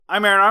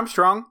I'm Aaron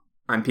Armstrong.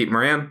 I'm Pete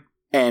Moran.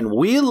 And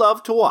we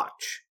love to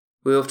watch.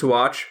 We love to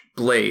watch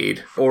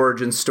Blade,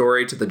 Origin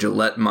Story to the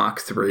Gillette Mach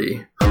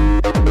 3.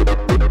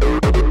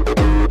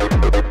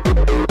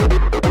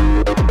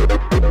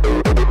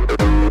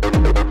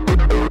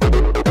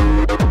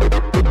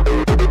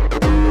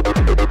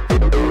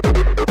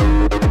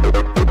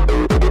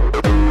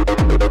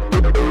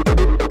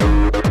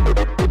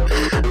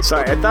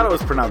 Sorry, I thought it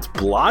was pronounced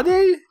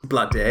Blade?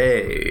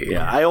 Blade.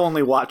 Yeah, I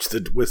only watched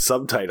it with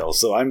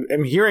subtitles, so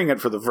I'm hearing it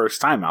for the first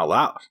time out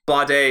loud.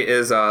 Blade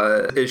is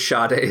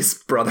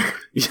Sade's brother.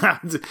 Yeah,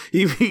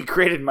 he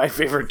created my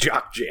favorite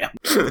jock jam.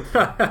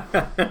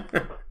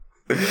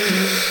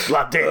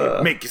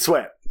 Blade, make you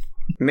sweat.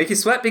 Make you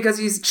sweat because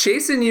he's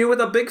chasing you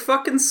with a big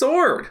fucking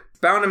sword.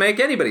 Bound to make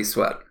anybody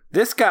sweat.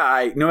 This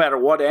guy, no matter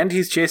what end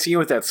he's chasing you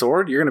with that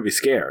sword, you're going to be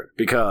scared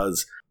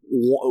because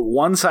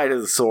one side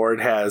of the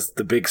sword has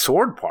the big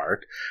sword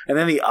part, and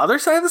then the other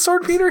side of the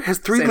sword, Peter, has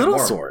three little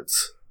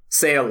swords.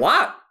 Say a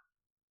lot.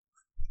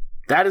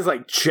 That is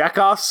like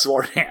Chekhov's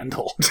sword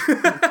handle.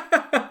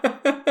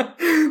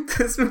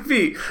 This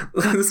movie,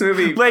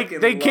 like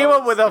they came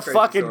up with a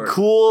fucking sword.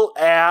 Cool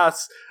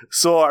ass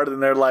sword,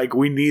 and they're like,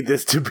 we need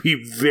this to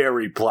be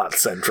very plot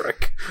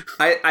centric.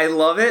 I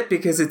love it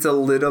because it's a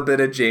little bit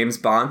of James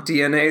Bond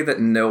DNA that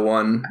no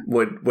one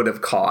would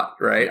have caught,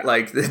 right? Yeah.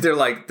 Like they're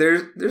like,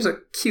 there's a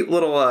cute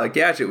little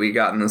gadget we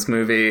got in this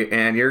movie,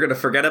 and you're gonna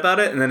forget about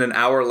it, and then an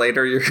hour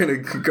later you're gonna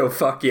go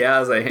fuck yeah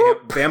as a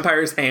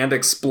vampire's hand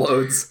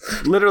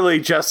explodes, literally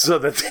just so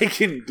that they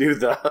can do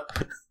the.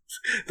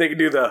 They can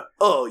do the,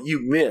 oh,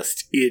 you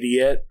missed,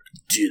 idiot.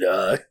 Did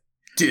I?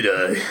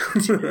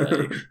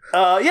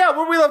 Yeah,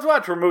 what we love to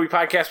watch. We're a movie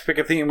podcast. We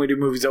pick a theme. We do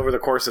movies over the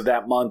course of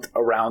that month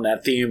around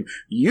that theme,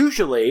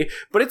 usually.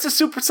 But it's a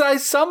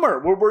supersized summer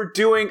where we're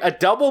doing a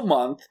double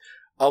month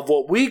of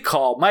what we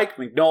call Mike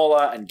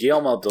Mignola and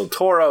Guillermo del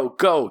Toro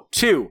Go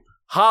to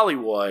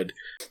Hollywood.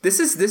 This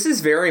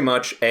is very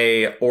much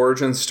a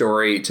origin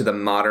story to the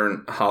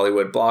modern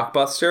Hollywood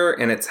blockbuster,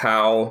 and it's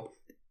how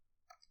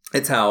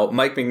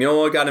Mike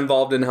Mignola got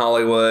involved in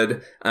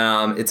Hollywood.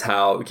 It's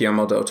how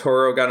Guillermo del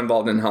Toro got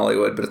involved in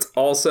Hollywood, but it's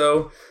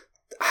also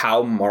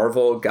how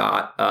Marvel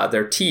got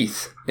their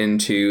teeth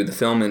into the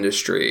film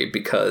industry,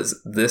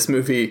 because this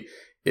movie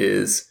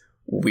is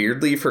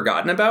weirdly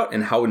forgotten about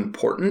and how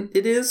important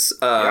it is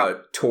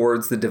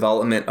towards the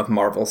development of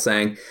Marvel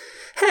saying,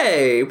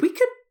 hey, we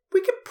could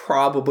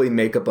probably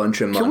make a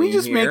bunch of money. Can we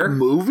just make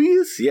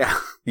movies? Yeah.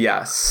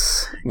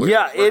 Yes.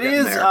 It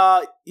is.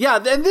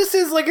 And this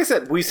is, like I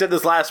said, we said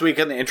this last week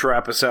in the intro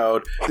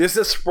episode. This is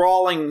a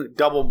sprawling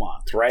double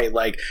month, right?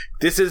 Like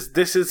this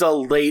is a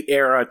late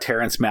era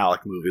Terrence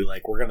Malick movie.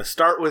 Like we're gonna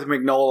start with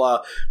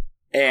Mignola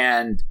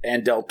and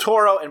Del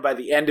Toro, and by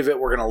the end of it,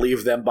 we're gonna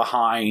leave them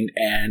behind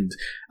and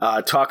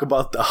talk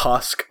about the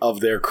husk of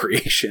their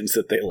creations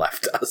that they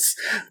left us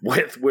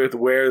with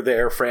where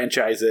their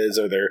franchises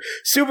or their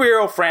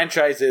superhero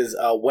franchises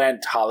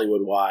went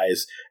Hollywood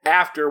wise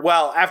after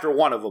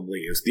one of them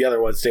leaves. The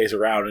other one stays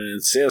around and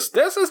insists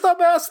this is the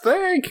best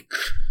thing.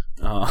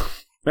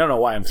 I don't know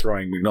why I'm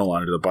throwing Mignola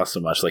under the bus so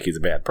much, like he's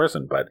a bad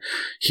person, but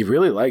he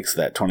really likes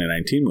that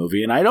 2019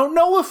 movie, and I don't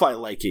know if I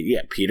like it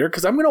yet, Peter,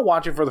 because I'm going to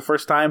watch it for the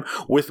first time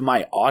with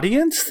my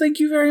audience. Thank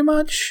you very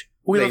much.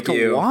 We love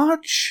to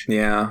watch.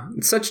 Yeah,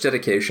 it's such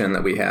dedication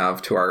that we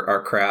have to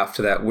our craft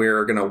that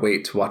we're going to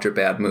wait to watch a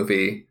bad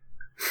movie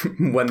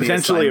when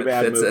potentially a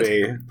bad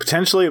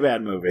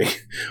movie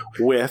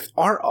with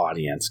our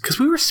audience, because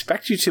we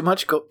respect you too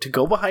much to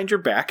go behind your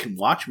back and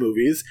watch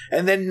movies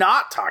and then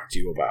not talk to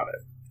you about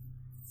it.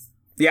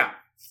 Yeah,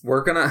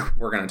 we're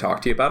gonna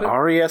talk to you about it.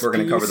 R-E-S-P-E-C-T. We're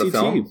gonna cover the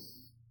film.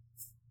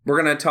 We're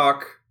gonna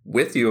talk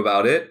with you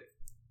about it.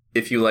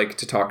 If you like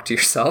to talk to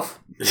yourself,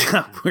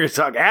 yeah, we're gonna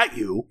talk at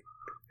you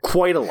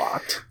quite a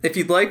lot. If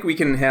you'd like, we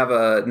can have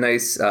a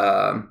nice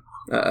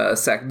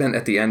segment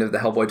at the end of the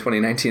Hellboy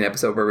 2019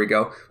 episode where we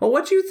go, well,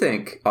 what do you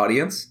think,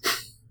 audience?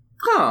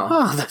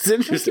 Oh, that's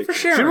interesting. Thank you for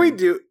sharing.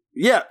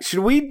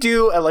 Should we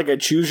do a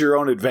choose your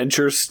own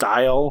adventure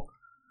style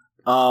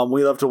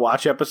we love to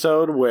watch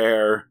episode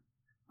where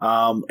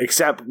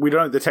except we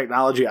don't have the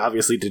technology,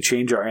 obviously, to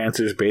change our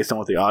answers based on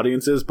what the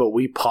audience is, but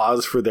we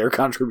pause for their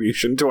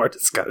contribution to our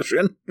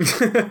discussion.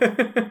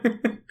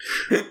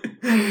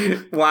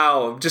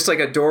 Wow, just like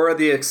a Dora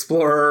the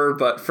Explorer,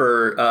 but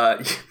for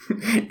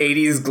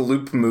 80s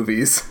gloop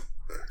movies.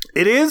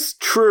 It is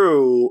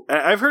true.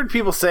 I've heard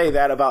people say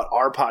that about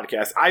our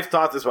podcast. I've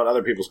thought this about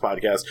other people's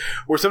podcasts,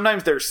 where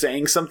sometimes they're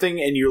saying something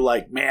and you're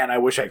like, man, I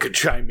wish I could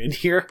chime in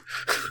here.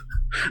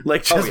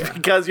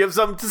 Because you have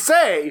something to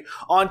say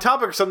on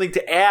topic or something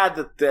to add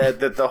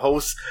that the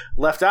host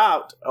left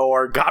out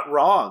or got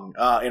wrong,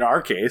 in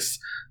our case.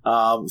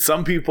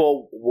 Some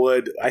people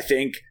would, I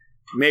think,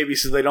 maybe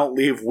so they don't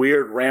leave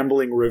weird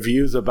rambling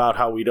reviews about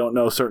how we don't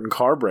know certain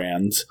car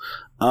brands,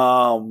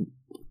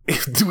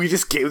 we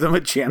just gave them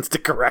a chance to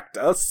correct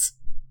us.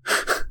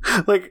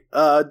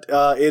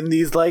 In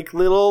these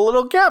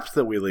little gaps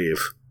that we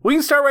leave. We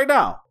can start right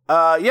now.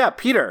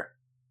 Peter.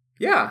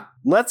 Yeah.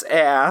 Let's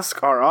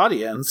ask our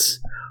audience,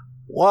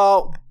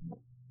 well,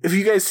 Have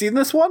you guys seen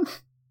this one?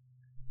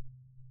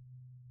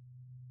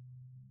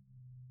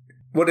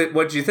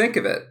 What'd you think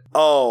of it?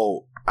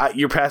 Oh,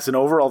 you're passing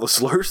over all the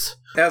slurs?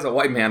 As a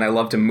white man, I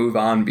love to move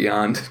on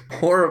beyond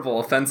horrible,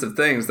 offensive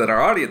things that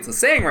our audience is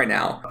saying right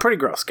now. Pretty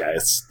gross,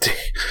 guys.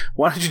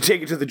 Why don't you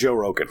take it to the Joe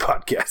Rogan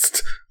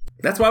podcast?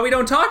 That's why we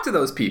don't talk to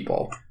those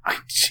people.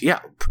 Yeah,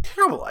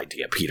 terrible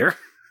idea, Peter.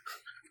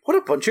 What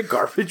a bunch of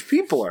garbage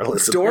people are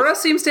listening. Dora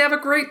seems to have a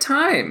great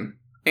time.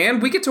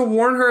 And we get to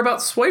warn her about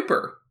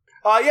Swiper.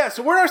 Yeah,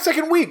 so we're in our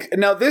second week.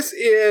 Now, this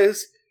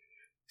is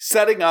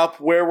setting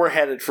up where we're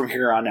headed from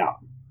here on out.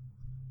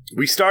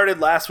 We started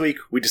last week,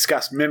 we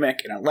discussed Mimic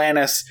and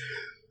Atlantis,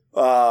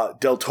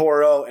 Del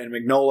Toro and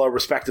Mignola,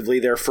 respectively,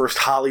 their first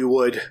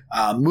Hollywood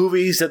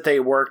movies that they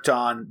worked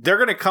on. They're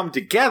going to come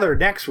together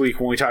next week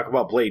when we talk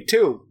about Blade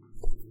 2.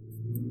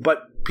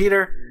 But,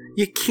 Peter,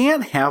 you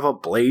can't have a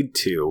Blade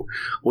 2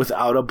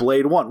 without a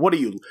Blade 1. What are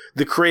you,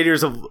 the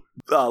creators of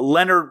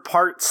Leonard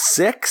Part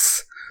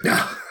 6?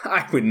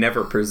 I would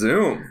never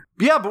presume.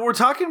 Yeah, but we're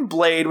talking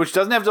Blade, which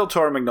doesn't have Del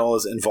Toro and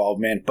Mignola's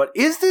involvement, but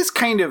is this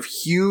kind of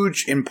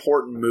huge,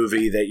 important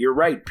movie that, you're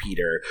right,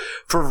 Peter,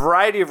 for a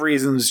variety of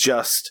reasons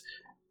just,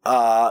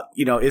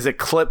 is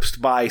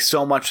eclipsed by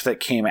so much that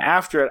came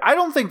after it. I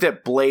don't think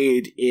that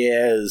Blade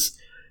is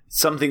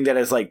something that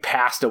has, like,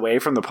 passed away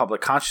from the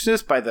public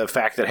consciousness by the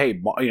fact that,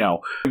 hey,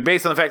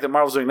 based on the fact that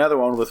Marvel's doing another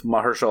one with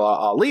Mahershala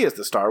Ali as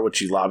the star, which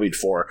he lobbied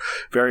for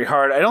very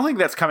hard. I don't think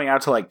that's coming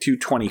out to, like,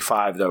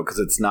 225, though, because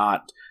it's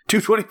not...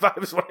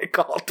 225 is what I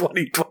call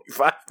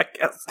 2025, I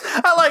guess.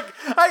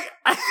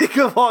 I think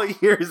of all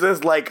years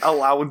as, like,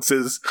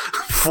 allowances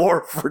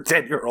for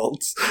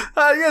 10-year-olds.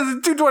 Yes,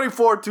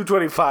 224,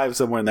 225,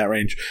 somewhere in that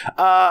range.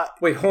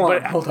 Wait,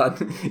 hold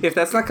on. If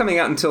that's not coming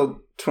out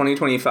until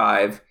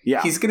 2025,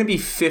 he's going to be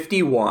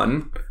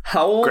 51.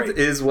 How old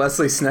is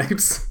Wesley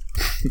Snipes?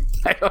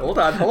 Hold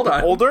on.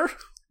 Older?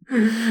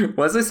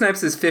 Wesley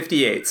Snipes is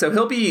 58, so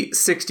he'll be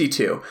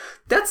 62.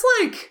 That's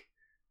like...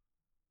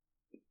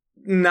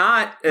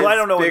 not as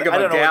big of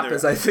a gap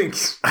as I think.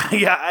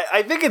 Yeah,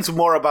 I think it's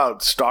more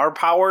about star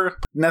power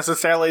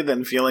necessarily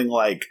than feeling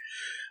like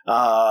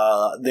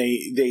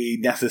they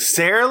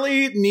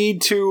necessarily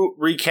need to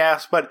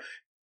recast. But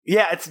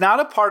yeah, it's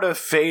not a part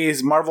of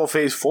Marvel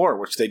Phase 4,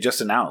 which they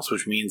just announced,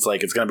 which means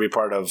like it's going to be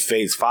part of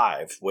Phase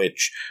 5,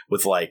 which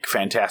with like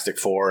Fantastic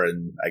Four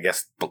and I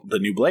guess the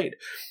new Blade,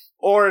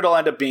 or it'll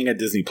end up being a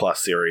Disney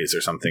Plus series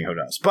or something. Who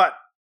knows? But.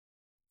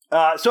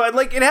 So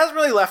it hasn't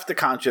really left the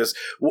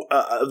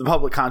the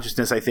public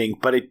consciousness, I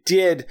think, but it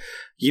did,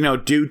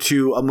 due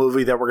to a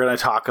movie that we're going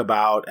to talk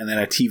about and then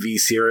a TV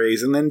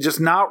series and then just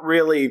not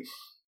really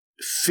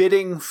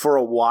fitting for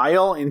a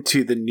while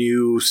into the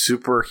new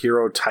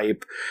superhero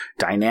type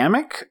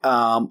dynamic.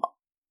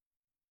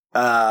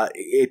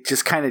 It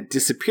just kind of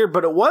disappeared,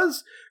 but it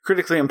was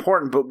critically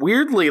important. But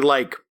weirdly,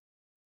 like,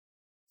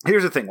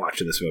 here's the thing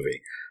watching this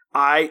movie.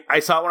 I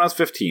saw it when I was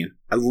 15.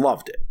 I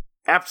loved it.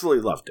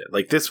 Absolutely loved it.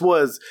 Like, this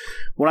was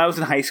when I was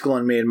in high school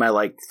and made my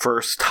like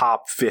first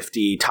top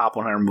 50, top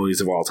 100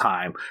 movies of all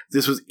time.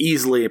 This was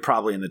easily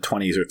probably in the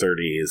 20s or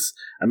 30s.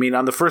 I mean,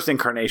 on the first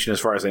incarnation, as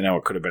far as I know,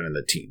 it could have been in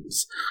the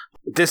teens.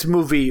 This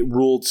movie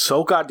ruled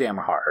so goddamn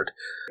hard.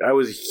 I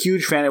was a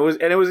huge fan. It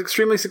was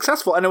extremely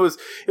successful. And it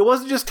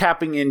wasn't just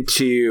tapping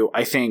into,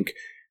 I think,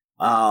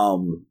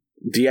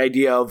 the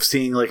idea of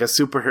seeing like a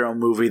superhero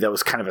movie that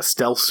was kind of a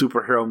stealth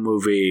superhero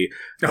movie.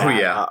 Oh,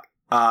 yeah.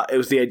 It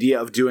was the idea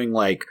of doing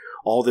like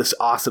all this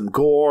awesome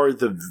gore.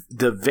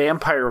 The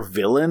vampire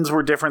villains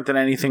were different than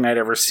anything I'd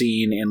ever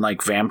seen in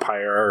like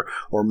vampire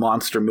or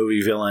monster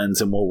movie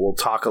villains, and we'll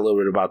talk a little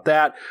bit about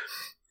that.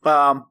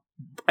 But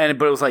it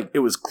was like, it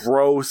was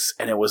gross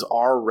and it was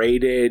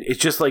R-rated. It's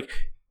just like,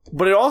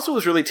 but it also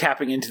was really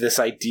tapping into this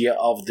idea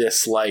of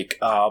this like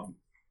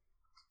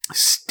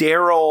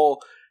sterile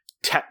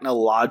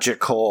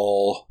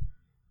technological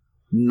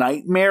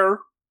nightmare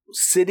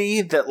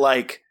city that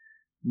like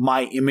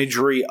my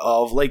imagery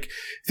of like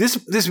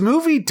this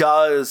movie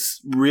does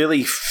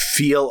really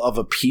feel of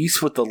a piece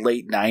with the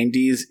late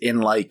 90s in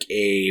like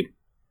a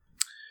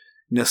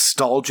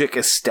nostalgic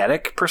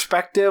aesthetic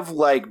perspective.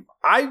 Like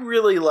I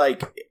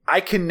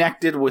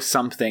connected with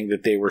something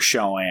that they were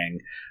showing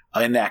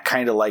in that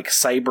kind of like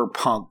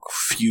cyberpunk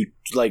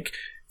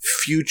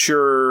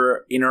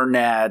future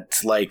internet,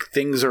 like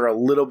things are a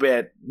little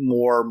bit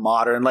more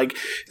modern. Like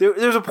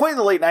there's a point in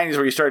the late 90s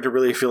where you started to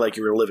really feel like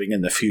you were living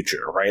in the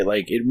future, right?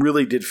 Like it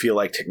really did feel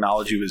like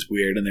technology was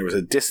weird and there was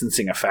a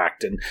distancing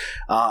effect. And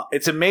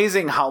it's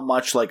amazing how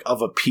much like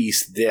of a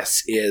piece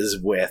this is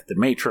with The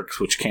Matrix,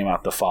 which came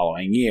out the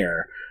following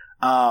year.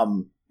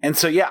 And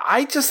so, yeah,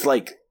 I just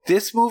like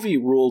this movie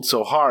ruled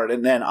so hard.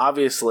 And then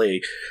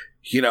obviously,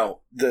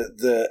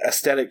 the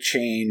aesthetic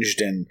changed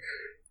and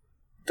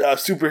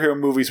superhero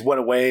movies went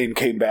away and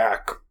came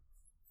back.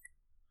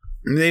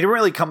 And they didn't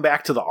really come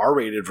back to the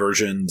R-rated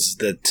versions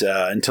that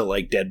until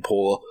like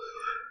Deadpool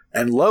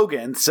and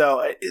Logan.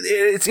 So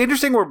it's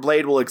interesting where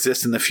Blade will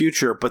exist in the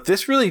future. But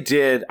this really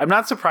did. I'm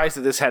not surprised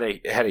that this had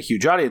a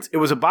huge audience. It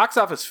was a box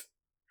office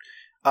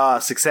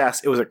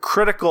success. It was a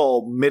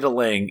critical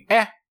middling.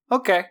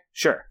 okay,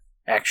 sure.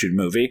 Action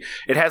movie.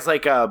 It has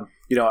like a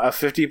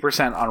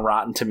 50% on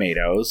Rotten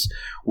Tomatoes,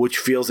 which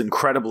feels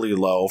incredibly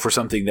low for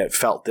something that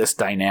felt this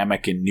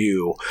dynamic and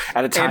new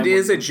at a time. And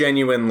is a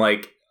genuine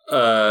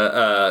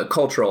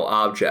cultural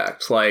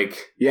object.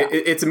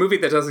 It's a movie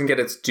that doesn't get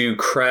its due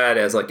cred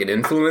as like an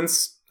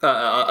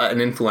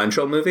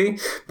influential movie,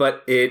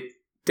 but it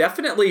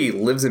definitely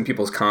lives in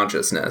people's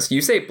consciousness.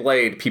 You say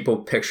Blade, people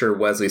picture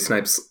Wesley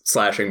Snipes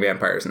slashing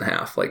vampires in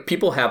half. Like,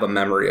 people have a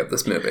memory of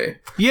this movie.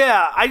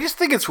 Yeah, I just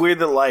think it's weird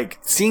that, like,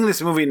 seeing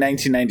this movie in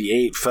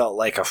 1998 felt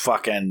like a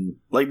fucking,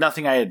 like,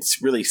 nothing I had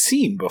really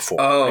seen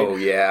before. Oh, right?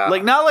 Yeah.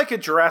 Like, not like a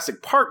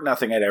Jurassic Park,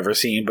 nothing I'd ever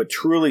seen, but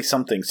truly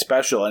something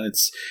special. And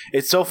it's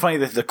so funny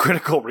that the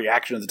critical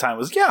reaction at the time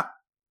was, yeah,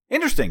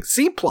 interesting,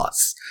 C+.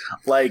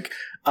 Like,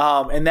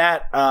 and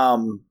that...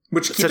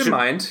 Which, keep in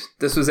mind,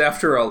 this was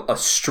after a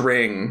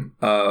string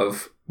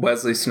of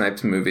Wesley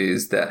Snipes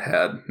movies that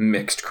had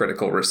mixed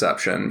critical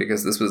reception,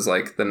 because this was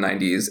like the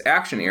 90s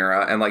action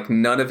era, and like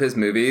none of his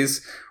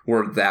movies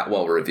were that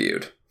well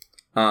reviewed.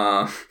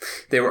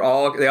 They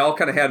all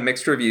kind of had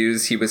mixed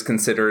reviews. He was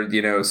considered,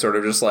 sort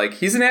of just like,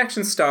 he's an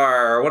action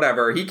star or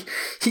whatever. He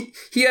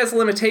has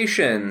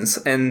limitations,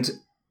 and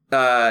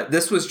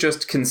this was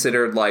just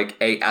considered like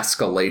a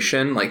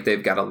escalation, like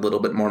they've got a little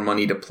bit more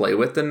money to play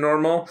with than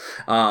normal.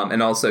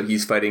 And also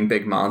he's fighting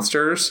big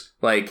monsters.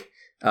 Like,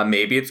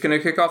 maybe it's going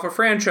to kick off a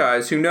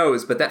franchise, who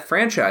knows? But that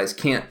franchise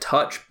can't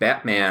touch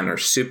Batman or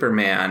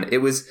Superman. It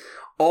was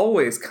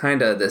always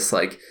kind of this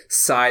like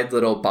side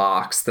little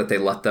box that they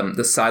let them,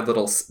 the side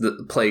little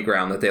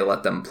playground that they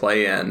let them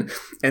play in.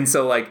 And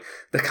so like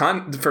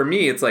for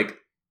me, it's like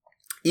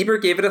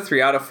Ebert gave it a 3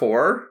 out of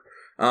 4,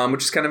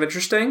 which is kind of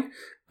interesting.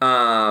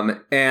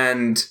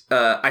 And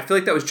I feel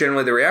like that was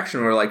generally the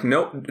reaction. We're like,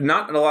 no,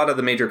 not a lot of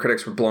the major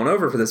critics were blown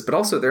over for this, but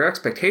also their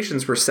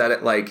expectations were set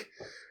at like,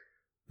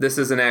 this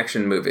is an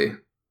action movie.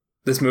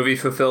 This movie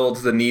fulfilled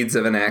the needs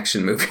of an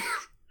action movie.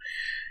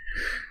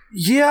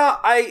 Yeah,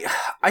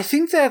 I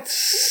think that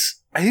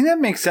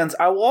makes sense.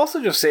 I will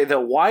also just say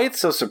that why it's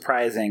so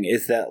surprising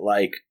is that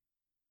like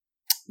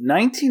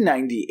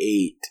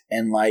 1998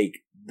 and like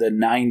the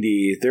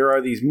 90s, there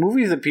are these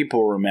movies that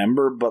people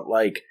remember, but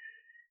like,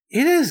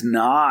 it is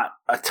not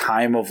a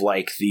time of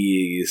like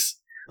these,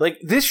 like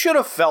this should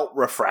have felt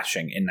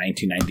refreshing in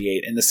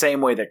 1998 in the same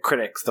way that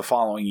critics the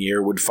following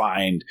year would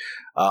find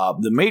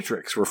The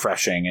Matrix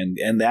refreshing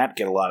and that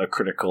get a lot of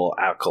critical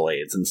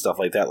accolades and stuff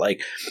like that.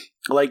 Like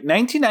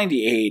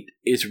 1998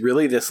 is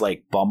really this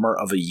like bummer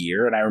of a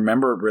year. And I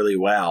remember it really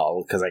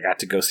well because I got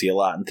to go see a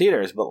lot in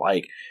theaters, but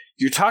like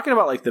you're talking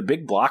about like the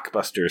big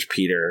blockbusters,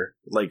 Peter,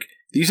 like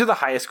these are the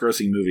highest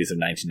grossing movies of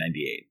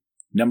 1998.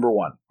 Number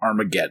 1,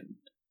 Armageddon.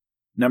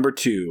 Number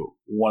 2,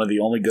 one of the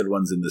only good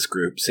ones in this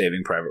group,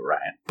 Saving Private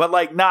Ryan. But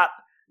like not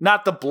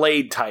the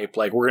Blade type,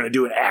 like we're going to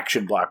do an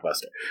action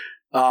blockbuster.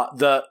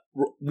 The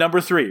number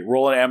 3,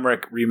 Roland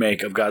Emmerich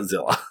remake of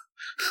Godzilla.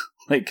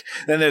 Like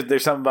then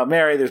there's something about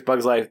Mary, there's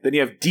Bug's Life. Then you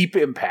have Deep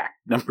Impact,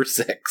 number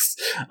 6.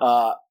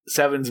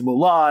 7's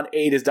Mulan,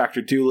 8 is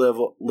Dr.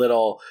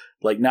 Dolittle,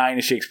 like 9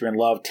 is Shakespeare in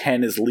Love,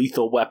 10 is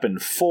Lethal Weapon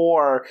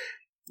 4.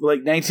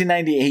 Like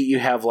 1998, you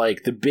have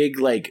like the big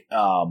like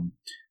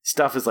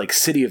stuff is like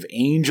City of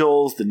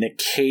Angels, the Nick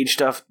Cage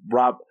stuff,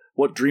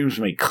 What Dreams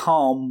May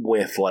Come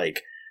with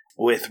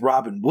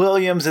Robin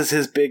Williams as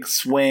his big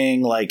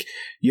swing. Like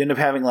you end up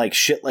having like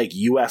shit like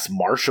U.S.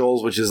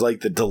 Marshals, which is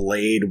like the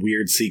delayed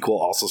weird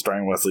sequel, also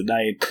starring Wesley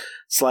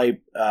Snipes.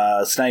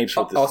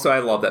 Also, I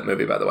love that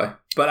movie, by the way.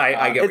 But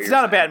I get it's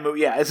not a bad movie.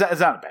 Yeah, it's not a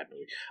bad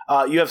movie.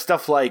 You have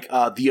stuff like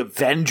The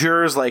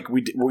Avengers, like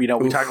we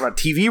talked about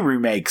TV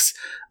remakes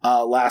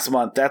last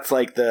month. That's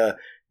like the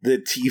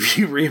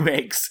TV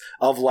remakes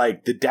of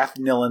like the death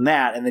knell in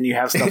that, and then you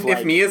have stuff like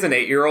if me as an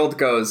 8-year-old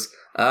goes,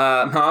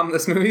 Mom,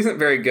 this movie isn't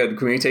very good.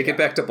 Can we take it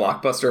back to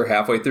Blockbuster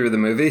halfway through the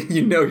movie?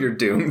 You know you're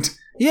doomed.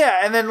 Yeah,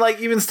 and then like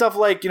even stuff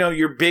like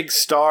your big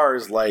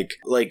stars, like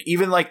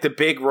even like the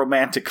big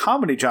romantic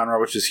comedy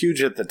genre, which is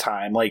huge at the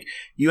time. Like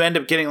you end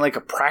up getting like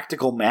a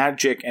Practical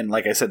Magic and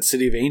like I said,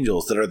 City of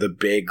Angels that are the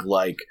big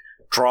like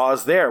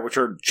draws there, which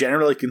are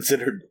generally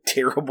considered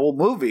terrible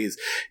movies.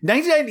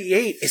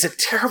 1998 is a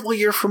terrible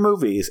year for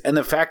movies, and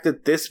the fact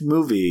that this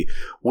movie,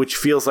 which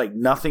feels like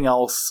nothing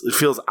else, it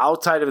feels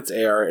outside of its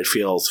era, it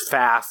feels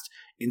fast,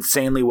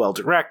 insanely well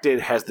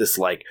directed, has this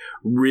like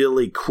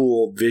really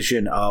cool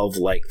vision of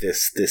like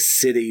this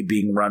city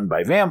being run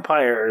by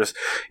vampires.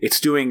 It's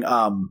doing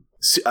a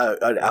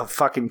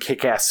fucking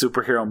kick-ass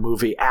superhero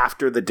movie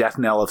after the death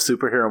knell of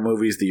superhero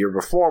movies the year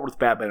before with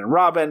Batman and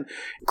Robin.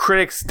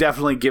 Critics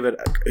definitely give it,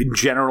 in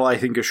general, I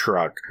think, a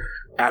shrug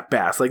at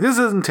best. Like, this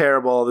isn't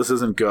terrible, this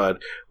isn't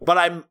good.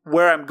 But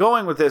where I'm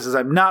going with this is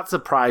I'm not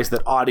surprised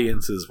that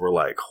audiences were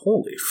like,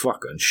 holy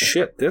fucking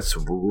shit, this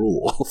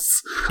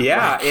rules.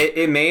 Yeah, like,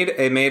 it made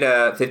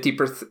a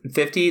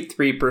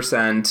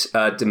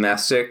 53%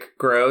 domestic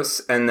gross,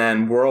 and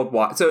then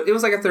worldwide. So it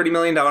was like a $30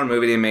 million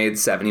movie. They made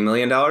 $70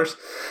 million.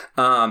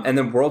 And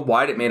then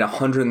worldwide, it made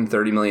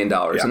 $130 million.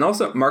 Yeah. And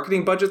also,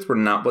 marketing budgets were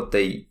not what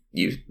they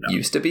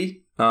used to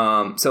be.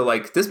 So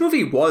like this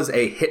movie was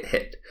a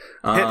hit.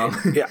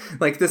 Yeah.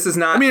 Like this is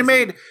not. I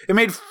mean, it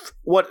made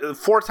what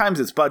 4 times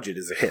its budget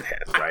is a hit,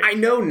 right? I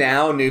know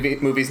now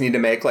movies need to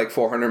make like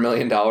 $400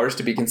 million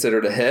to be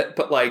considered a hit,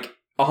 but like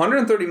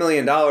 $130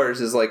 million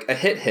is like a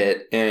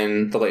hit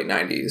in the late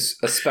 90s,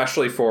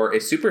 especially for a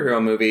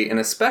superhero movie and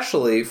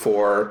especially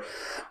for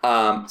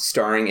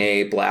starring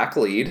a black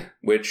lead,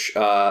 which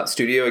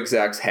studio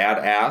execs had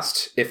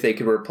asked if they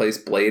could replace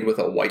Blade with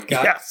a white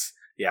guy. Yes.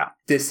 Yeah.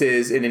 This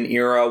is in an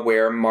era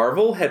where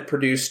Marvel had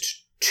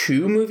produced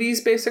 2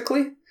 movies,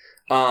 basically.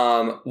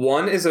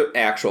 One is an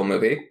actual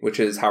movie, which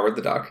is Howard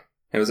the Duck.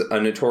 It was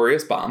a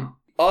notorious bomb.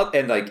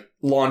 And like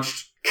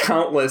launched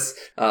countless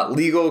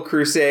legal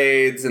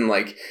crusades, and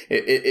like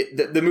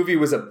the movie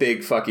was a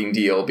big fucking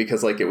deal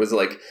because like it was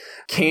like,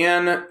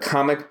 can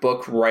comic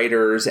book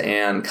writers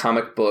and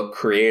comic book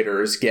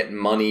creators get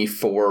money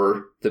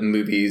for the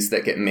movies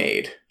that get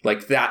made?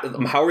 Like that,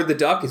 Howard the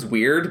Duck is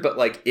weird, but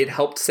like it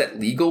helped set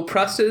legal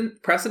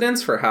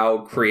precedents for how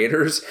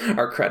creators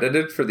are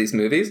credited for these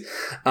movies.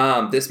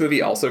 This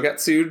movie also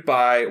got sued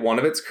by one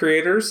of its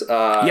creators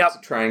to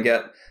try and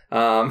get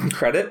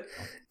credit.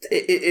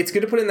 It's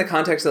good to put in the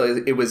context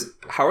that it was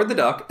Howard the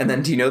Duck, and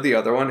then do you know the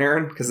other one,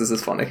 Aaron? Because this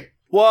is funny.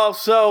 Well,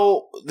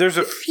 so there's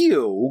a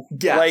few.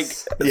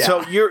 Yes.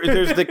 So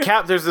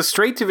there's the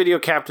straight to video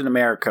Captain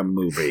America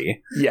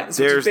movie. Yes,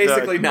 which is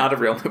basically not a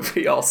real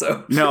movie.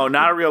 Also, no,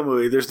 not a real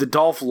movie. There's the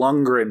Dolph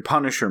Lundgren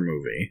Punisher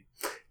movie.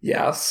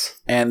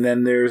 Yes, and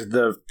then there's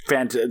the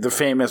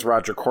famous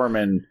Roger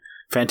Corman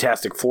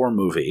Fantastic Four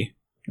movie.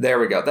 There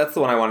we go. That's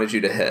the one I wanted you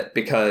to hit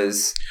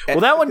because... Well,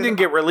 that one didn't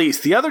get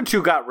released. The other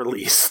 2 got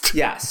released.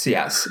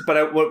 Yes.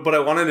 But what I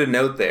wanted to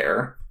note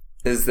there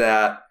is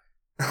that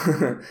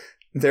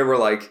there were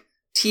like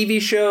TV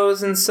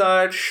shows and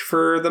such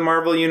for the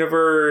Marvel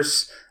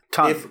Universe.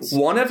 Tons. If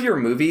one of your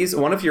movies,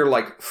 one of your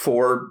like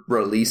 4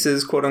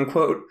 releases, quote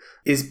unquote,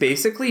 is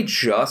basically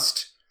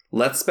just...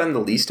 let's spend the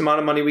least amount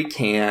of money we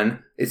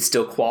can. It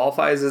still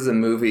qualifies as a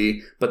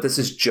movie, but this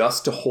is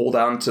just to hold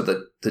on to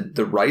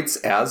the rights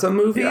as a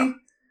movie. Yeah.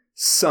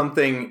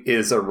 Something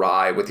is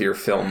awry with your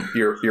film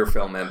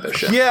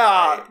ambition.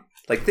 Yeah. Right?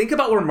 Like, think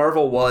about where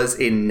Marvel was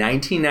in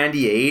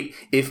 1998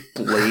 if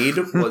Blade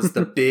was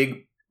the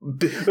big...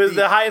 It was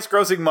the highest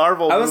grossing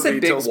Marvel movie. I would say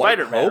big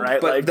Spider-Man, hope,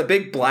 right? But like, the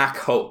big black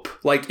hope.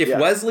 Like, if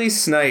Wesley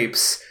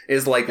Snipes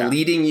is like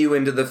leading you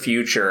into the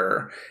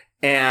future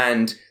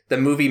and the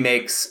movie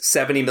makes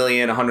 $70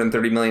 million,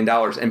 $130 million,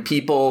 and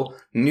people,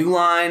 New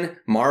Line,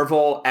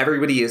 Marvel,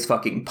 everybody is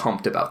fucking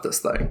pumped about this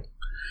thing.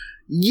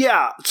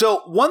 Yeah.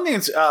 So one thing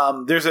is,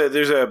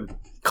 there's a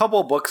couple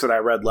of books that I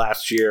read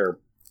last year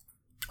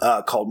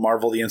called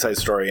Marvel: The Inside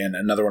Story, and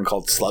another one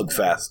called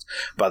Slugfest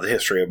about the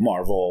history of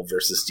Marvel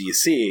versus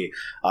DC.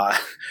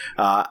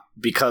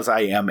 Because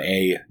I am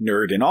a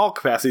nerd in all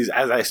capacities,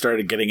 as I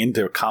started getting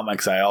into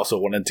comics, I also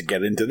wanted to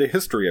get into the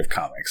history of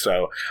comics.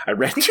 So I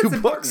read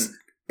 2 books.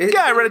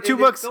 I read 2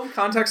 books. Film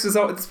context is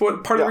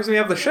part of the reason we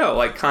have the show.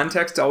 Like,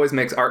 context always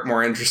makes art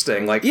more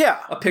interesting. Like,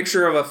 a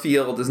picture of a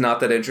field is not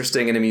that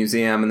interesting in a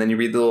museum, and then you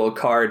read the little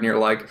card, and you're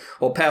like,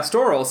 well,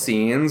 pastoral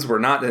scenes were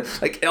not...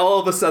 Like, all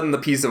of a sudden, the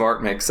piece of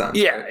art makes sense.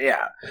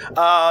 Yeah.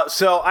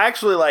 So, I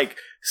actually, like...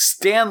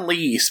 Stan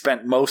Lee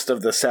spent most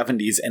of the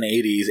 70s and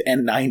 80s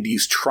and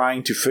 90s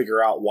trying to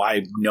figure out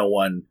why no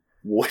one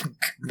would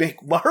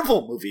make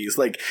Marvel movies.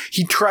 Like,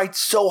 he tried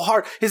so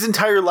hard. His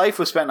entire life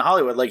was spent in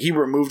Hollywood. Like, he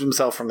removed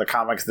himself from the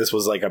comics. This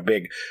was like a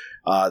big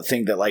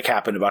thing that like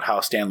happened about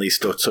how Stan Lee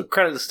still took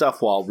credit to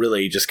stuff while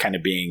really just kind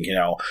of being, you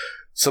know,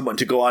 someone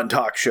to go on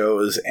talk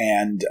shows.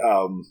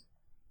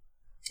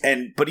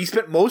 But he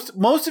spent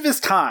most of his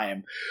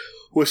time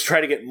was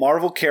trying to get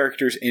Marvel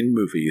characters in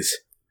movies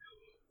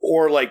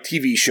or like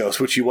TV shows,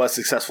 which he was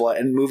successful at,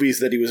 and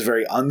movies that he was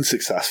very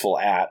unsuccessful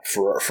at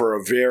for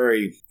a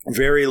very,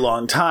 very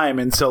long time.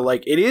 And so,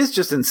 like, it is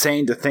just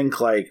insane to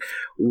think, like,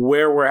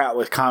 where we're at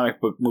with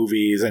comic book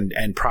movies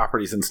and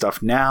properties and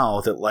stuff now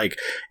that, like,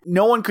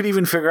 no one could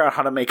even figure out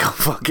how to make a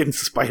fucking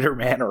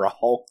Spider-Man or a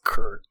Hulk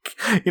or,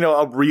 you know,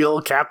 a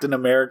real Captain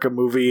America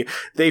movie.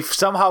 They've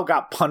somehow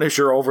got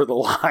Punisher over the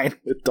line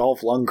with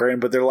Dolph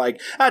Lundgren, but they're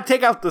like,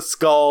 take out the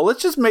skull.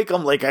 Let's just make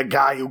him like a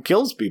guy who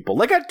kills people.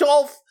 Like a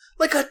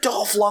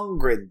Dolph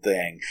Lundgren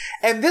thing.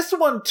 And this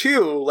one,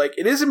 too, like,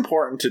 it is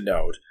important to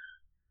note,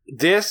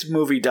 this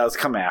movie does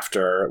come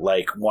after,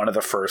 like, one of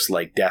the first,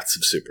 like, deaths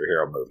of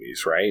superhero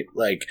movies, right?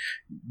 Like,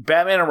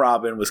 Batman and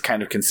Robin was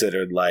kind of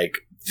considered, like,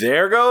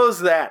 there goes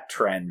that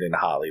trend in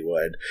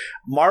Hollywood.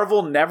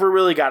 Marvel never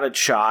really got a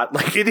shot.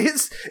 Like, it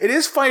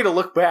is funny to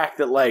look back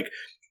that, like,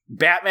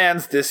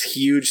 Batman's this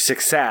huge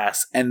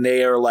success, and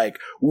they are like,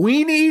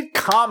 we need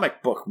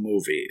comic book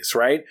movies,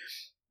 right?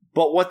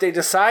 But what they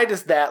decide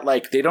is that,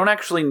 like, they don't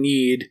actually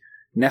need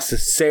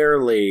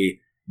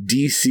necessarily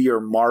DC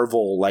or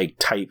Marvel, like,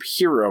 type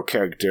hero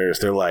characters.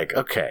 They're like,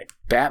 okay,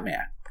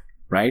 Batman,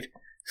 right?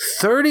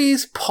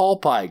 30s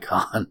pulp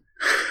icon.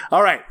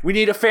 All right, we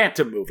need a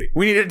Phantom movie.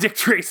 We need a Dick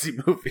Tracy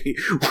movie.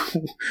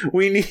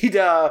 we need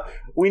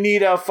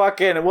a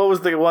fucking, what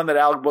was the one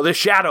that the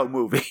Shadow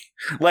movie.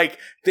 Like,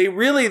 they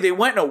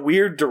went in a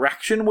weird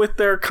direction with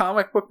their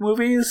comic book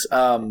movies,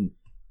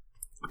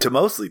 to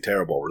mostly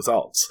terrible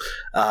results.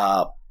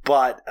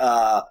 But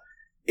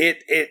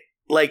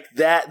like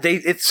that,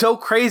 it's so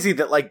crazy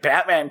that like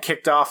Batman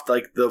kicked off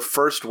like the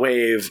first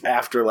wave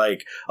after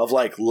of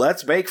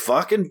let's make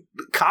fucking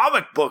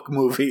comic book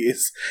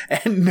movies,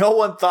 and no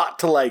one thought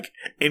to like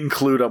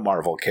include a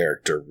Marvel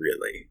character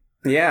really.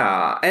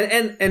 Yeah,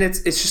 and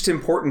it's just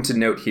important to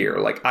note here.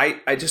 Like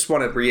I just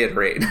want to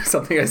reiterate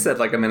something I said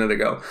like a minute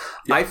ago.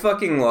 Yeah. I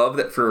fucking love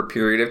that for a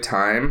period of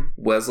time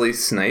Wesley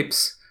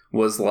Snipes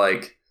was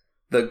like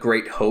the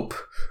great hope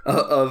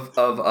of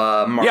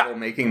Marvel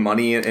making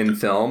money in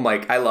film.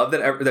 Like, I love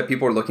that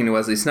people are looking to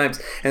Wesley Snipes.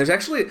 And there's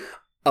actually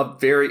a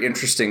very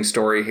interesting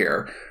story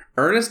here.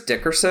 Ernest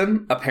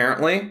Dickerson,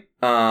 apparently,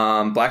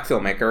 black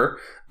filmmaker,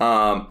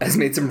 has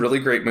made some really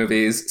great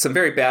movies, some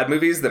very bad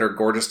movies that are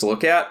gorgeous to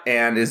look at,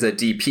 and is a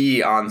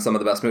DP on some of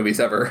the best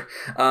movies ever.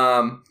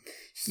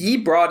 He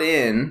brought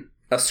in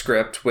a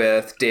script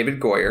with David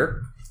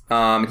Goyer.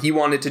 He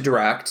wanted to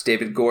direct,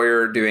 David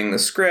Goyer doing the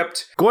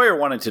script. Goyer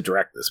wanted to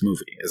direct this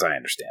movie, as I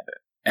understand it.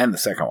 And the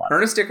second one.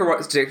 Ernest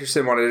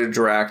Dickerson wanted to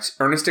direct.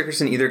 Ernest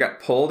Dickerson either got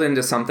pulled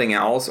into something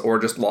else or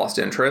just lost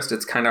interest.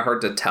 It's kind of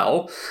hard to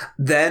tell.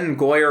 Then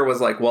Goyer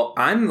was like, well,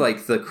 I'm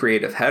like the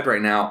creative head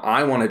right now.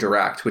 I want to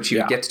direct, which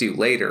you get to do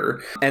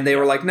later. And they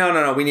were like,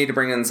 no, we need to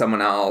bring in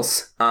someone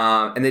else.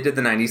 And they did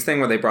the 90s thing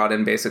where they brought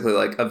in basically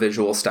like a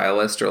visual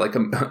stylist or like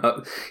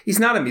he's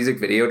not a music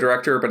video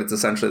director, but it's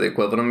essentially the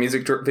equivalent of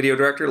music video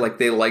director. Like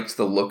they liked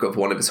the look of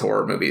one of his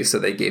horror movies, so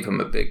they gave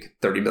him a big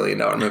 $30 million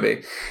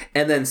movie.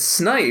 And then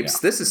Snipes,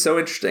 this is so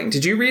interesting.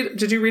 Did you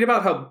read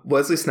about how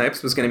Wesley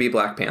Snipes was going to be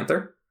Black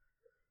Panther?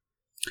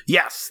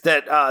 Yes,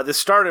 that this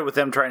started with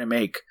them trying to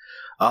make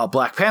a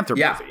Black Panther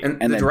movie.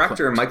 And the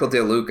director, Michael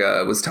De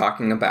Luca, was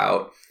talking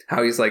about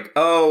how he's like,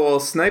 oh, well,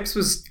 Snipes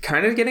was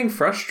kind of getting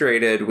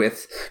frustrated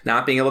with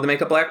not being able to make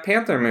a Black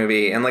Panther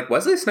movie. And like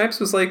Wesley Snipes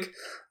was like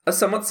a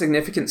somewhat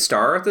significant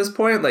star at this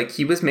point. Like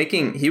he was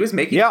making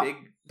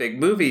big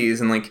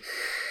movies, and like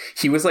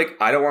he was like,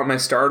 I don't want my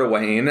star to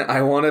wane.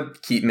 I want to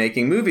keep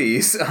making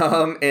movies.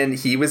 And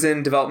he was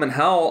in development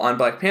hell on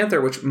Black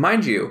Panther, which,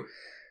 mind you,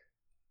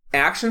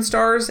 action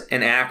stars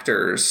and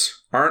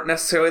actors aren't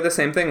necessarily the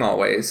same thing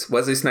always.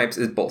 Wesley Snipes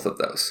is both of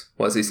those.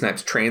 Wesley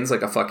Snipes trains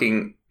like a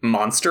fucking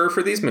monster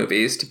for these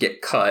movies to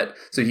get cut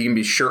so he can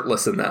be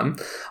shirtless in them.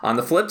 On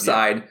the flip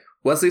side,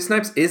 Wesley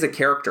Snipes is a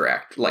character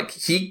actor. Like,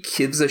 he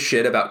gives a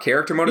shit about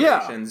character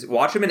motivations. Yeah.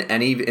 Watch him in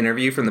any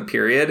interview from the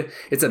period.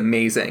 It's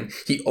amazing.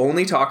 He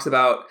talks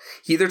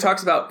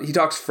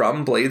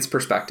from Blade's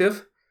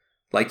perspective.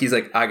 Like, he's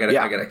like, I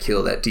gotta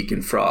kill that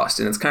Deacon Frost.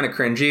 And it's kind of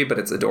cringy, but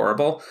it's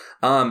adorable.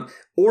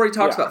 Or he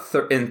talks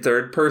about in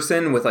third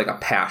person with like a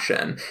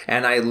passion.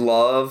 And I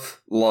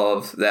love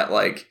that,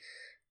 like,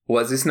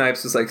 Wesley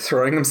Snipes was like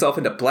throwing himself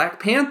into Black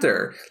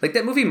Panther. Like,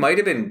 that movie might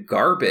have been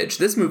garbage.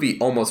 This movie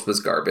almost was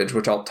garbage,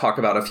 which I'll talk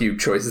about a few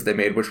choices they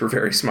made, which were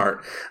very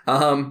smart.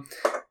 Black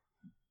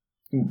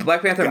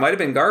Panther might have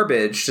been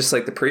garbage, just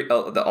like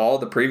all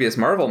the previous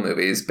Marvel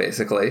movies,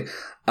 basically.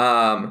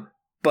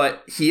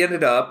 But he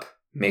ended up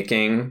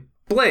making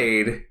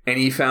Blade, and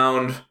he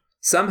found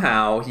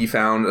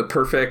a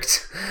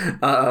perfect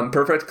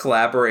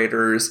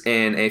collaborators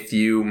in a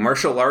few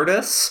martial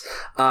artists,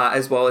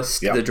 as well as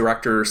the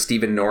director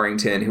Stephen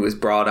Norrington, who was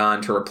brought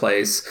on to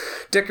replace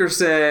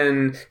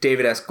Dickerson,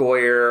 David S.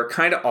 Goyer,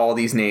 kind of all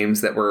these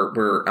names that were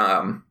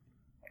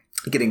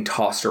getting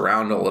tossed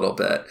around a little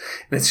bit.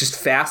 And it's just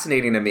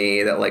fascinating to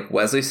me that like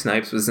Wesley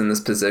Snipes was in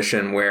this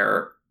position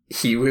where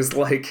he was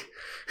like,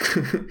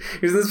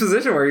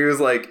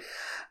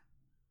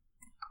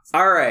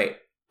 all right,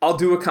 I'll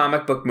do a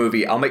comic book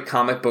movie. I'll make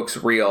comic books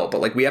real,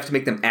 but like we have to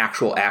make them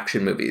actual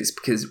action movies,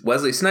 because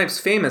Wesley Snipes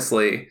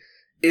famously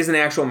is an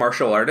actual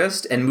martial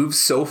artist and moves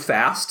so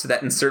fast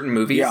that in certain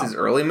movies, his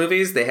early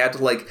movies, they had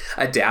to like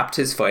adapt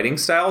his fighting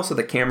style so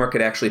the camera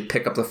could actually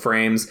pick up the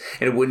frames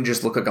and it wouldn't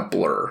just look like a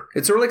blur.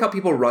 It's sort of like how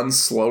people run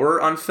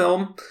slower on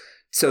film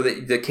so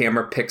that the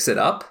camera picks it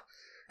up.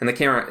 And the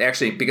camera,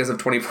 actually, because of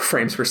 24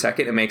 frames per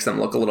second, it makes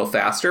them look a little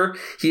faster.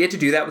 He had to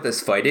do that with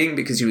his fighting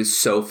because he was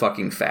so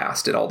fucking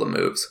fast at all the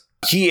moves.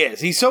 He is.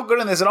 He's so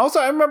good in this. And also,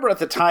 I remember at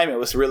the time, it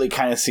was really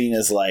kind of seen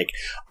as like,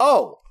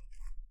 oh,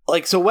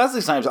 like, so Wesley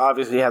Snipes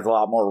obviously has a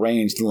lot more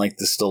range than like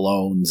the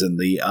Stallones and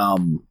the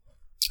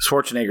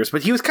Schwarzeneggers,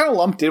 but he was kind of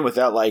lumped in with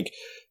that like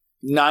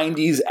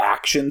 90s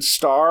action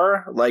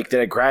star, like that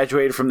had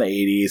graduated from the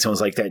 80s and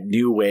was like that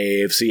new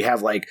wave. So you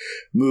have like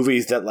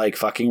movies that like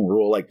fucking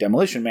rule, like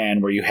Demolition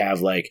Man, where you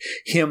have like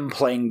him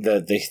playing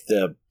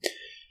the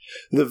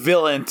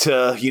villain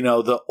to, you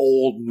know, the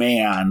old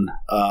man,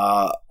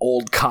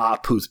 old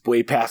cop who's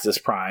way past his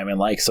prime, and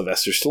like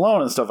Sylvester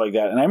Stallone and stuff like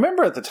that. And I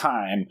remember at the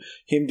time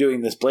him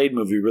doing this Blade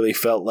movie really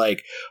felt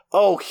like,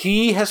 oh,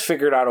 he has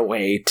figured out a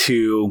way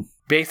to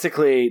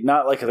basically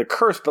not like the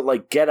curse, but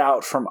like get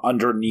out from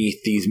underneath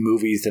these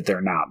movies that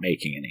they're not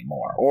making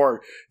anymore,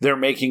 or they're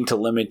making to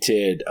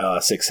limited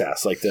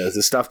success, like the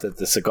stuff that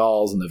the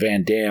Seagals and the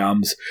Van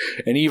Dams,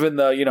 and even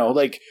the, you know,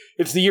 like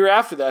it's the year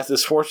after that,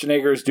 this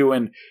Schwarzenegger's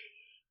doing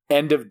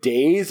End of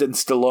Days, and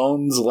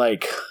Stallone's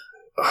like,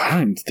 I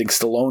don't even think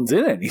Stallone's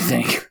in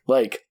anything.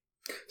 Like,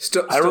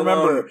 I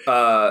remember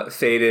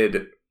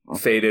faded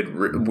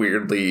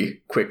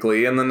weirdly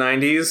quickly in the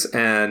 90s,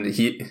 and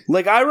he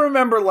I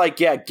remember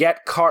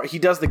he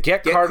does the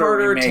Get Carter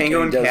remake,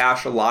 Tango and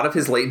Cash. A lot of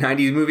his late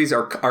 90s movies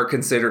are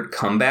considered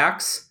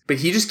comebacks, but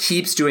he just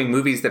keeps doing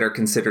movies that are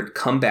considered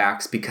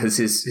comebacks because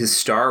his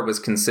star was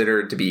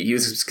considered to be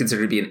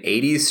an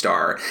 80s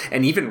star.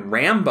 And even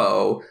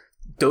Rambo,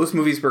 those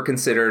movies were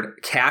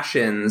considered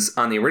cash-ins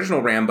on the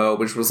original Rambo,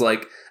 which was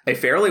like a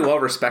fairly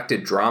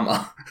well-respected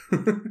drama.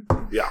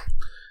 Yeah,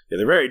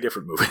 they're very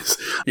different movies.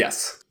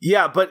 Yes.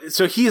 Yeah, but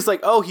so he's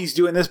like, oh, he's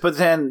doing this, but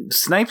then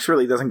Snipes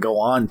really doesn't go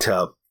on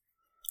to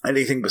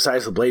anything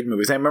besides the Blade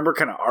movies. I remember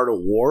kind of Art of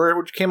War,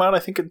 which came out, I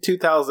think, in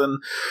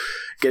 2000,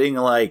 getting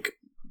like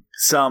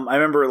I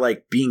remember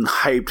like being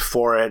hyped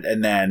for it,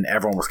 and then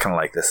everyone was kind of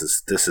like, this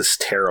is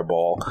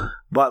terrible.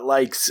 But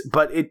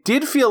it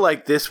did feel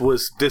like this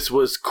was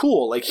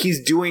cool. Like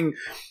he's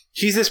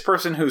this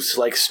person whose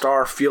like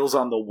star feels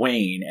on the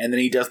wane, and then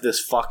he does this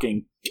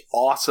fucking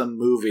awesome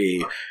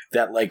movie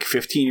that like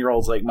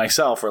 15-year-olds like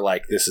myself are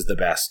like, this is the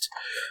best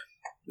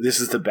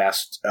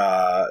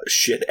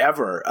shit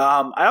ever.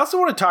 I also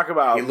want to talk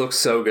about, he looks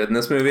so good in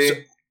this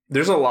movie.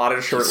 There's a lot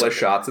of shirtless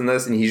shots in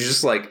this, and he's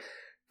just like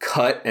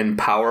cut and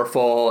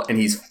powerful, and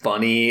he's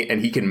funny,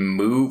 and he can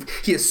move.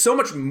 He has so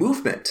much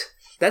movement.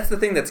 That's the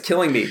thing that's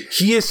killing me.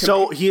 He is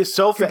so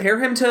compare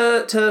him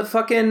to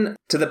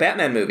the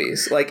Batman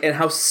movies, like, and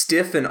how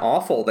stiff and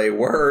awful they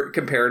were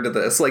compared to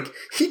this. Like,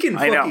 he can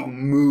fucking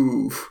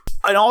move.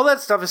 And all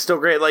that stuff is still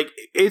great. Like,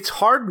 it's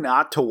hard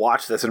not to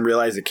watch this and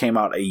realize it came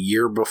out a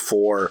year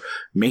before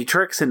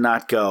Matrix and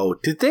not go,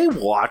 did they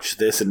watch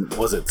this? And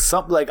was it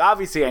something like,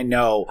 obviously I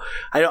know,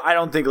 I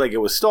don't think like it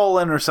was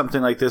stolen or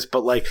something like this,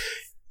 but like,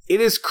 it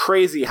is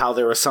crazy how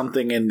there was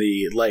something in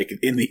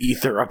the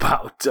ether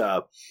about,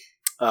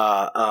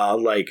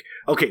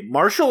 okay,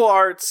 martial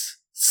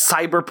arts,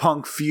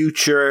 cyberpunk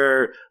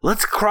future,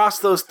 let's cross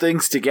those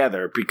things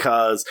together,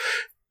 because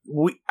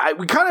we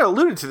kind of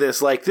alluded to this,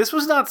 like, this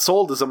was not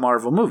sold as a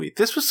Marvel movie.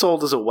 This was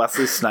sold as a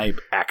Wesley Snipe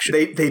action.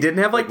 They didn't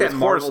have like that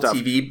Marvel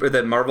TV or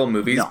that Marvel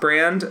movies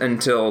brand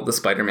until the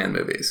Spider-Man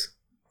movies.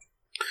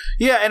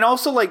 Yeah, and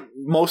also like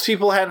most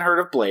people hadn't heard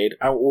of Blade.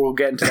 We'll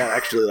get into that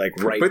actually like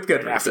right with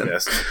good after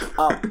reason. this.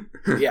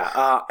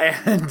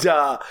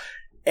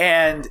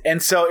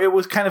 And so it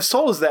was kind of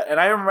sold as that. And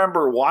I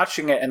remember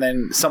watching it, and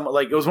then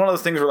it was one of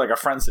those things where like a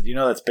friend said,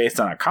 that's based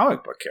on a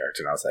comic book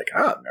character. And I was like,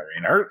 oh, I've never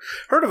even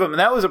heard of him. And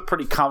that was a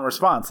pretty common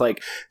response.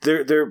 Like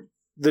the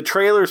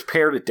trailers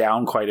pared it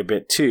down quite a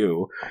bit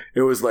too.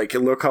 It was like,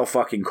 look how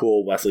fucking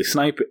cool Wesley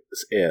Snipes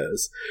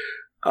is.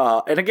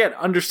 And again,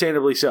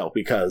 understandably so,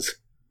 because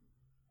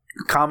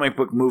comic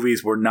book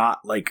movies were not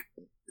like,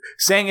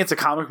 saying it's a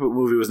comic book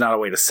movie was not a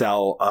way to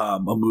sell a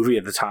movie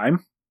at the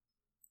time.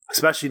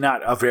 Especially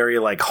not a very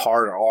like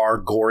hard R,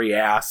 gory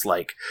ass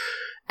like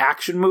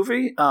action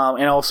movie,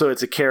 and also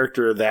it's a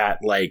character that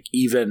like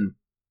even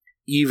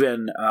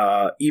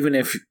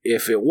if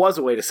it was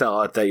a way to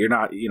sell it, that you're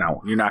not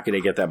going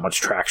to get that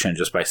much traction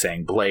just by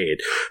saying Blade.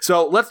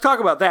 So let's talk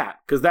about that,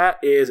 because that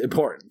is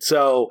important.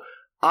 So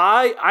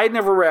I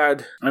never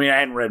read. I mean, I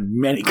hadn't read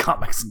many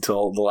comics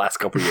until the last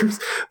couple of years,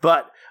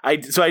 but I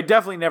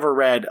definitely never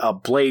read a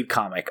Blade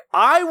comic.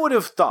 I would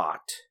have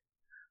thought.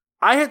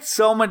 I had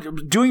so much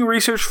doing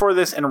research for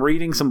this and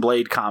reading some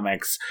Blade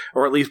comics,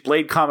 or at least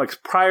Blade comics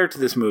prior to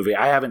this movie.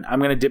 I'm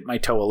going to dip my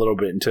toe a little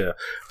bit into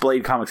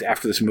Blade comics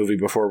after this movie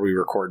before we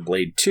record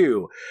Blade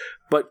 2.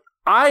 But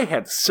I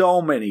had so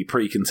many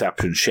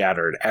preconceptions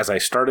shattered as I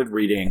started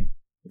reading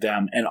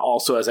them, and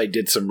also as I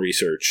did some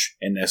research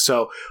in this.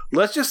 So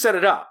let's just set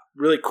it up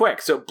really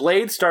quick. So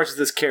Blade starts as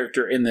this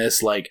character in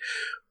this like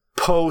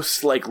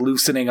post like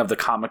loosening of the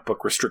comic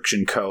book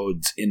restriction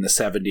codes in the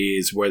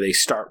 70s, where they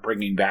start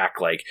bringing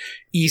back like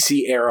EC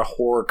era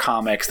horror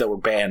comics that were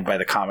banned by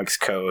the comics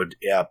code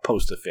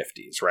post the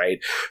 50s, right?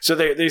 So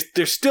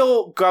they're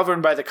still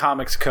governed by the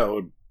comics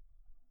code,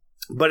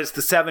 but it's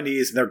the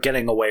 70s and they're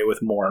getting away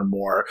with more and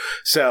more.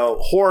 So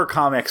horror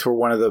comics were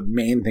one of the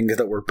main things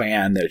that were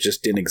banned that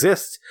just didn't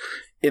exist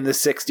in the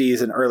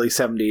 60s and early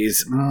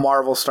 70s.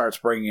 Marvel starts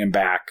bringing them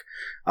back.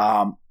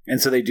 And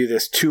so they do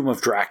this Tomb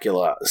of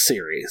Dracula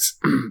series.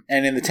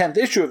 And in the 10th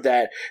issue of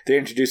that, they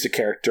introduce a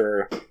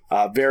character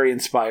very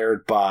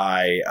inspired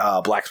by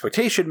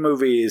blaxploitation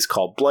movies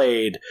called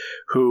Blade,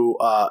 who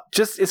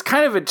just is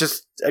kind of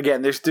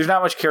again, there's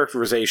not much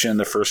characterization in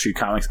the first few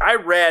comics. I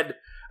read,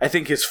 I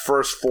think, his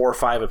first 4 or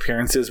 5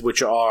 appearances,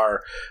 which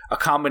are a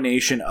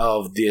combination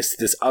of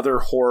this other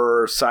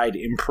horror side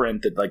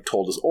imprint that like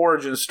told his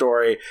origin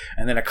story,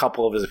 and then a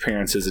couple of his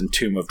appearances in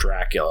Tomb of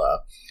Dracula.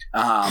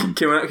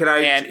 Can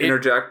I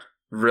interject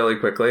really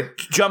quickly?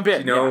 Jump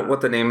in. Do you know what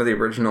the name of the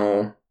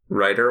original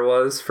writer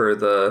was for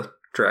the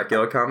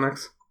Dracula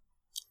comics?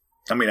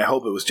 I mean, I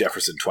hope it was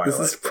Jefferson Twilight.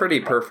 This is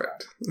pretty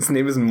perfect. His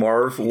name is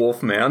Marv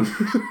Wolfman.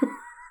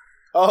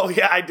 Oh,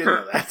 yeah, I did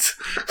know that.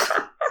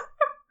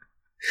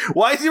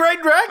 Why is he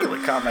writing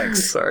Dracula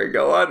comics? Sorry,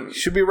 go on. He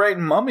should be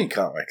writing Mummy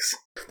comics.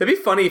 That'd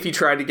be funny if he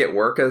tried to get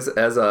work as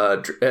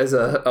a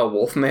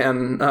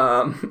Wolfman,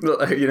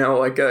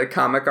 like a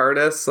comic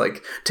artist,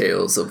 like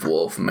Tales of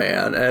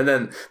Wolfman, and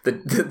then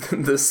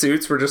the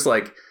suits were just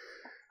like,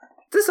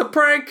 "This a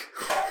prank?"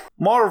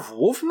 Marv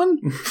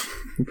Wolfman?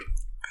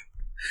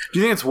 Do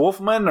you think it's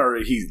Wolfman or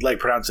he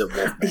pronounce it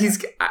Wolfman?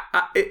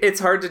 It's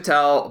hard to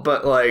tell,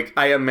 but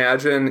I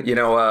imagine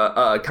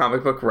a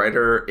comic book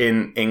writer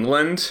in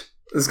England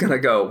is gonna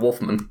go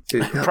Wolfman.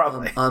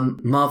 Probably.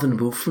 Marvin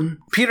Wolfman.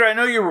 Peter, I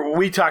know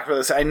we talked about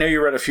this. I know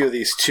you read a few of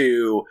these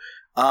too.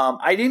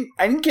 I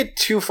didn't get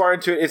too far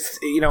into it. It's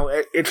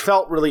it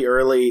felt really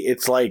early.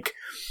 It's like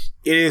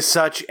it is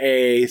such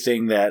a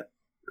thing that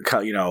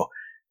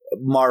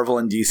Marvel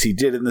and DC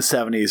did in the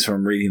 70s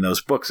from reading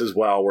those books as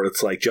well, where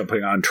it's like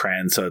jumping on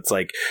trends. So it's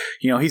like,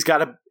 he's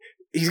got a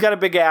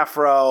big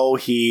afro.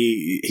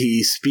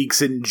 He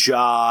speaks in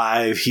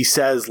jive. He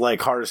says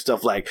harder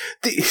stuff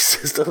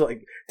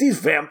these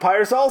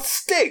vampires all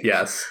stink.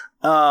 Yes.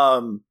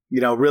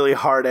 Really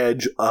hard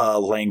edge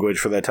language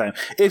for that time.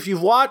 If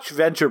you've watched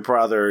Venture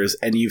Brothers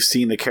and you've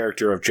seen the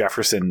character of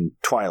Jefferson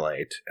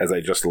Twilight, as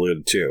I just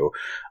alluded to,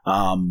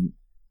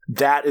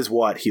 that is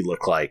what he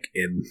looked like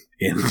in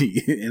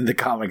the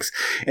comics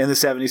in the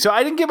 70s. So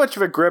I didn't get much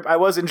of a grip. I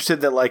was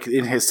interested that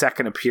in his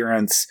second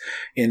appearance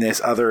in this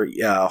other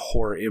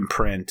horror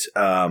imprint,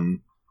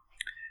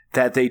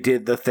 that they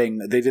did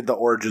the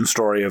origin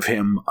story of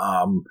him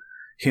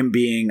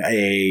being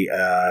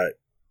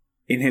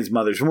in his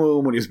mother's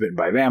womb when he was bitten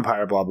by a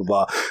vampire, blah blah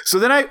blah. So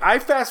then I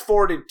fast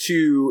forwarded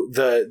to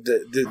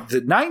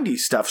the 90s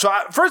stuff. So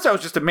first I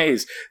was just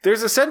amazed.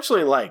 There's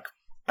essentially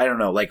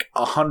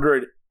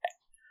 100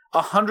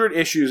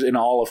 issues in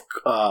all of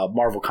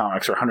Marvel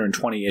Comics, or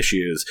 120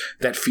 issues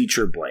that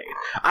feature Blade.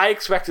 I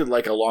expected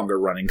a longer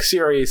running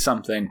series,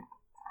 something.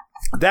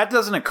 That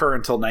doesn't occur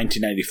until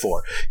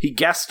 1994. He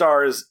guest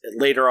stars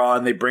later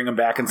on. They bring him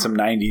back in some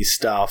 90s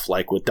stuff,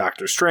 with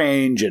Doctor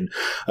Strange and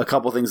a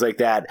couple things like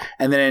that.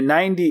 And then in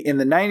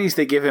the 90s,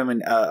 they give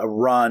him a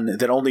run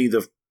that only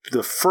the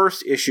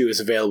first issue is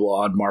available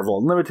on Marvel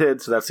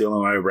Unlimited, so that's the only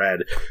one I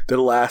read. The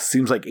last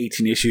seems like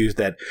 18 issues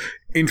that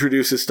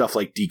introduces stuff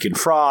like Deacon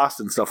Frost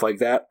and stuff like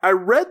that. I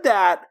read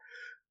that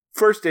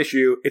first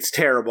issue. It's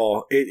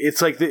terrible. It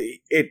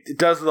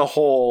does the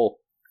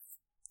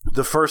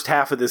first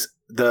half of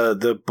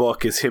the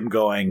book is him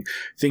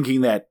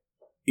thinking that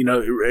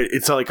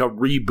it's like a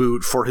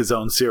reboot for his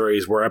own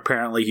series, where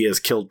apparently he has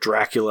killed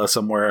Dracula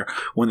somewhere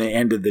when they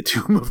ended the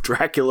Tomb of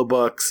Dracula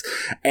books.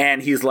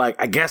 And he's like,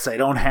 I guess I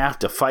don't have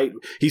to fight.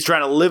 He's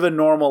trying to live a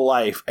normal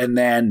life. And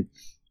then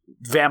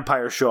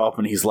vampires show up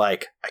and he's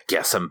like, I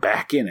guess I'm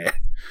back in it.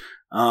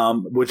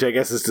 Which I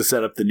guess is to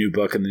set up the new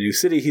book in the new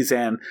city he's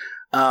in.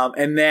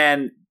 And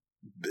then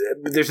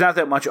there's not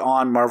that much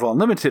on Marvel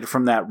Unlimited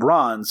from that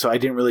run, so I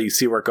didn't really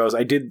see where it goes.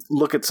 I did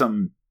look at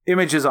some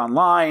images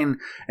online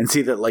and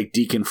see that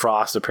Deacon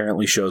Frost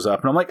apparently shows up,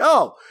 and I'm like,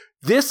 oh,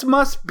 this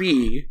must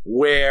be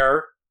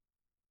where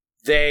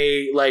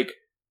they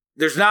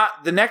there's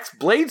not the next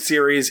Blade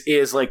series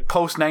is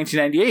post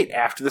 1998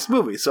 after this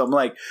movie. So I'm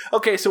like,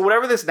 okay, so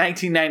whatever this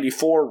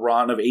 1994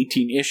 run of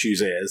 18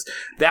 issues is,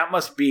 that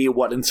must be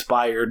what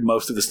inspired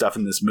most of the stuff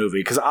in this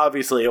movie, because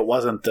obviously it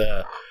wasn't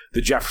the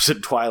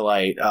Jefferson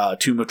Twilight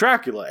Tomb of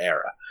Dracula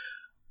era.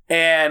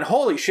 And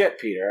holy shit,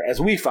 Peter, as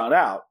we found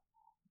out,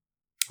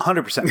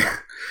 100%.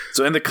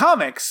 So in the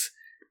comics,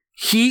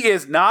 he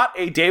is not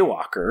a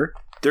daywalker.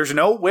 There's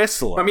no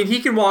whistler. I mean, he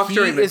can walk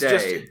during the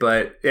day,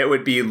 but it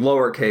would be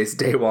lowercase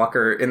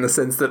daywalker in the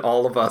sense that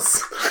all of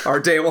us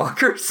are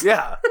daywalkers.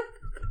 Yeah.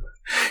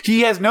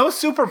 He has no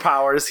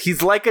superpowers.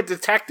 He's like a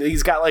detective.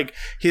 He's got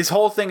his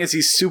whole thing is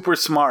he's super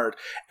smart.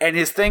 And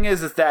his thing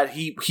is that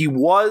he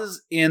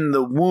was in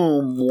the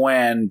womb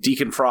when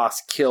Deacon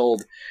Frost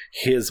killed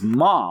his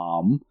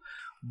mom,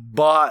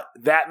 but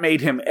that made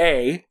him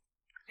hate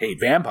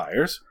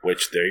vampires,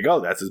 which there you go.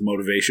 That's his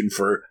motivation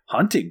for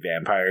hunting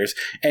vampires.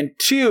 And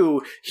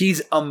 2,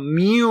 he's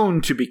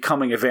immune to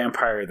becoming a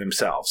vampire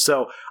themselves.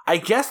 So I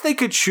guess they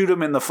could shoot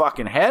him in the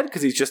fucking head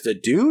because he's just a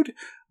dude,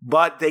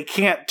 but they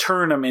can't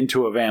turn him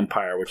into a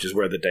vampire, which is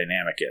where the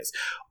dynamic is.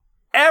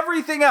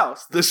 Everything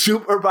else, the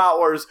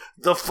superpowers,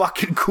 the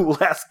fucking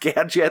cool-ass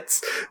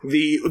gadgets,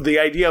 the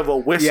idea of a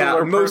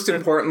whistler most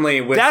importantly,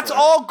 whistler. That's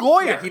all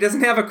Goyer. Yeah, he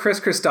doesn't have a Chris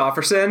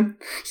Christopherson.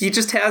 He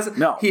just has...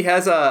 No. He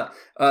has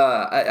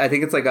I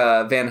think it's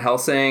a Van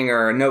Helsing,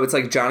 or no, it's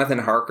Jonathan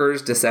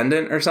Harker's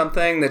descendant or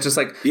something that just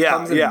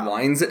comes and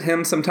whines at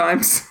him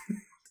sometimes.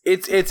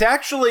 It's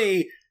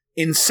actually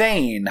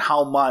insane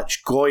how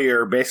much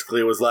Goyer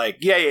basically was like,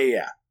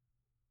 yeah.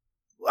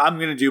 I'm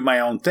going to do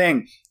my own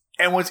thing.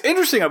 And what's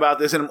interesting about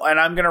this, and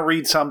I'm going to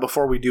read some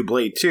before we do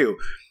Blade 2.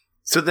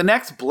 So the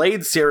next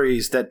Blade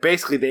series that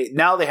basically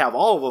they have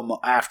all of them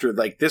after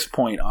this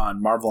point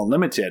on Marvel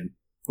Unlimited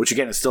which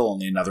again is still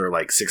only another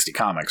like 60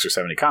 comics or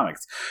 70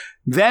 comics.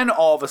 Then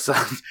all of a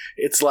sudden,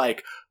 it's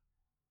like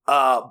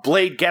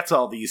Blade gets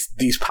all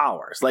these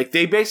powers. Like,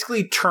 they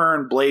basically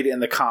turn Blade in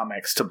the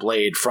comics to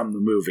Blade from the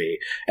movie.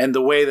 And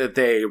the way that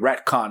they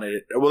retcon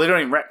it, well, they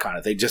don't even retcon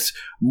it. They just,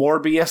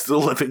 Morbius, the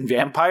living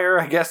vampire,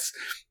 I guess,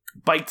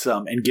 bites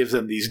him and gives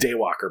him these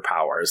Daywalker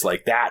powers.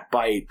 Like, that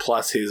bite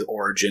plus his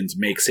origins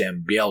makes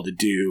him be able to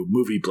do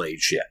movie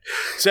Blade shit.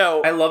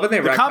 So I love when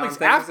they retcon comics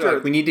things. after,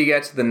 like, we need to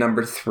get to the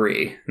number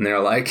 3. And they're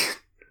like,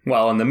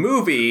 well, in the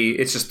movie,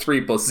 it's just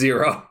 3 plus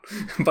 0.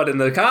 But in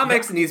the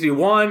comics, it needs to be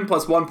 1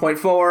 plus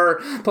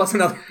 1.4 plus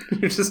another.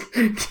 Just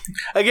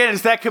again,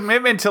 it's that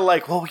commitment to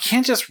like, well, we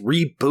can't just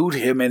reboot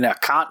him in a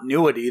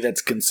continuity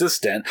that's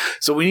consistent.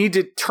 So we need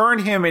to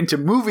turn him into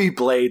movie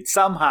Blade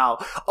somehow.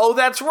 Oh,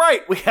 that's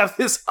right. We have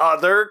this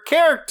other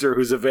character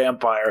who's a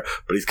vampire,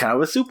 but he's kind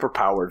of a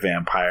superpowered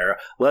vampire.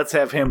 Let's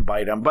have him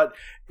bite him. But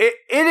it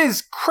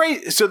is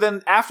crazy. So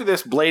then after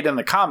this, Blade in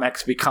the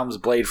comics becomes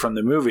Blade from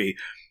the movie.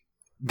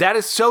 That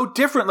is so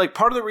different. Like,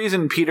 part of the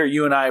reason, Peter,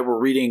 you and I were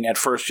reading at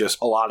first just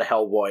a lot of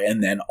Hellboy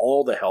and then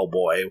all the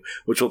Hellboy,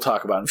 which we'll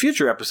talk about in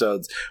future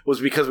episodes,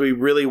 was because we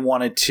really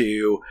wanted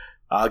to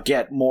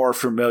get more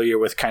familiar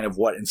with kind of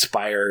what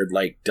inspired,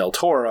 like, Del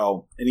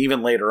Toro and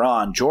even later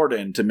on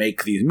Jordan to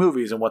make these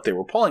movies and what they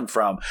were pulling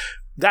from.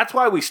 That's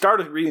why we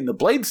started reading the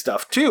Blade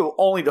stuff, too,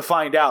 only to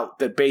find out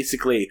that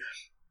basically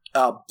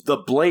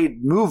the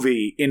Blade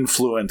movie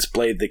influenced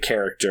Blade the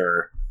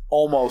character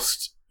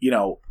almost,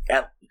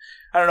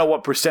 I don't know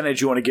what percentage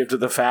you want to give to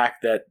the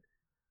fact that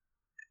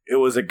it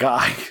was a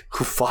guy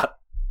who fought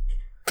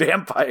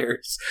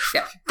vampires.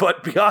 Yeah.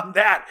 But beyond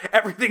that,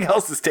 everything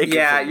else is taken.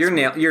 Yeah,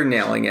 you're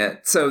nailing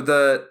it. So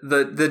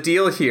the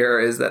deal here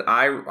is that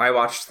I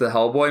watched the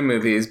Hellboy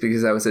movies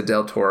because I was a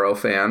Del Toro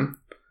fan.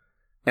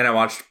 And I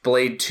watched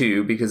Blade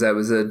 2 because I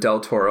was a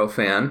Del Toro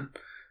fan.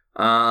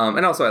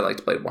 And also I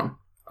liked Blade 1.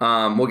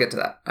 We'll get to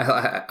that.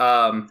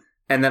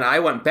 And then I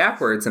went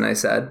backwards and I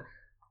said,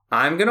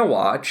 I'm going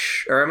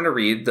to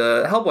read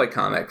the Hellboy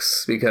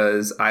comics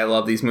because I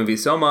love these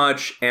movies so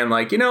much. And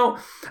I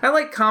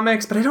like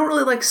comics, but I don't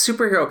really like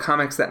superhero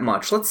comics that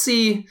much. Let's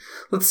see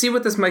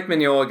what this Mike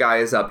Mignola guy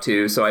is up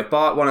to. So I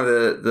bought one of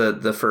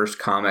the first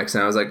comics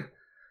and I was like,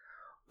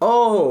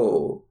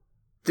 oh,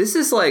 this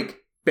is like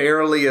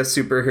barely a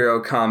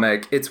superhero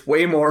comic. It's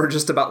way more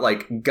just about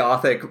like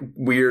gothic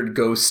weird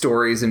ghost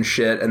stories and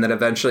shit, and then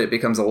eventually it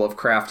becomes a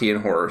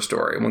Lovecraftian horror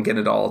story. We'll get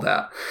into all of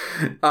that.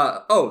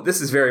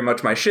 This is very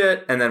much my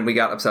shit, and then we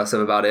got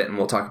obsessive about it, and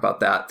we'll talk about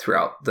that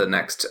throughout the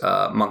next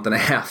month and a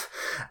half.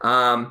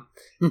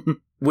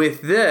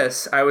 With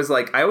this, I was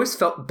like, I always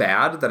felt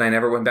bad that I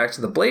never went back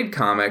to the Blade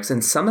comics,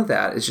 and some of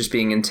that is just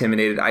being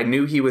intimidated. I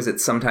knew he was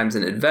sometimes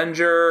an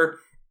Avenger.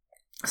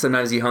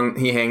 Sometimes he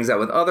hangs out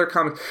with other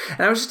comics.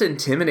 And I was just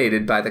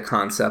intimidated by the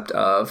concept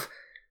of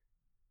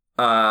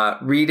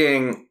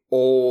reading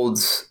old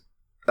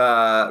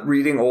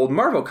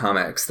Marvel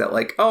comics that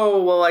like,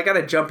 oh, well, I got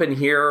to jump in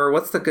here.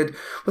 What's the good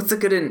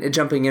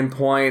jumping in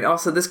point?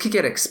 Also, this could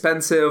get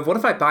expensive. What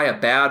if I buy a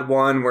bad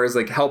one? Whereas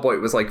like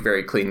Hellboy was like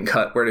very clean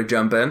cut where to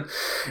jump in.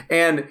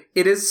 And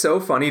it is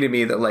so funny to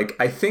me that like,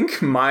 I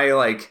think my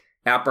like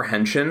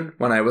apprehension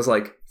when I was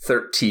like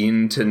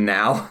 13 to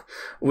now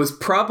was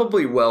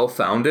probably well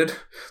founded.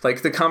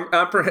 Like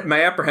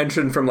my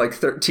apprehension from like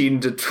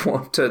 13 to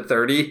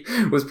 30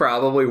 was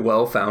probably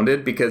well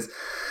founded because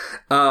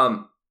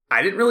I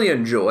didn't really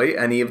enjoy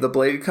any of the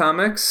Blade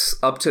comics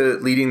up to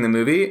leading the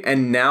movie,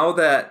 and now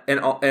that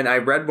and I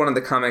read one of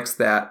the comics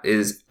that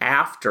is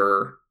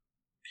after.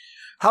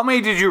 How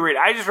many did you read?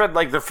 I just read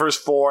like the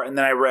first 4, and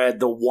then I read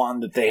the one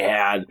that they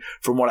had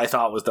from what I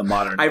thought was the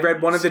modern. I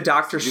read one of the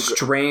Doctor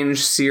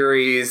Strange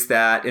series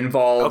that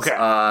involves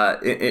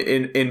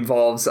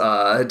involves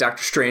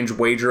Doctor Strange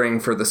wagering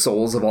for the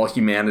souls of all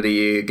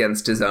humanity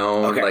against his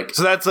own. Okay. Like,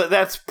 so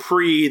that's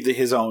pre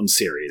his own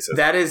series.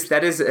 That is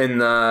in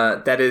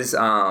the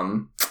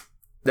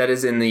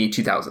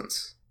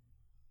 2000s.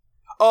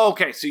 Oh,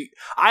 okay. So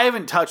I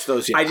haven't touched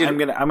those yet. I'm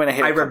gonna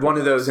hit. I read one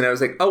of those and I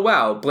was like, oh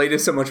wow, Blade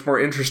is so much more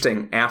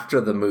interesting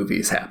after the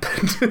movies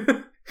happened.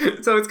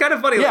 So it's kind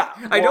of funny. Yeah,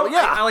 like,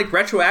 I like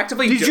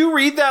retroactively. Did you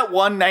read that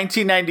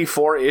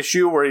 1994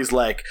 issue where he's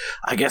like,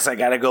 I guess I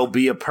gotta go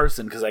be a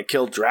person because I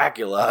killed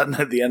Dracula, and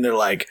at the end they're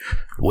like,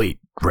 wait,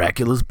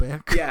 Dracula's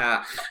back?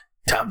 Yeah.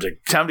 Time to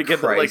get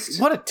the, like,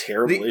 what a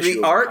terrible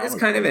issue. The art is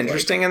kind of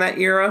interesting in that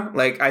era.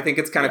 Like, I think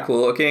it's kind of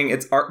cool looking.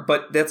 It's art,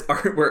 but that's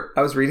art where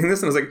I was reading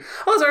this and I was like,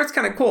 oh, this art's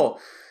kind of cool.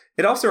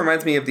 It also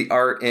reminds me of the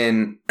art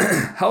in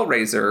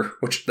Hellraiser,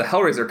 which the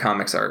Hellraiser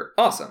comics are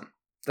awesome.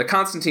 The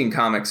Constantine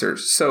comics are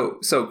so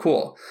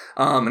cool.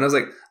 And I was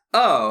like,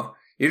 oh,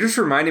 you're just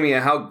reminding me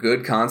of how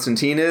good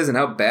Constantine is and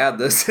how bad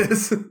this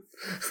is.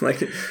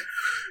 Like,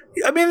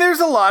 I mean, there's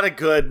a lot of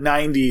good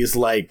 90s,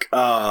 like,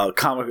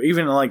 comic,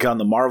 even, like, on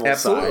the Marvel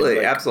side. Like,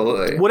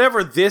 absolutely.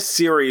 Whatever this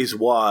series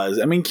was,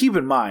 I mean, keep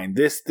in mind,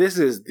 this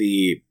has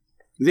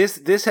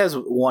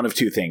one of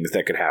two things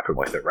that could happen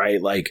with it,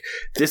 right? Like,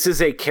 this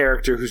is a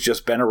character who's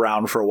just been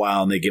around for a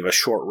while, and they give a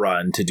short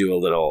run to do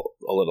a little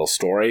little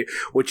story,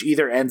 which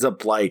either ends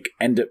up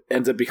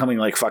becoming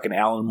like fucking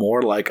Alan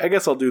Moore, like I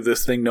guess I'll do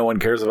this thing no one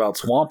cares about,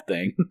 Swamp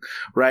Thing,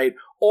 right?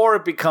 Or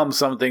it becomes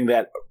something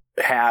that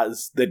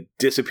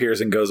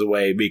disappears and goes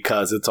away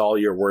because it's all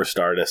your worst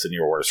artists and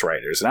your worst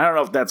writers. And I don't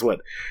know if that's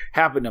what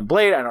happened in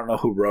Blade. I don't know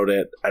who wrote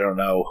it. I don't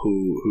know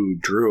who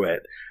drew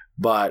it.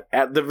 But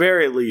at the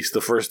very least,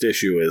 the first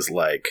issue is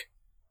like,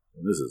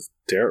 this is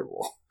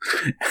terrible.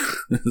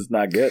 This is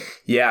not good.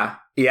 Yeah.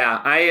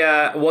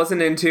 I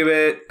wasn't into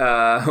it.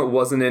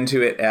 Wasn't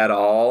into it at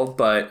all.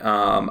 But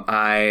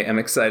I am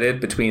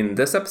excited. Between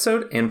this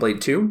episode and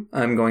Blade 2,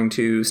 I'm going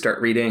to start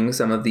reading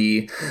some of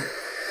the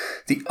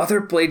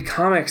other Blade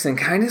comics and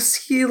kind of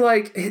see,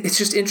 like, it's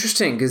just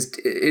interesting because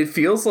it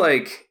feels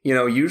like,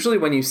 usually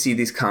when you see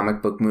these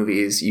comic book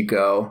movies, you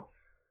go,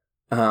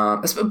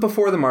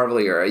 before the Marvel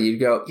era, you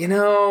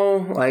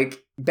go,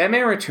 like,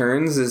 Batman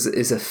Returns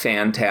is a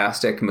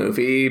fantastic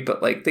movie,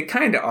 but like they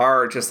kind of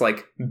are just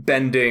like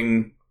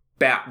bending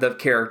the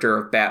character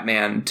of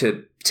Batman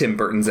to Tim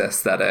Burton's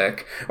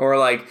aesthetic. Or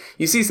like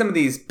you see some of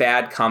these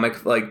bad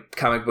comic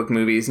book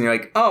movies and you're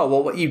like, oh,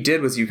 well, what you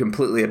did was you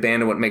completely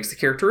abandoned what makes the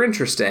character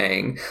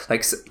interesting.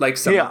 Like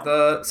some of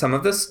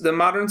the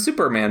modern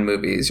Superman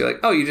movies, you're like,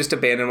 oh, you just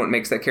abandoned what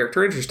makes that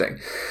character interesting.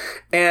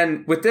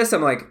 And with this,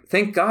 I'm like,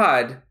 thank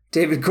God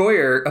David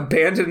Goyer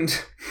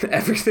abandoned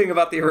everything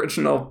about the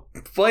original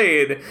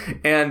Blade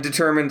and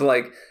determined,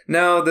 like,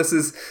 no, this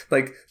is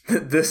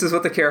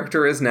what the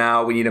character is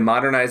now. We need to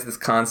modernize this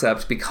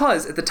concept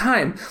because at the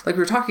time, like we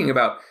were talking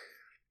about,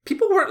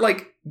 people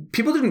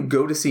didn't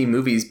go to see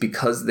movies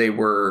because they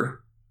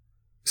were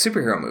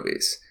superhero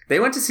movies.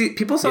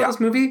 People saw this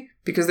movie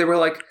because they were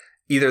like,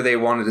 either they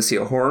wanted to see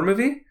a horror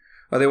movie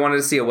or they wanted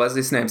to see a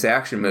Wesley Snipes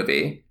action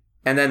movie.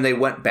 And then they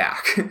went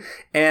back.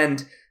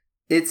 And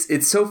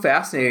it's so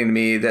fascinating to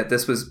me that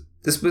this was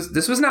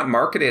not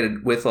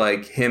marketed with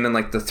like him in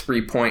like the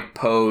 3-point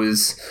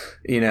pose,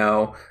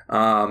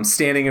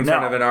 standing in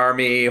front of an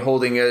army,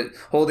 holding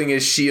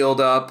his shield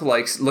up,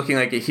 like looking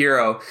like a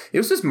hero. It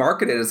was just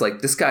marketed as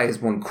like, this guy is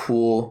one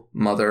cool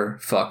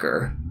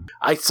motherfucker.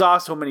 I saw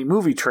so many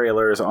movie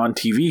trailers on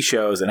TV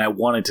shows and I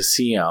wanted to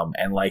see them,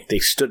 and like they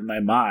stood in my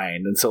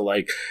mind. And so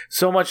like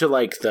so much of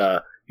like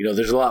the,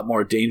 there's a lot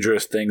more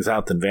dangerous things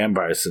out than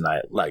vampires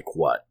tonight. Like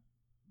what?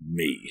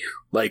 Me.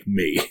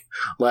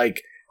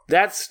 Like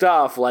that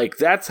stuff, like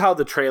that's how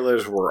the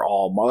trailers were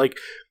all like,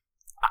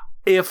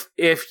 if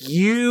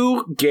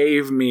you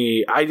gave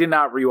me, I did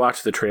not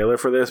rewatch the trailer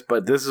for this,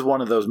 but this is one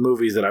of those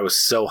movies that I was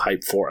so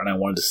hyped for and I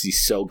wanted to see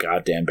so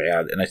goddamn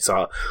bad, and I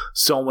saw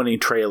so many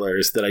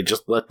trailers that I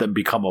just let them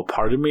become a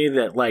part of me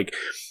that like,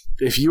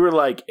 if you were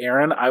like,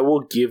 Aaron, I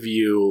will give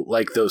you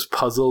like those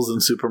puzzles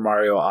in Super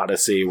Mario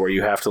Odyssey where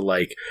you have to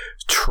like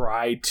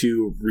try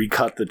to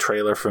recut the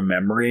trailer from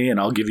memory, and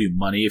I'll give you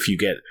money if you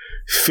get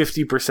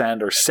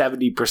 50% or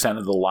 70%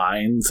 of the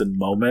lines and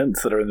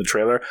moments that are in the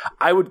trailer,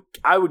 I would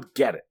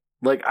get it.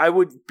 Like, I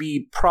would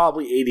be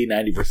probably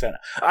 80-90%.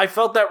 I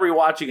felt that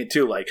rewatching it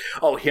too. Like,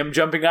 oh, him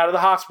jumping out of the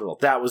hospital,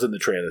 that was in the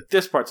trailer.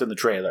 This part's in the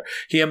trailer.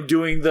 Him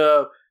doing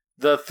the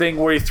thing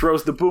where he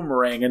throws the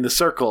boomerang in the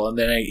circle and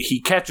then he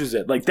catches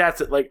it. Like,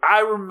 that's it. Like, I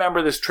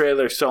remember this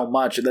trailer so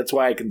much, and that's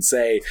why I can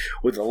say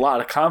with a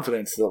lot of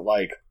confidence that,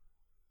 like,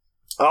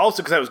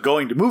 also because I was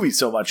going to movies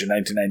so much in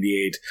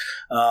 1998,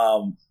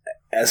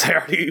 as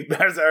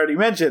I already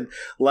mentioned,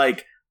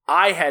 like,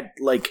 I had,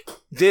 like,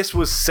 this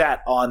was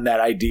set on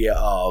that idea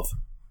of,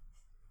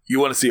 you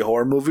want to see a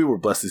horror movie where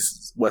Wesley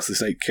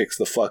Snipes kicks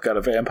the fuck out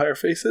of vampire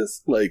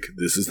faces? Like,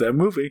 this is that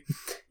movie.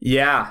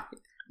 Yeah.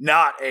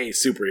 Not a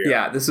superhero.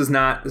 Yeah, this was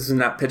not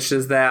pitched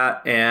as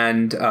that,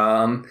 and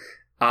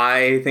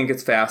I think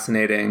it's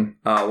fascinating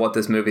how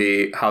this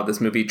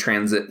movie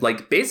transit.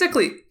 Like,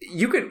 basically,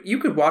 you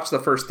could watch the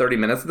first 30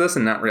 minutes of this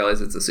and not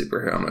realize it's a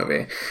superhero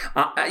movie.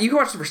 You can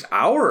watch the first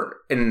hour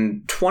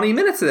and 20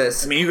 minutes of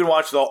this. I mean, you can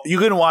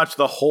watch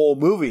the whole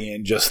movie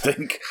and just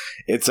think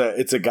it's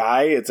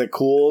a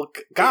cool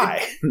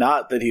guy,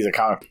 not that he's a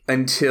comic.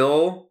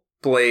 Until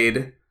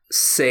Blade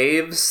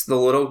saves the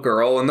little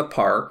girl in the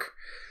park.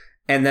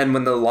 And then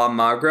when the La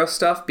Magra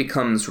stuff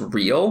becomes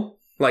real,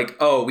 like,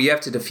 oh, we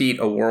have to defeat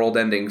a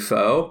world-ending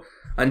foe.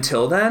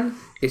 Until then,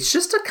 it's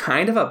just a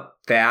kind of a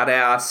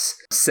badass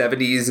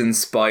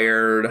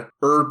 70s-inspired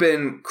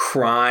urban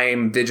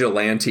crime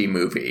vigilante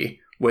movie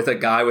with a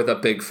guy with a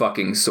big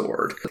fucking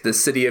sword. The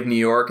city of New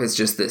York is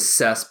just this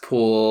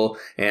cesspool,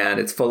 and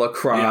it's full of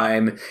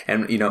crime.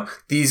 Yeah. And,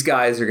 these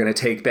guys are going to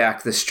take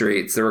back the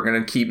streets. They're going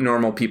to keep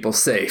normal people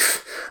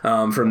safe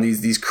from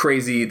this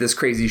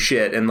crazy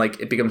shit. And, like,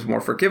 it becomes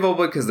more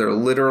forgivable because they're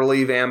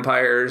literally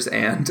vampires.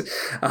 And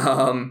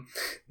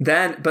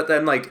then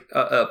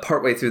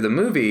partway through the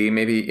movie,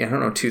 maybe, I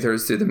don't know,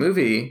 2/3 through the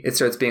movie, it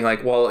starts being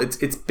like, well,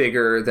 it's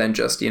bigger than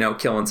just,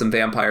 killing some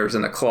vampires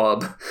in a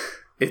club.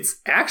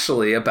 It's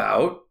actually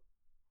about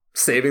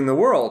saving the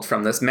world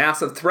from this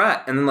massive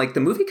threat. And then like the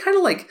movie kind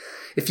of like,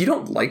 if you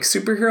don't like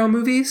superhero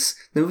movies,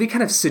 the movie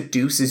kind of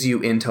seduces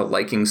you into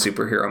liking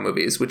superhero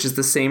movies, which is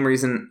the same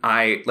reason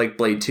I like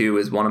Blade 2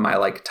 is one of my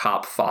like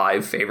top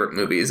 5 favorite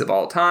movies of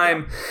all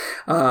time.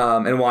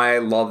 And why I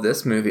love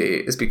this movie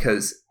is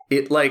because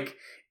it like,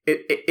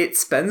 it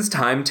spends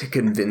time to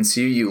convince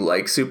you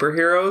like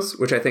superheroes,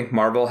 which I think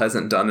Marvel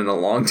hasn't done in a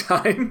long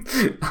time.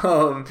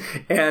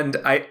 And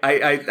because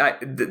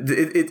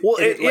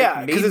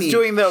it's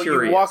doing though.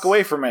 You walk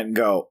away from it and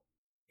go,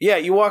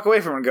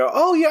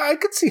 oh yeah, I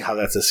could see how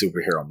that's a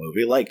superhero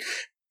movie. Like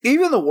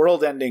even the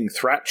world-ending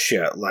threat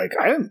shit. Like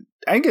I didn't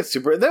get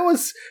super. That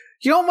was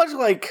how much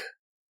like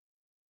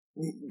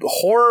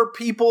horror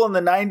people in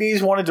the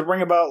 90s wanted to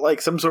bring about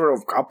like some sort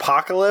of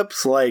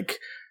apocalypse, like.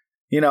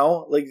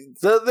 Like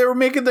they were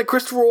making the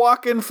Christopher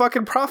Walken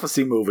fucking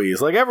prophecy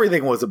movies. Like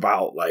everything was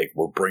about like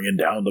we're bringing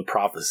down the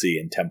prophecy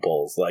in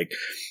temples. Like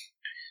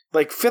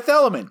Fifth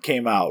Element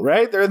came out,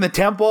 right? They're in the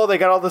temple. They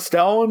got all the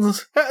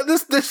stones.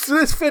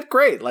 This fit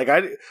great. Like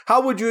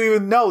how would you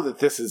even know that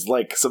this is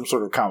like some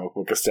sort of comic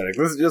book aesthetic?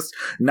 This is just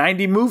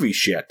 90 movie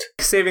shit.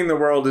 Saving the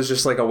world is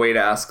just like a way to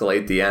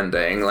escalate the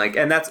ending. Like,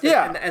 and that's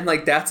and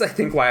like that's I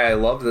think why I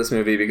love this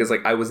movie, because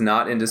like I was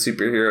not into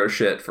superhero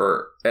shit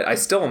I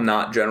still am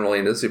not generally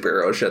into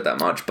superhero shit that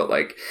much, but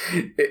like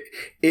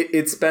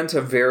it spent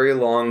a very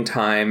long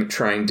time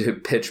trying to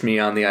pitch me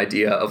on the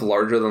idea of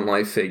larger than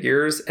life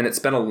figures, and it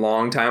spent a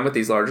long time with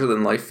these larger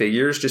than life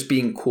figures just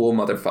being cool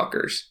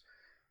motherfuckers.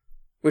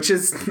 Which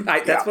is,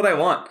 that's what I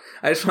want.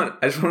 I just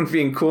want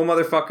being cool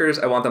motherfuckers.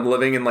 I want them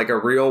living in like a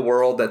real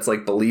world that's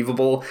like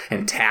believable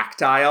and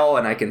tactile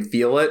and I can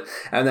feel it.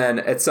 And then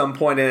at some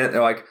point in it,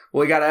 they're like,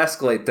 well, we got to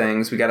escalate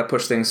things. We got to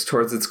push things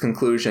towards its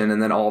conclusion. And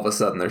then all of a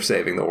sudden they're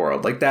saving the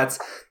world. Like that's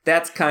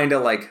kind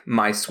of like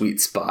my sweet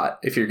spot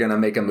if you're going to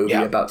make a movie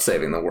about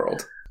saving the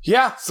world.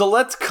 Yeah, so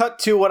let's cut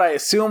to what I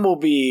assume will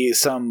be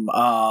some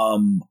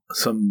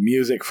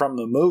music from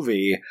the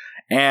movie.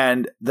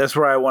 And that's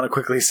where I want to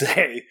quickly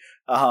say...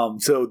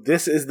 so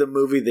this is the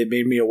movie that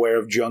made me aware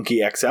of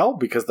Junkie XL,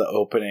 because the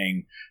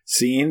opening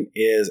scene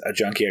is a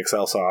Junkie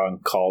XL song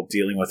called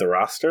Dealing with a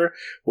Roster,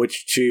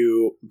 which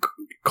to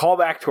call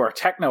back to our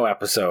techno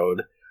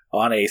episode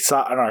on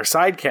our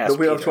sidecast. The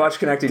Wheel of Watch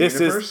Connected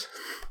Universe?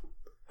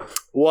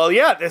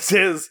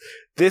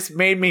 This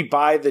made me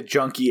buy the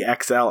Junkie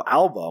XL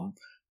album,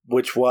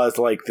 which was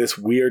like this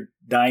weird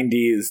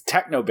 90s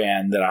techno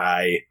band that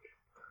I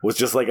was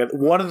just like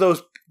one of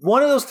those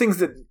things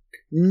that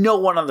no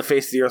one on the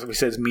face of the earth,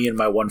 besides me and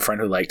my one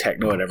friend who liked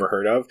techno, had ever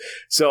heard of.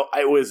 So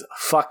it was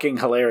fucking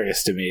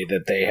hilarious to me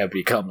that they have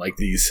become like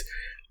these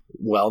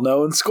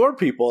well-known score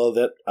people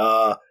that,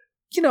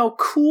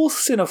 cool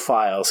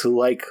cinephiles who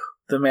like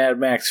the Mad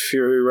Max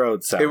Fury Road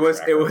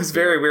soundtrack. It was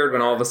very weird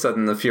when all of a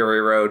sudden the Fury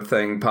Road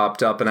thing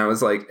popped up, and I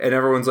was like, and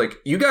everyone's like,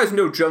 you guys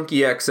know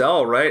Junkie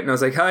XL, right? And I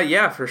was like,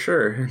 yeah, for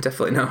sure.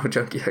 Definitely know who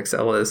Junkie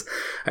XL is.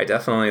 I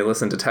definitely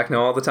listen to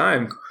techno all the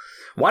time.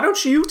 Why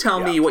don't you tell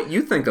me what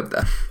you think of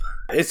them?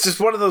 It's just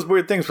one of those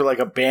weird things where like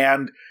a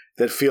band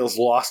that feels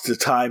lost to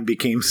time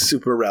became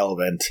super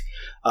relevant.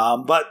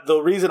 But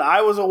the reason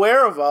I was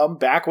aware of them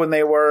back when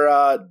they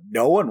were,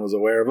 no one was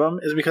aware of them,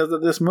 is because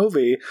of this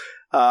movie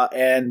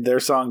and their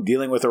song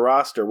Dealing with a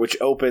Roster, which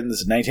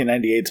opens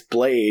 1998's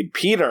Blade.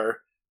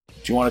 Peter,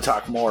 do you want to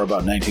talk more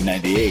about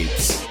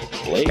 1998's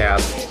Blade?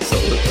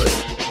 Absolutely.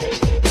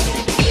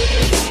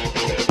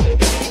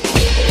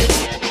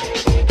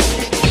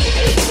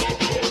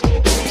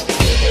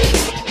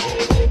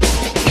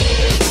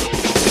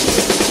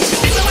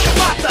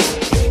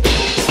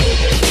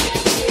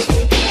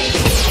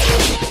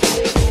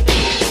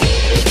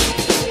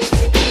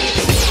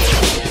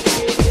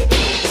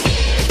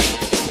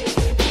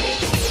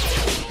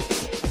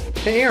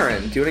 Hey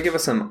Aaron, do you want to give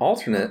us some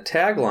alternate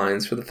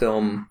taglines for the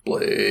film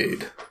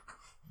Blade?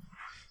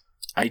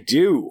 I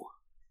do.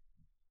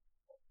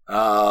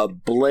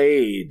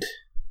 Blade.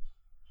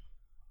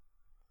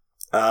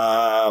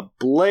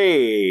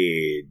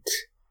 Blade.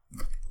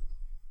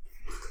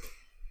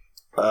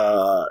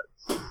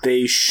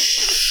 They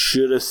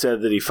should have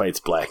said that he fights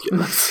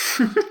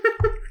Blackulas.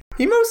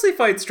 He mostly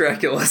fights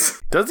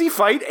Draculas. Does he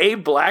fight a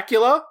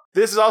Blackula?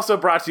 This is also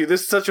brought to you.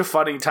 This is such a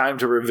funny time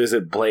to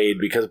revisit Blade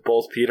because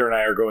both Peter and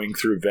I are going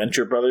through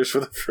Venture Brothers for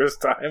the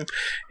first time.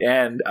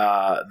 And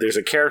there's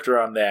a character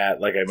on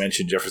that, like I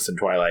mentioned, Jefferson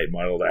Twilight,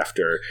 modeled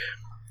after.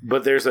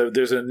 But there's an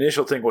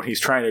initial thing when he's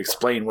trying to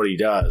explain what he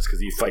does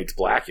because he fights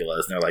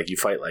Blackulas. And they're like, you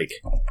fight like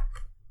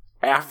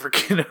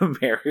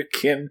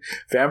African-American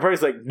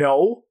vampires? Like,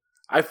 no,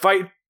 I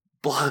fight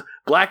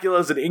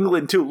Blackulas in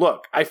England too.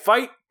 Look, I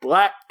fight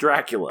Black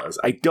Draculas.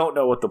 I don't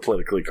know what the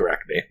politically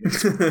correct name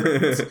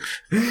is.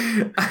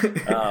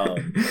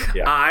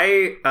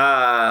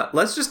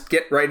 Let's just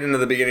get right into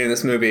the beginning of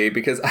this movie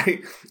because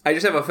I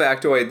just have a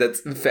factoid that's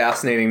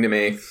fascinating to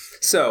me.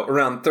 So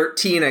around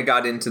 13, I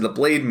got into the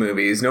Blade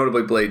movies,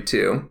 notably Blade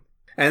 2.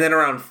 And then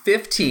around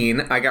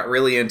 15, I got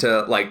really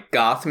into like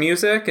goth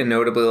music and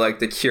notably like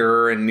The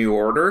Cure and New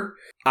Order.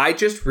 I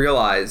just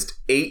realized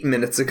 8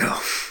 minutes ago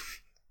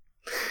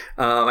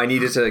I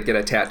needed to get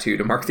a tattoo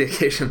to mark the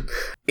occasion.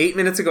 8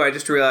 minutes ago, I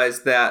just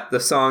realized that the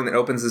song that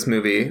opens this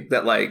movie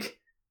that, like,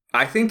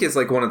 I think is,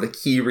 like, one of the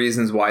key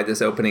reasons why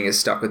this opening is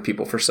stuck with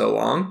people for so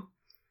long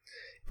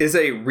is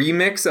a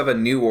remix of a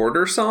New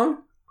Order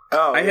song.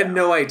 Oh, I had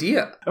no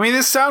idea. I mean,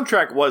 this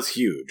soundtrack was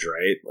huge,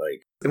 right?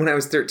 Like, when I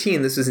was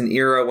 13, this was an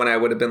era when I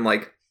would have been,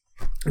 like,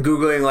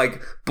 Googling,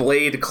 like,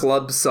 Blade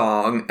Club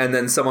Song, and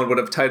then someone would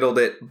have titled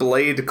it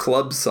Blade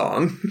Club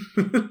Song.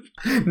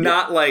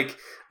 Not, like,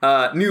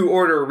 New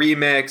Order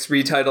remix,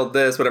 retitled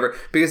this, whatever.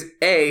 Because,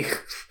 A,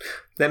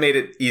 that made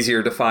it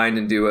easier to find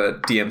and do a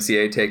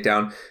DMCA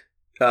takedown.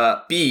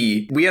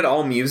 B, we had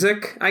All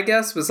Music, I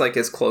guess, was like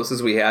as close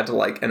as we had to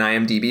like an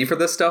IMDb for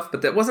this stuff,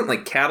 but that wasn't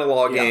like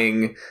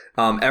cataloging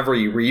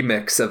every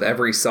remix of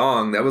every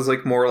song. That was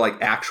like more like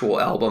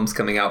actual albums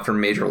coming out from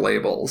major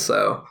labels.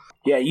 So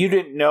yeah, you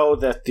didn't know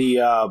that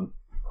the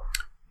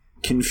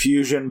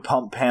Confusion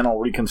pump panel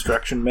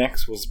reconstruction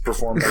mix was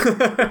performed.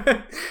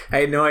 I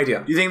had no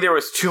idea. You think there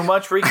was too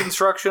much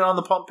reconstruction on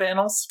the pump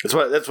panels? That's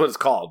what it's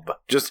called. But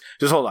just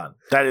hold on.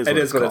 That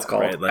is what it's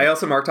called. Right? Like, I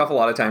also marked off a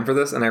lot of time for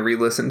this, and I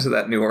re-listened to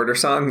that New Order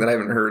song that I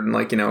haven't heard in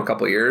like a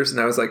couple years,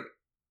 and I was like,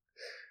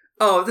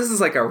 oh, this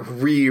is like a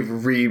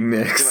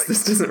remix.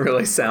 This doesn't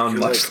really sound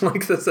much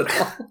like this at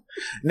all.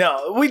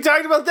 No, we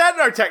talked about that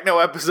in our techno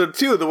episode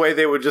too. The way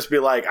they would just be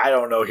like, I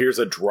don't know, here's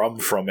a drum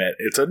from it.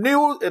 It's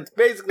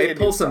basically it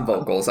pulls some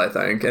vocals, I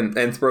think,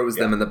 and throws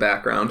them in the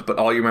background, but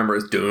all you remember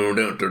is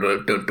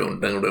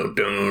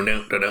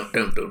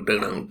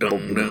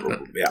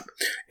yeah.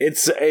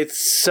 It's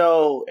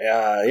so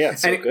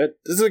good.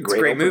 This is a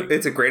great movie.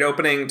 It's a great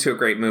opening to a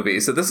great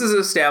movie. So this is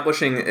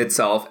establishing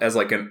itself as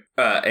like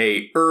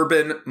a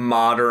urban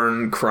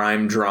modern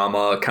crime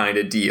drama kind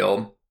of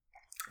deal.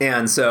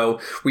 And so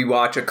we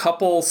watch a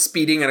couple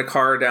speeding in a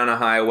car down a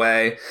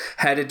highway,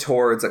 headed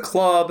towards a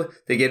club.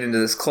 They get into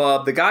this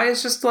club. The guy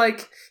is just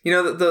like,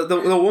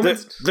 the woman,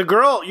 the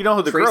girl. You know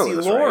who the girl is,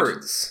 Tracy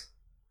Lords. Right?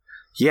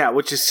 Yeah,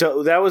 which is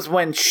that was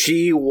when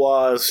she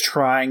was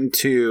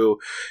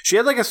she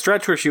had like a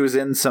stretch where she was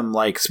in some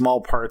like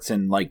small parts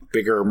in like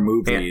bigger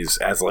movies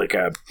as like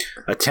a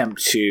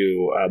attempt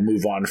to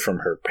move on from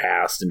her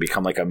past and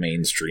become like a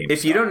mainstream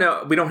If you don't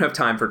know, we don't have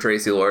time for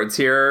Tracy Lords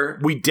here.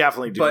 We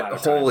definitely do. But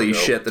holy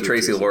shit, the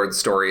Tracy Lords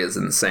story is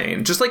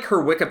insane. Just like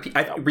her Wikipedia,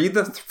 I read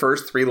the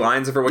first 3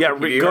 lines of her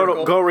Wikipedia.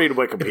 Yeah, go read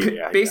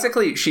Wikipedia.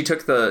 Basically, she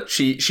took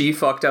she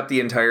fucked up the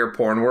entire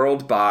porn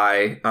world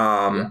by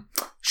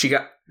She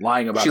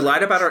lied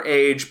about her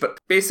age, but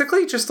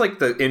basically just like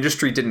the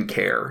industry didn't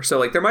care. So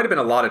like there might have been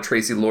a lot of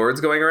Tracy Lords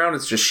going around.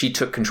 It's just she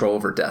took control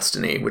of her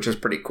destiny, which is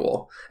pretty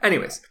cool.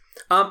 Anyways,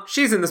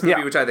 she's in this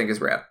movie, which I think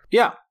is rad.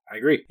 Yeah, I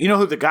agree. You know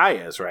who the guy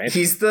is, right?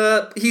 He's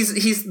 90s.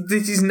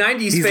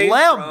 He's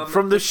Lem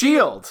from The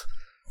Shield.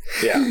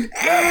 Yeah.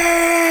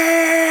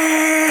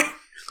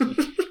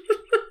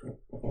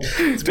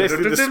 It's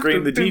basically the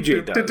scream the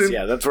DJ does.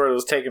 Yeah, that's where it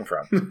was taken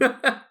from.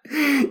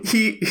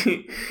 He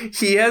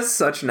has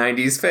such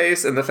 90s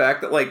face, and the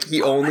fact that like he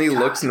only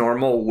looks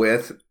normal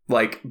with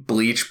like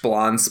bleach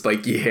blonde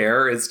spiky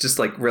hair is just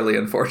like really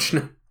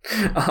unfortunate.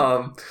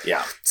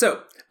 Yeah.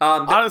 So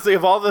honestly,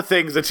 of all the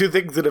things, the 2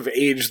 things that have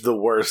aged the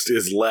worst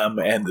is Lem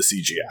and the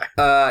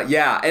CGI.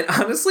 Yeah, and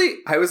honestly,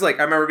 I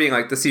remember being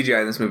like, the CGI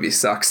in this movie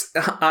sucks.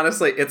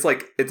 Honestly, it's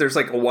like there's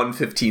like a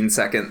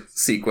 1:15-second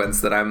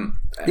sequence that I'm.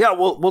 Yeah,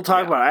 we'll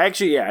talk about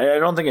it. I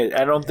don't think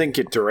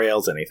it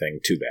derails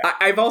anything too bad.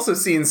 I've also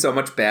seen so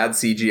much bad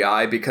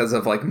CGI because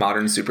of like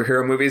modern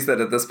superhero movies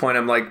that at this point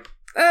I'm like,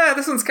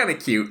 this one's kind of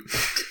cute.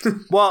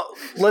 Well,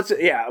 I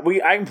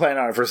can plan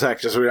on it for a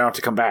sec just so we don't have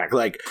to come back.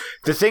 Like,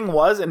 the thing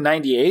was, in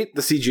 98,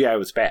 the CGI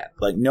was bad.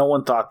 Like, no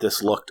one thought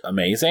this looked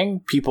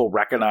amazing. People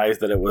recognized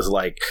that it was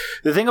like,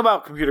 the thing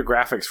about computer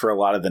graphics for a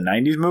lot of the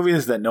 90s movies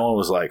is that no one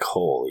was like,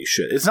 holy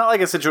shit. It's not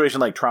like a situation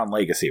like Tron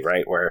Legacy,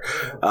 right? Where,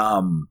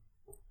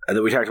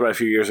 that we talked about a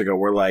few years ago,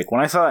 where like,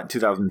 when I saw it in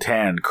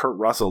 2010, Kurt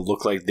Russell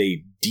looked like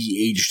they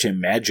de-aged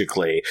him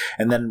magically.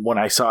 And then when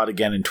I saw it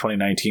again in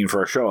 2019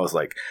 for a show, I was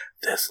like,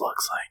 this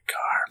looks like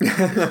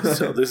garbage.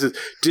 So this is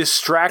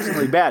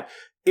distractingly bad.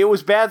 It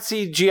was bad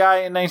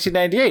CGI in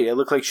 1998. It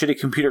looked like shitty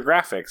computer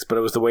graphics, but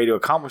it was the way to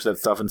accomplish that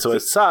stuff. And so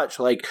as such,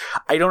 like,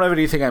 I don't have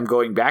anything I'm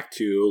going back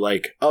to.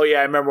 Like, oh yeah,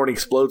 I remember when he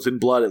explodes in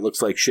blood, it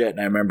looks like shit. And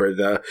I remember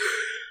the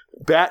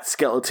bat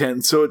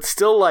skeleton. So it's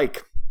still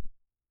like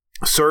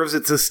serves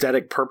its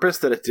aesthetic purpose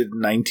that it did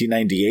in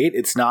 1998.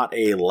 It's not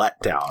a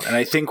letdown. And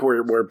I think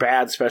where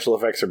bad special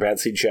effects or bad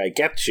CGI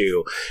gets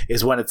you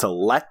is when it's a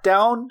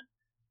letdown.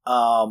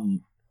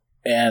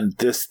 And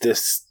this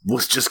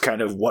was just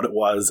kind of what it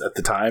was at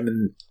the time,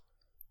 and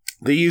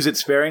they use it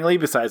sparingly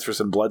besides for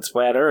some blood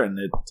splatter, and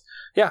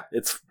yeah,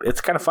 it's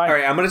kind of fine. All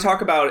right, I'm going to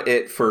talk about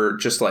it for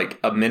just like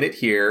a minute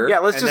here. Yeah,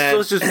 let's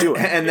just do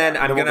it. And then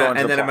I'm going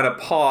to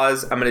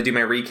pause. I'm going to do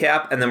my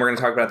recap, and then we're going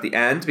to talk about the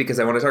end, because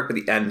I want to talk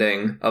about the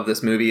ending of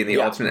this movie and the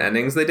alternate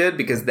endings they did,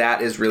 because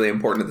that is really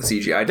important to the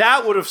CGI.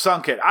 That would have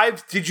sunk it.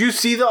 Did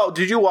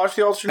you watch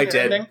the alternate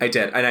ending? I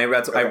did, and I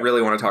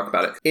really want to talk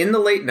about it. In the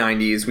late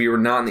 90s, we were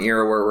not in the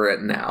era where we're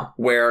at now,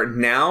 where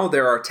now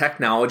there are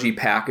technology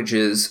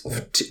packages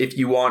if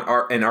you want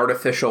an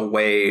artificial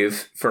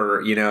wave for,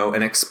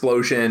 an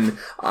explosion.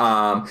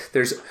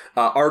 There's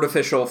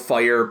artificial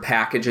fire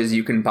packages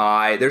you can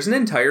buy. There's an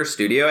entire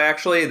studio,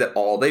 actually, that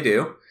all they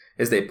do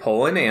is they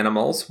pull in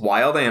animals,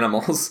 wild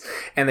animals,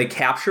 and they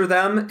capture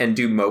them and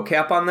do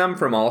mocap on them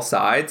from all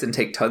sides and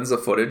take tons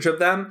of footage of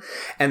them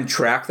and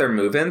track their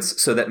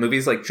movements, so that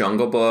movies like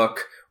Jungle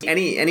Book,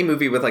 any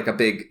movie with like a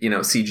big,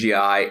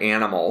 CGI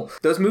animal,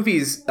 those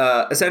movies,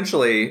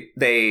 essentially,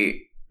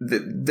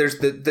 there's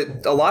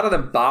a lot of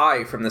them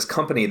buy from this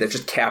company that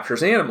just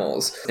captures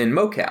animals in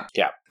mocap.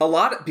 Yeah.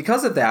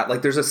 Because of that,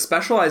 like, there's a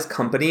specialized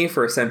company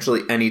for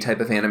essentially any type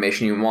of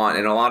animation you want.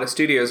 And a lot of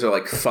studios are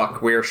like,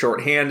 fuck, we're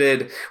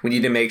shorthanded. We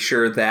need to make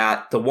sure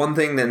that the one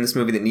thing in this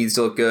movie that needs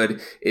to look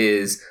good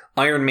is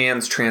Iron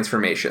Man's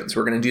transformations.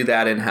 We're going to do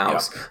that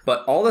in-house. Yep.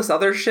 But all this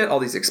other shit, all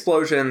these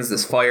explosions,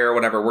 this fire,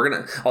 whatever,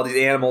 all these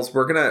animals,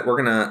 we're going to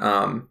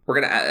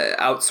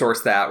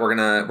outsource that. We're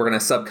going to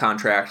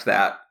subcontract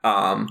that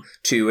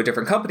to a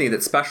different company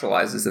that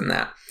specializes in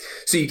that.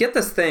 So you get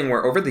this thing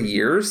where over the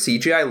years,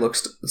 CGI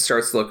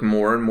starts to look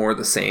more and more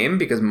the same,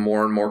 because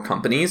more and more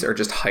companies are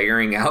just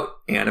hiring out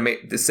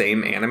the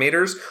same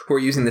animators who are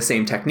using the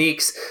same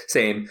techniques,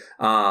 same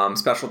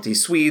specialty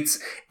suites.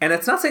 And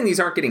it's not saying these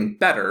aren't getting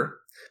better,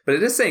 but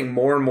it is saying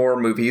more and more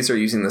movies are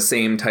using the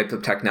same type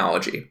of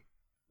technology.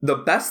 The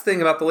best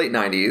thing about the late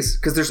 90s,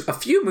 because there's a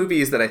few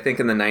movies that I think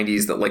in the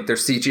 90s that like their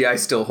CGI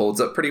still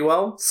holds up pretty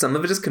well. Some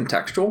of it is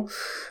contextual.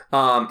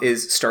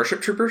 Is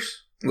Starship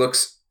Troopers.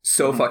 Looks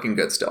so fucking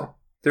good still.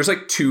 There's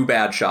like 2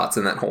 bad shots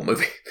in that whole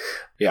movie.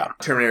 Yeah.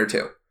 Terminator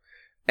 2.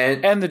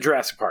 And the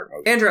Jurassic Park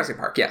movie. And Jurassic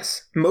Park,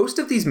 yes. Most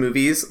of these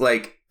movies,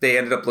 like, they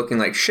ended up looking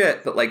like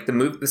shit, but like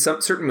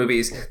some certain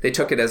movies, they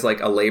took it as like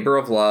a labor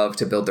of love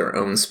to build their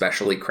own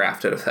specially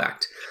crafted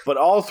effect. But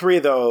all 3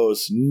 of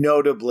those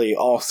notably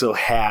also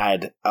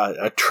had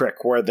a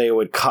trick where they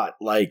would cut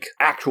like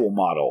actual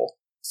model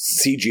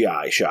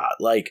CGI shot,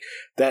 like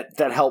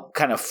that helped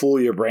kind of fool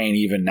your brain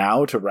even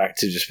now to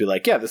just be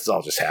like, yeah, this is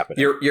all just happening.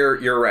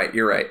 You're right.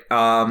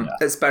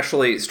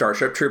 Especially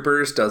Starship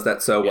Troopers does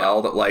that so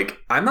well that like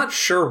I'm not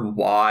sure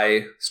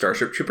why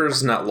Starship Troopers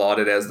is not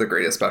lauded as the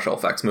greatest special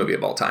effects movie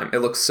of all time. It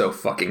looks so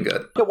fucking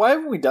good. But why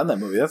haven't we done that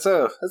movie? That's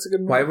a good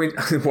movie.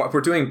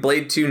 We're doing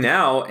Blade 2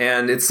 now,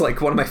 and it's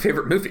like one of my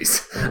favorite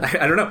movies.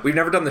 I don't know. We've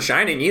never done The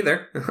Shining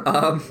either.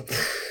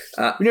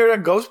 We never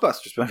done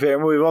Ghostbusters, my favorite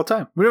movie of all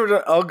time. We never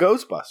done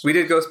Ghostbusters. We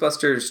did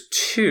Ghostbusters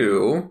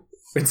 2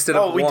 instead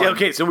of 1. We did.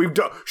 Okay, so we've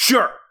done.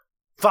 Sure,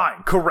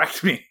 fine.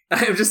 Correct me.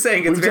 I'm just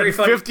saying it's very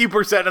funny.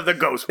 50% of the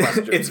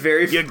Ghostbusters. It's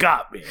very. You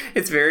got me.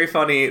 It's very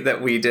funny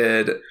that we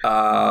did.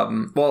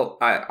 Well,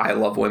 I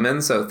love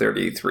women, so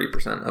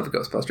 33% of the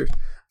Ghostbusters.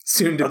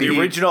 Soon to be the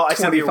original. 25%. I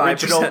said the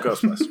original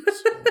Ghostbusters.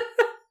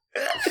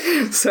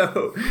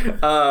 So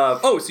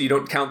you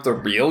don't count the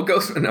real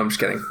Ghost? No, I'm just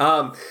kidding.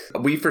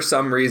 We, for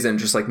some reason,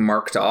 just like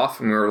marked off,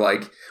 and we were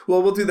like,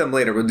 well, we'll do them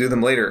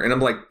later. And I'm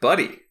like,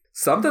 buddy,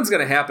 something's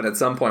going to happen at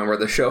some point where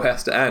the show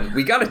has to end.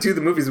 We got to do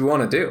the movies we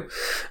want to do.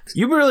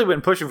 You've really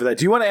been pushing for that.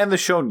 Do you want to end the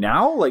show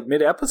now, like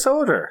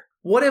mid-episode, or?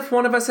 What if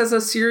one of us has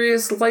a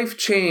serious life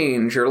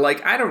change, or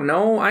like, I don't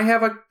know, I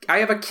have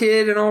a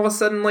kid, and all of a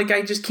sudden, like,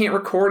 I just can't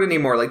record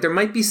anymore. Like, there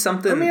might be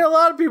something. I mean, a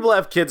lot of people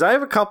have kids. I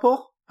have a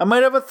couple. I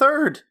might have a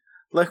third.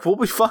 Like, we'll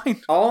be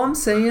fine. All I'm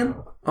saying,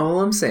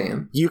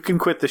 you can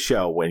quit the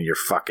show when you're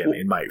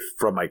fucking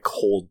from my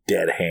cold,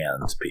 dead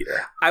hands,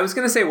 Peter. I was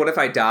going to say, what if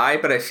I die?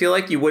 But I feel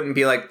like you wouldn't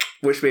be like,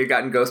 wish we had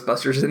gotten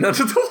Ghostbusters and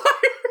Under the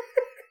Wire.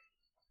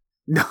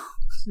 No.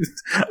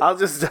 I'll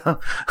just...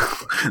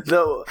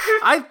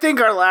 I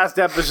think our last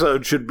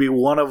episode should be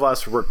one of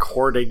us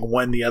recording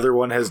when the other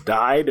one has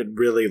died and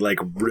really, like,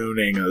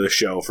 ruining the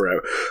show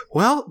forever.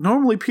 Well,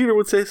 normally Peter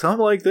would say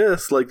something like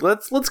this. Like,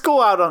 let's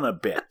go out on a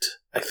bit.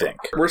 I think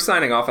we're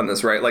signing off on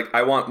this, right? Like,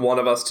 I want one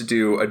of us to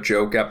do a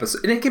joke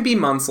episode, and it can be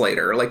months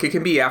later. Like, it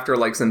can be after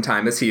like some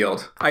time is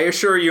healed. I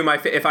assure you,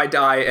 if I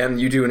die and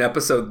you do an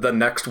episode the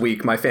next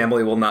week, my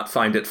family will not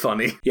find it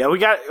funny. Yeah, we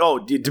got. I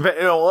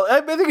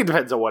think it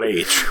depends on what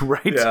age,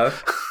 right? Yeah.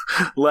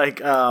 Like,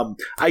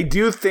 I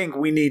do think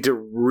we need to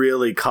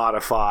really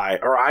codify,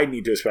 or I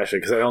need to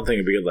especially, because I don't think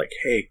it'd be good. Like,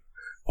 hey,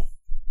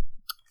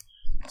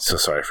 so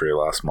sorry for your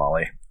loss,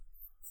 Molly.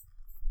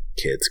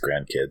 Kids,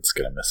 grandkids,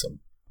 gonna miss them.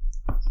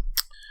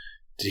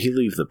 Did he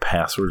leave the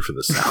password for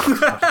the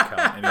SoundCloud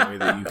account anyway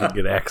that you can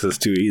get access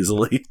to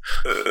easily?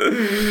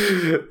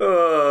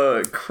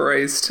 Oh,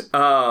 Christ.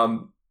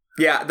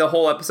 Yeah, the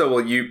whole episode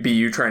will be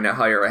you trying to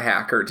hire a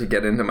hacker to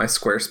get into my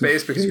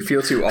Squarespace because you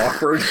feel too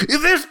awkward.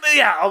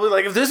 I'll be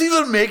like, if this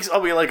even makes,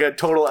 I'll be like a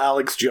total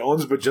Alex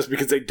Jones, but just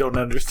because they don't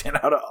understand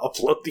how to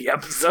upload the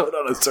episode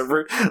on a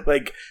server,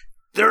 like,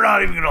 they're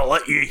not even going to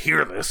let you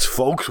hear this,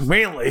 folks,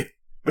 mainly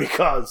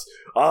because,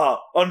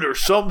 under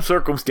some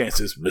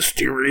circumstances,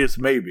 mysterious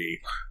maybe,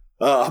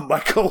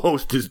 my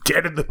co-host is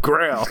dead in the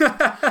ground,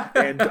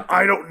 and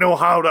I don't know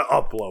how to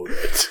upload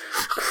it.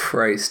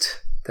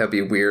 Christ, that'd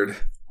be weird.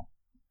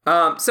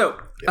 My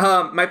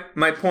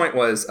point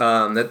was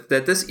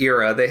that this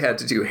era they had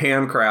to do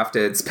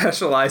handcrafted,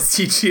 specialized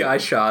CGI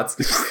shots,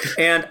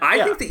 and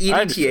I think the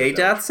EDTA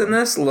deaths in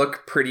this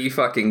look pretty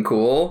fucking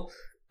cool.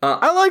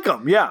 I like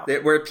them, yeah.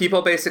 Where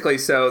people basically,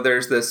 so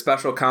there's this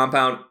special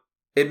compound.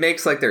 It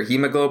makes like their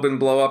hemoglobin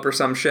blow up or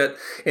some shit.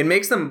 It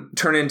makes them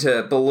turn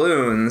into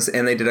balloons,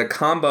 and they did a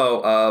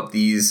combo of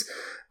these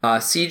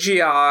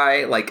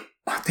CGI, like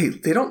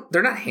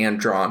they're not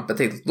hand drawn, but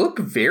they look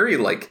very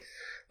like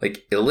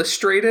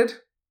illustrated.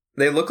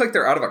 They look like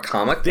they're out of a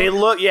comic book. They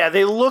look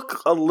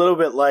a little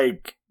bit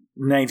like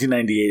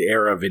 1998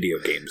 era video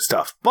game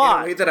stuff, but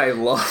in a way that I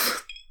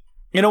love.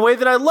 In a way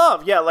that I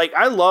love, yeah. Like,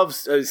 I love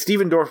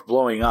Stephen Dorff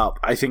blowing up.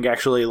 I think,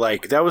 actually,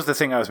 like, that was the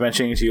thing I was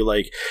mentioning to you.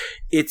 Like,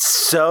 it's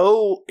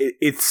so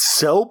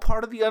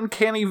part of the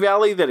uncanny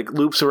valley that it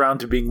loops around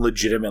to being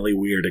legitimately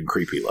weird and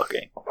creepy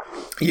looking.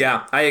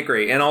 Yeah, I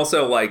agree. And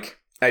also, like,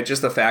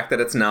 just the fact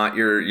that it's not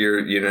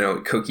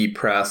your cookie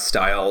press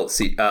style,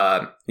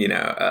 style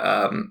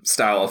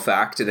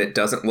effect, and it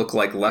doesn't look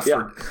like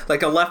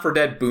like a Left 4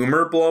 Dead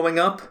boomer blowing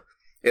up.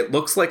 It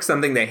looks like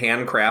something they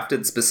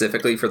handcrafted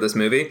specifically for this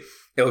movie.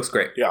 It looks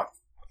great. Yeah.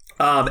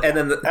 And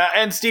then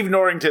and Steve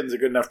Norrington's a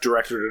good enough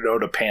director to know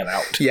to pan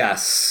out.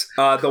 Yes.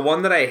 The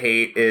one that I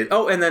hate is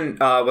and then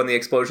when the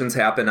explosions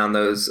happen on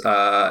those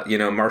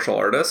martial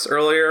artists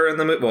earlier in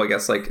the movie, well, I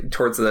guess like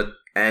towards the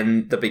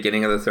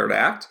beginning of the third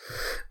act,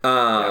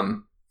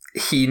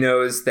 he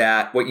knows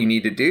that what you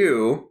need to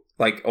do,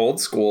 like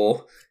old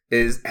school,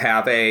 is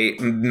have a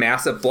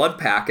massive blood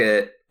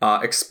packet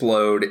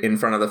explode in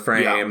front of the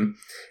frame.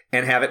 Yeah.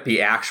 And have it be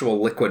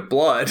actual liquid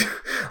blood,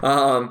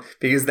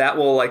 because that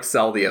will like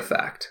sell the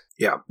effect.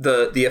 Yeah.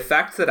 The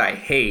effect that I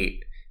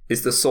hate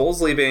is the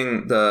souls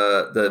leaving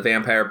the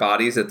vampire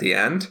bodies at the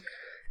end,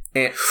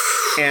 and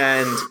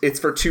it's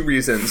for two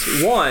reasons.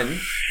 One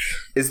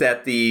is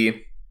that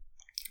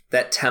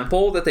that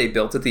temple that they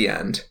built at the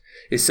end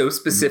is so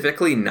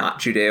specifically not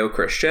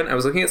Judeo-Christian. I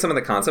was looking at some of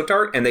the concept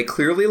art, and they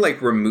clearly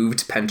like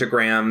removed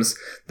pentagrams.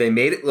 They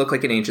made it look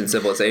like an ancient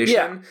civilization.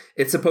 Yeah.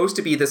 It's supposed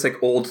to be this like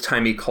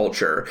old-timey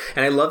culture.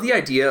 And I love the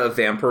idea of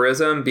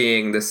vampirism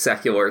being this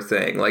secular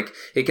thing. Like,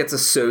 it gets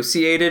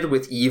associated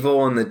with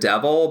evil and the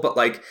devil, but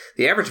like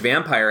the average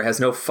vampire has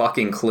no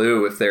fucking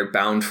clue if they're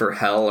bound for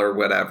hell or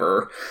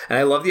whatever. And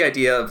I love the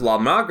idea of La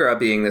Magra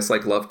being this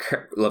like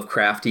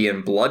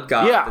Lovecraftian blood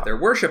god that they're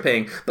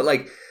worshiping, but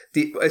like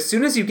as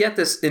soon as you get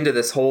this into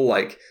this whole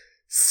like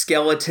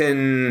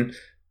skeleton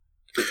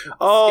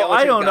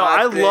I don't know.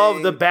 I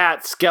love the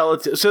bat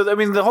skeleton. So I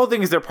mean, the whole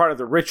thing is they're part of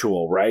the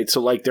ritual, right? So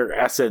like their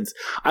essence.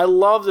 I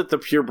love that the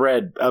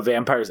purebred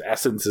vampire's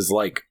essence is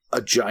like a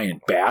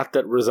giant bat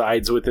that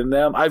resides within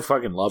them. I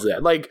fucking love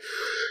that. Like,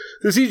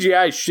 the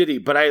CGI is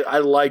shitty, but I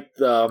like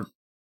the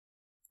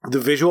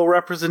visual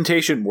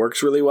representation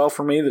works really well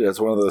for me. That it's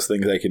one of those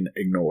things I can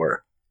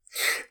ignore.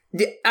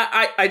 Yeah,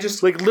 I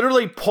just like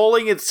literally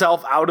pulling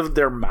itself out of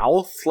their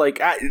mouth.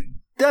 Like,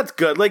 that's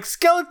good. Like,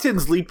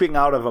 skeletons leaping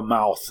out of a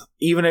mouth,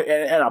 even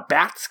and a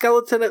bat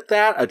skeleton at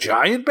that, a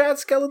giant bat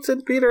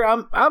skeleton. Peter,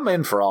 I'm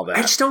in for all that.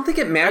 I just don't think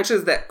it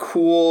matches that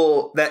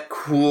cool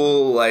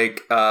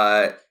like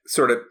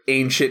sort of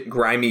ancient,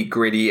 grimy,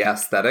 gritty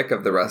aesthetic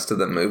of the rest of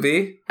the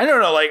movie. I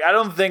don't know. Like, I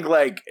don't think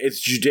like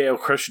it's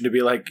Judeo-Christian to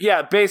be like,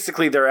 yeah,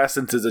 basically their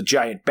essence is a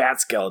giant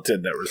bat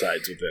skeleton that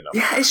resides within them.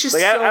 Yeah, it's just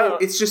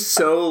like, it's just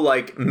so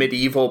like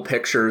medieval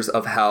pictures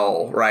of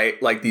hell,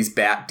 right? Like these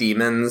bat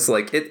demons.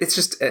 Like it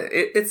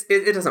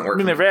doesn't work. I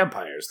mean, they're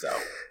vampires though.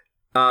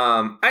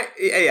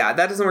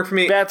 That doesn't work for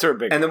me. Bats are a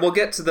big. And then we'll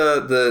get to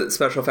the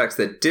special effects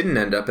that didn't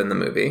end up in the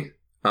movie.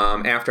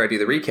 After I do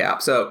the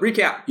recap. So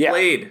recap. Yeah.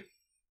 Blade.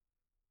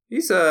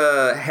 He's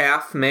a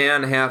half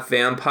man, half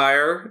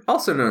vampire,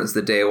 also known as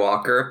the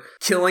Daywalker,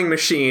 killing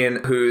machine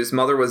whose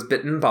mother was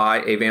bitten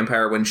by a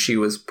vampire when she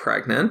was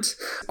pregnant.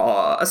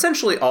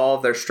 Essentially all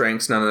of their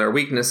strengths, none of their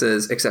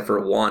weaknesses, except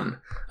for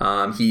one.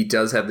 He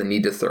does have the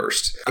need to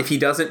thirst. If he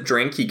doesn't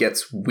drink, he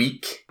gets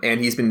weak,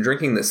 and he's been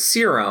drinking the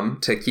serum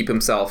to keep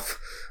himself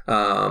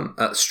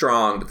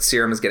strong, but the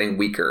serum is getting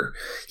weaker.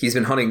 He's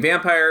been hunting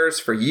vampires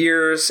for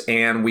years,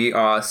 and we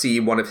see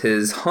one of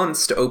his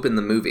hunts to open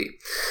the movie.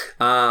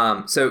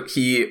 So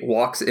he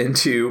walks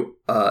into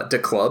the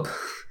club.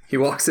 He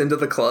walks into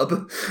the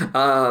club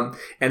and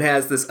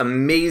has this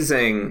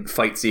amazing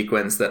fight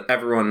sequence that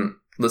everyone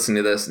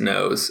listening to this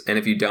knows, and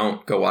if you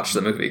don't, go watch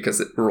the movie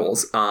because it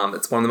rules.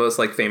 It's one of the most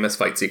like famous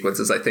fight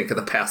sequences I think of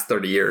the past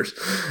 30 years.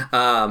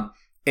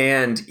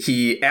 And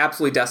he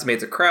absolutely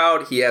decimates a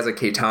crowd. He has a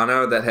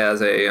katana that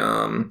has a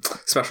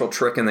special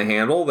trick in the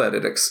handle that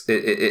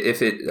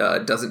if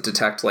it doesn't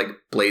detect like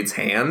Blade's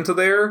hand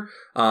there,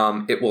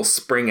 it will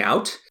spring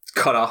out,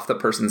 cut off the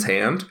person's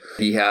hand.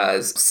 He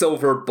has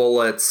silver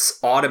bullets,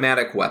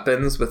 automatic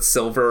weapons with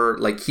silver.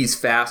 Like, he's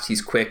fast,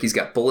 he's quick, he's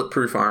got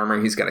bulletproof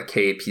armor, he's got a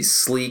cape, he's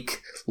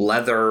sleek,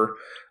 leather.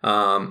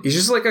 He's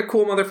just like a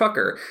cool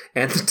motherfucker.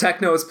 And the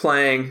techno is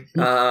playing,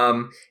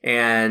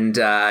 and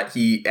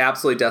he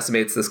absolutely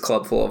decimates this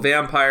club full of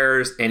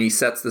vampires, and he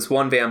sets this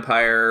one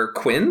vampire,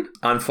 Quinn,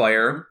 on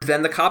fire.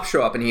 Then the cops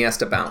show up and he has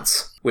to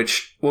bounce,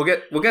 which we'll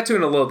get to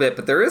in a little bit,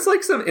 but there is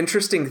like some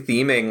interesting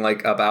theming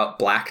like about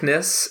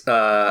blackness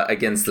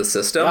against the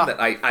system that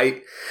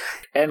I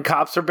and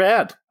cops are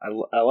bad.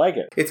 I like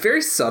it. It's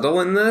very subtle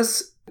in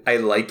this. I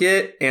like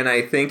it, and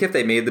I think if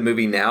they made the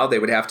movie now, they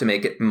would have to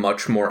make it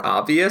much more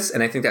obvious,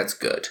 and I think that's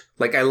good.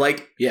 Like, I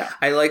like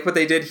what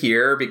they did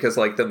here, because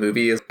like the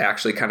movie is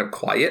actually kind of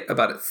quiet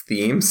about its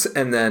themes,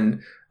 and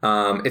then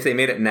if they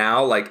made it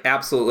now, like,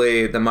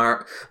 absolutely the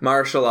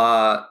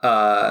Mahershala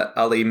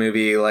Ali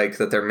movie, like,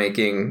 that they're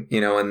making,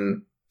 you know,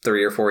 in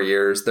 3 or 4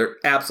 years, they're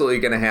absolutely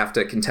going to have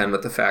to contend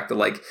with the fact that,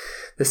 like,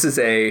 this is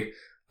a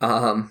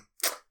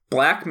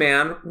black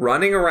man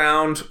running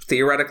around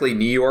theoretically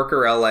New York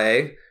or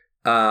LA,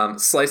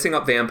 slicing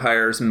up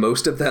vampires,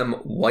 most of them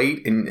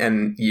white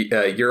and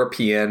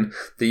European.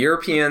 The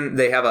European,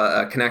 they have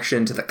a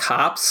connection to the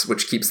cops,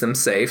 which keeps them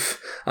safe,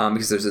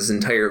 because there's this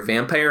entire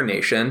vampire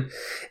nation.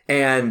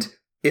 And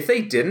if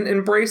they didn't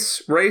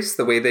embrace race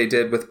the way they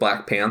did with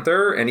Black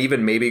Panther, and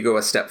even maybe go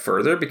a step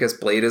further, because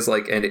Blade is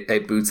like a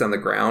boots on the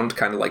ground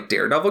kind of like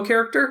Daredevil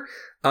character,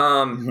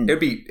 it would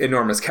be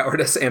enormous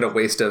cowardice and a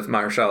waste of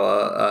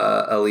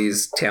Mahershala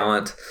Ali's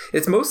talent.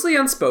 It's mostly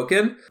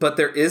unspoken, but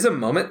there is a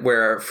moment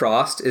where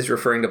Frost is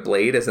referring to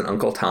Blade as an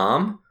Uncle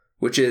Tom,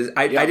 which is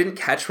I didn't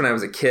catch when I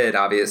was a kid,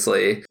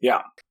 obviously.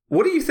 Yeah.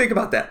 What do you think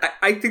about that?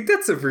 I think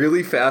that's a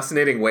really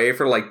fascinating way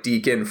for like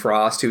Deacon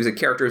Frost, who's a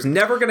character who's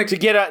never going to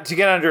get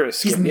under his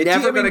skin. He's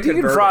never going to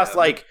convert Deacon Frost, him,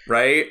 like,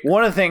 right?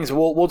 One of the things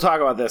we'll talk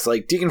about this.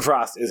 Like, Deacon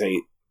Frost is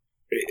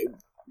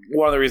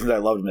one of the reasons I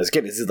loved him as a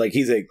kid is like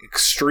he's a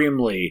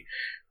extremely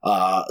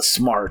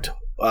smart,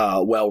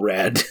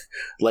 well-read.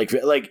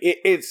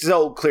 It's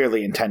so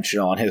clearly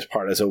intentional on his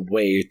part as a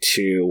way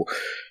to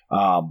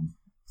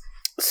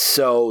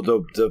sow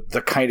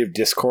the kind of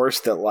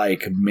discourse that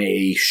like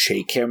may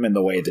shake him in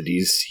the way that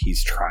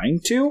he's trying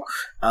to.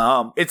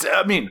 It's,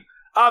 I mean,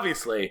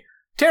 obviously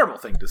terrible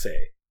thing to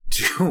say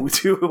to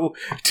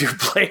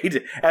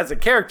Blade as a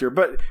character,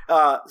 but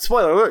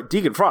spoiler alert: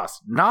 Deacon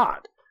Frost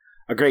not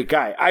a great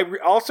guy. I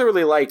also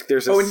really like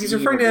there's a and he's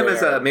referring to him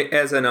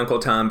as an Uncle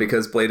Tom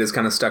because Blade is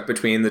kind of stuck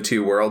between the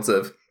two worlds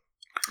of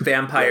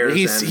vampires.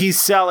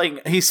 He's selling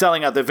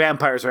out the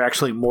vampires are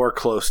actually more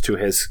close to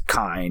his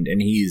kind,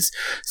 and he's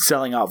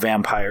selling out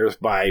vampires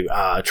by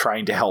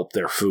trying to help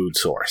their food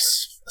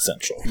source.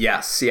 Essentially.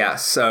 Yes.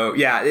 So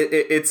yeah,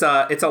 it's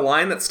a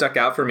line that stuck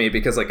out for me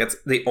because like it's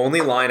the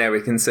only line I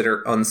would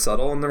consider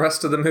unsubtle in the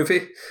rest of the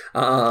movie.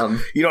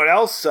 You know what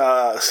else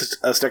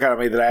stuck out to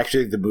me that I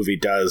actually think the movie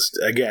does,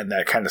 again,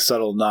 that kind of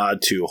subtle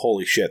nod to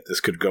holy shit,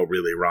 this could go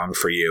really wrong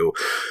for you,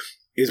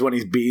 is when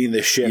he's beating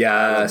the shit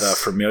out of the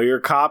familiar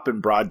cop in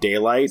broad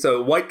daylight.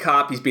 So white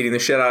cop, he's beating the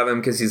shit out of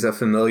him because he's a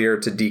familiar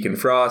to Deacon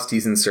Frost.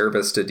 He's in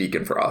service to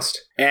Deacon Frost.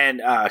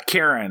 And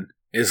Karen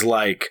is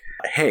like,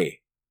 hey,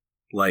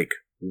 like,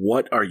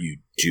 what are you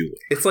doing?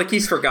 It's like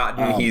he's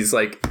forgotten he's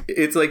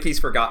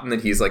forgotten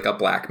that he's like a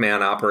black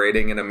man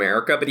operating in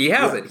America, but he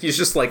hasn't. Yeah. He's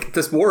just like,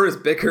 this war is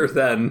bigger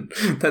than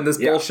this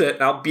bullshit,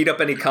 and I'll beat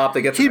up any cop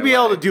that gets in my way. He'd be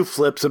able to do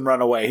flips and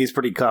run away. He's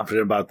pretty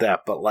confident about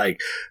that, but like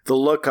the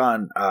look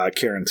on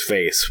Karen's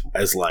face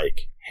as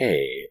like,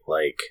 hey,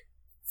 like,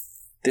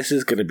 this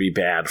is going to be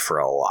bad for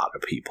a lot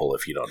of people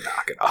if you don't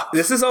knock it off.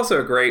 This is also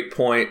a great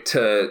point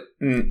to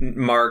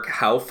mark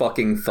how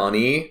fucking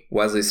funny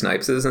Wesley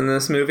Snipes is in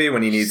this movie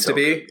when he needs to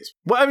be.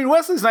 Well, I mean,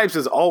 Wesley Snipes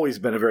has always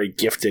been a very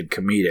gifted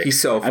comedic. He's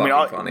so fucking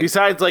funny.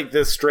 Besides, like,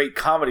 the straight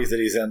comedies that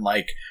he's in,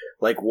 like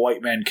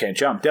White Men Can't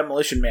Jump.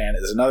 Demolition Man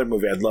is another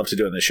movie I'd love to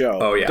do on the show.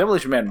 Oh, yeah.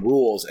 Demolition Man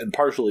rules, and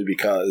partially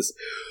because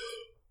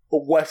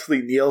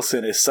Wesley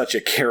Nielsen is such a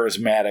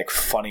charismatic,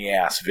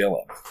 funny-ass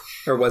villain.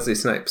 Or Wesley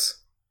Snipes.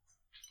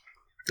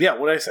 Yeah,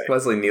 what'd I say?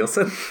 Wesley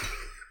Nielsen? It's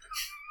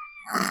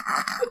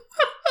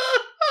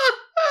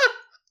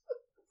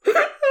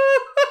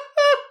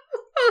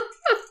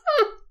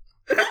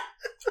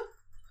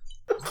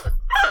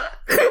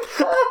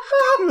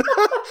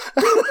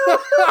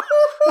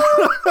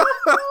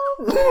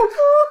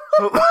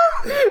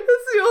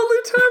the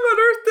only time on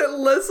earth that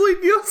Leslie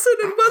Nielsen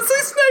and Wesley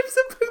Snipes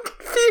have been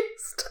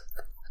confused.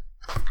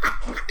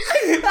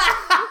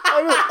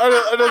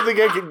 I don't think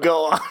I can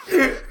go on.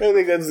 I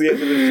think that's the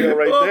end of the show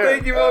right there.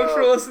 Thank you folks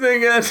for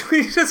listening, and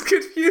we just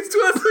confused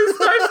Wesley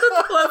Snipes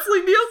with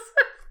Leslie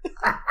Nielsen.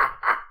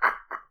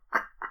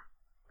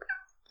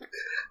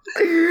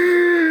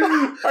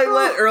 I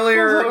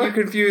Earlier you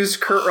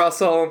confused Kurt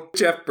Russell,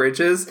 Jeff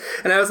Bridges,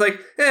 and I was like,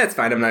 it's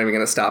fine. I'm not even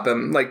going to stop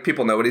him. Like,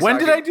 people know what he's talking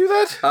about. When did I do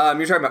that?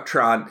 You're talking about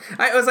Tron.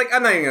 I was like,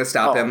 I'm not even going to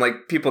stop him.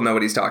 Like, people know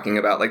what he's talking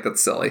about. Like,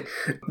 that's silly.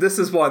 This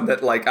is one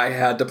that, like, I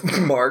had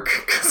to mark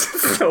because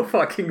it's so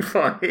fucking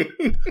funny.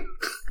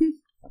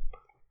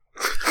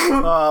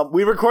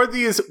 We record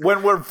these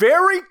when we're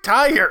very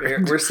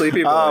tired. We're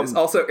sleepy boys.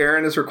 Also,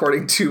 Aaron is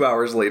recording 2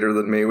 hours later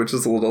than me, which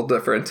is a little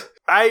different.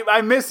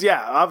 I miss,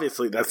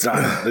 obviously it's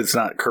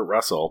not Kurt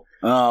Russell.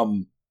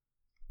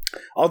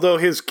 Although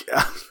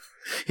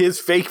his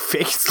fake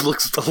face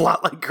looks a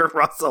lot like Kurt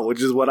Russell,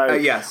 which is what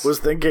I was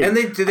thinking. And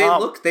they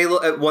look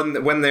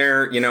when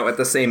they're, at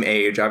the same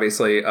age,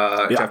 obviously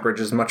Jeff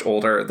Bridges is much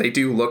older, they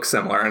do look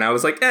similar, and I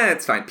was like,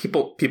 it's fine.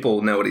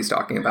 People know what he's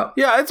talking about.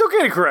 Yeah, it's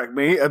okay to correct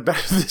me.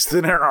 Better this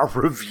than in our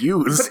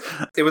reviews.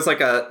 But it was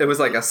like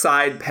a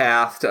side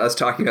path to us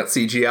talking about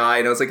CGI,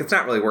 and I was like, it's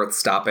not really worth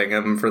stopping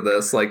him for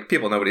this. Like,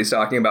 people know what he's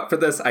talking about. For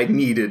this, I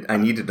needed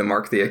to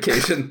mark the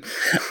occasion.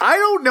 I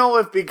don't know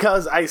if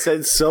because I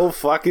said so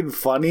fucking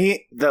funny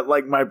that,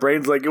 like, my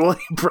brain's like, well,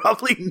 he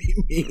probably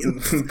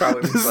means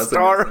the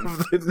star of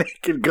the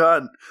Naked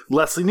Gun,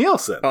 Leslie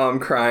Nielsen. Oh, I'm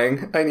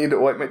crying. I need to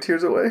wipe my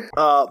tears away.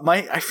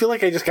 I feel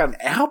like I just got an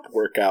ab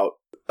workout.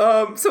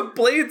 So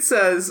Blade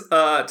says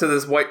to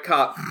this white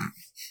cop,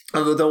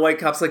 the white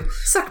cop's like,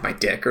 suck my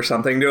dick or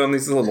something to him.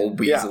 He's a little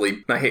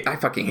weaselly. Yeah. I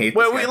fucking hate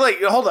this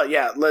guy. Hold on.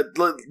 Yeah, let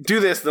do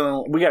this.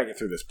 Then we gotta get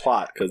through this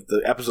plot because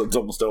the episode's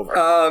almost over.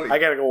 I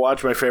gotta go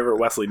watch my favorite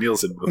Wesley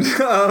Nielsen movie.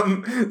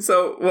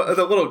 So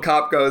the little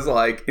cop goes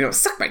like,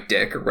 suck my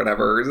dick or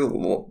whatever. He's a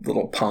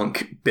little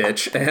punk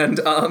bitch,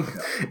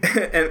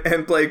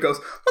 and Blade goes,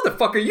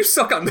 motherfucker, you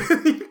suck on.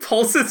 He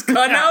pulls his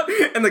gun out,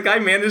 and the guy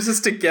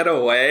manages to get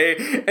away.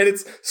 And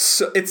it's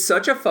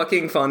such a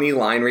fucking funny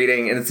line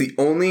reading, and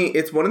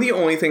it's one of the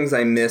only things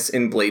I miss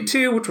in Blade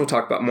 2, which we'll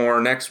talk about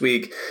more next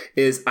week,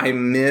 is I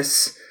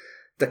miss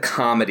the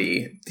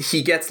comedy.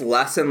 He gets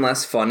less and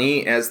less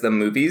funny as the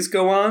movies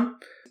go on.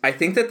 I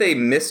think that they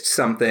missed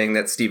something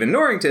that Stephen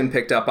Norrington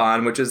picked up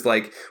on, which is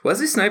like,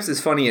 Wesley Snipes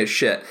is funny as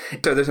shit.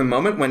 So there's a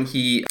moment when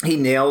he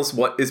nails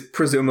what is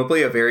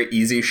presumably a very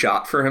easy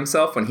shot for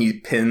himself when he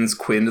pins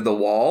Quinn to the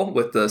wall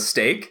with the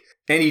stake.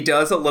 And he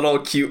does a little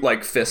cute,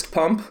 like, fist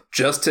pump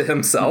just to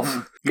himself.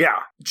 Mm-hmm. Yeah.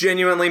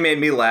 Genuinely made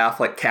me laugh,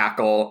 like,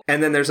 cackle.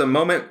 And then there's a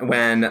moment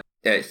when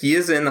he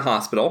is in the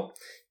hospital.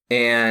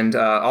 And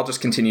I'll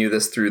just continue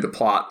this through the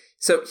plot.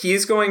 So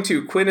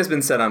Quinn has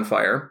been set on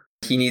fire.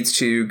 He needs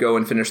to go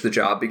and finish the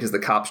job because the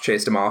cops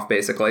chased him off,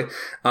 basically.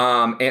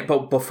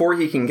 But before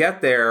he can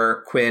get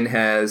there, Quinn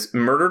has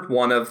murdered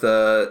one of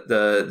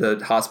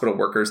the hospital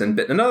workers and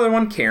bitten another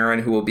one,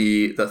 Karen, who will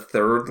be the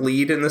third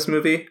lead in this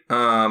movie.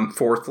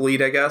 Fourth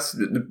lead, I guess.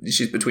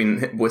 She's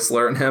between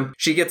Whistler and him.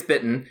 She gets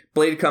bitten.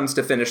 Blade comes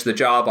to finish the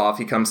job off.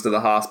 He comes to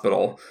the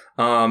hospital.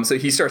 So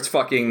he starts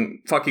fucking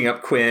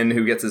up Quinn,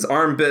 who gets his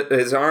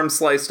arm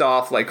sliced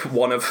off like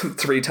one of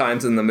 3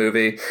 times in the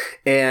movie.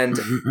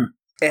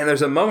 And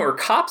there's a moment where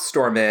cops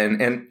storm in,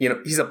 and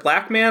he's a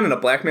black man and a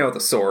black man with a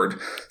sword.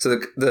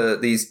 So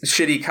these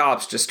shitty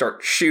cops just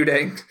start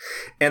shooting,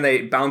 and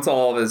they bounce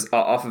off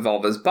of all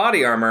of his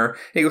body armor. And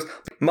he goes,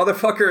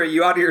 "Motherfucker, are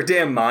you out of your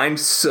damn mind?"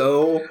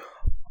 So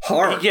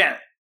hard. Yeah.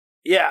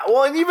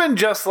 Well, and even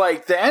just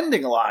like the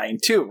ending line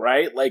too,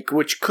 right? Like,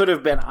 which could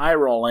have been eye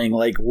rolling,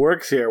 like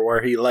works here,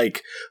 where he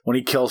like when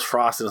he kills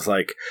Frost is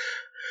like,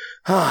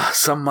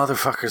 some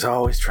motherfucker's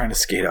always trying to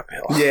skate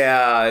uphill.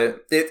 Yeah,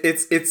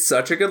 it's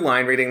such a good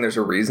line reading. There's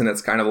a reason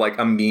it's kind of like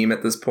a meme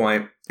at this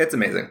point. It's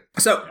amazing.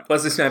 So,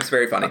 Wesley Snipes,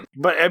 very funny.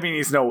 But, I mean,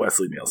 he's no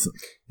Wesley Nielsen.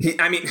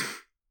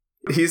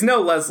 He's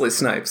no Leslie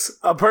Snipes.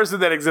 A person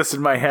that exists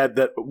in my head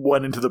that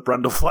went into the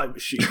Brundlefly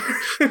machine.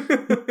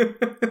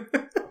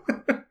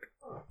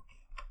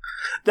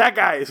 That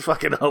guy is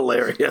fucking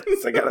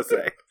hilarious, I gotta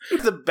say.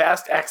 It's the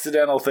best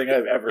accidental thing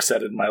I've ever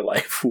said in my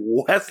life.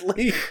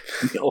 Wesley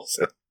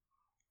Nielsen.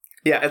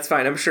 Yeah, it's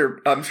fine. I'm sure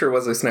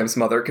Wesley Snipes'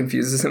 mother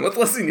confuses him with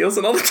Leslie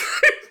Nielsen all the time.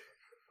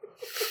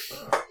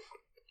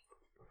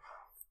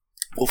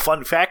 Well,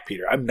 fun fact,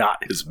 Peter, I'm not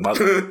his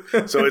mother.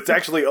 So it's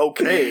actually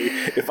okay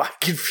if I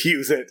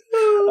confuse it.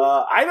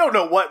 I don't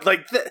know what,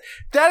 like,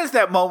 that is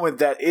that moment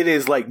that it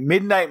is like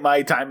midnight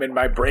my time and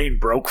my brain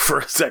broke for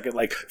a second.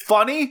 Like,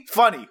 funny?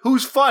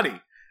 Who's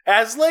funny?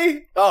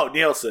 Asley? Oh,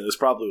 Nielsen is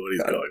probably what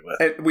he's going with.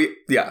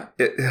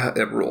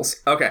 It rules.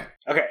 Okay,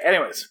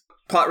 anyways.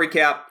 Plot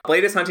recap.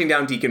 Blade is hunting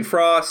down Deacon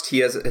Frost. He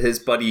has his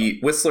buddy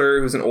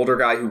Whistler, who's an older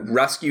guy who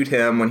rescued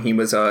him when he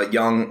was a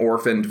young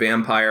orphaned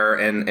vampire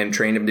and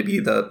trained him to be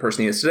the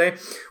person he is today.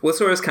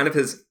 Whistler is kind of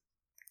his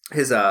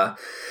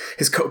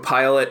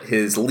co-pilot,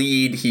 his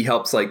lead. He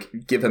helps like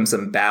give him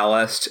some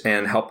ballast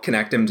and help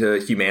connect him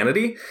to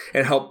humanity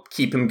and help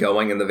keep him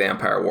going in the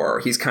vampire war.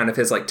 He's kind of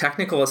his like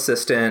technical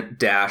assistant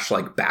 --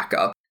 like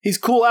backup. He's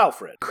cool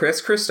Alfred.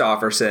 Chris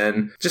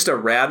Christopherson, just a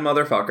rad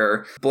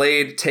motherfucker.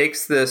 Blade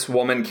takes this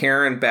woman,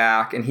 Karen,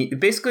 back, and he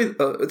basically,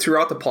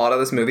 throughout the plot of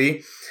this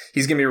movie,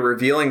 he's going to be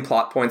revealing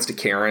plot points to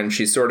Karen.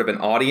 She's sort of an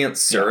audience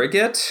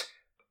surrogate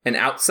an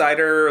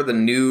outsider, the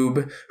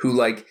noob, who,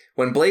 like,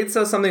 when Blade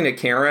says something to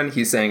Karen,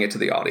 he's saying it to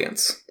the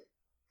audience.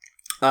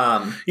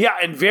 Yeah,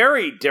 and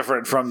very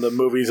different from the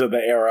movies of the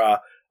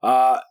era.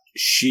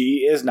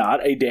 She is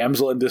not a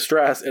damsel in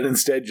distress and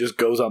instead just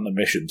goes on the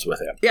missions with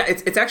him. Yeah,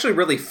 it's actually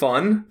really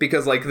fun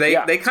because, like, they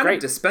kind of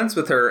dispense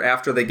with her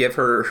after they give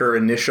her her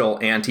initial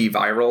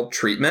antiviral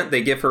treatment.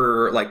 They give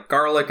her, like,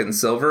 garlic and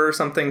silver or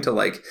something to,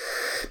 like,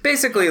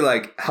 basically,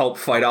 like, help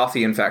fight off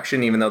the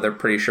infection, even though they're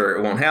pretty sure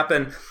it won't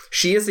happen.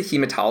 She is a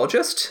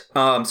hematologist,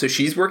 so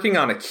she's working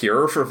on a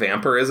cure for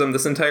vampirism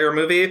this entire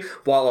movie,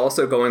 while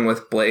also going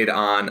with Blade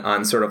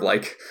on sort of,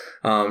 like,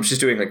 she's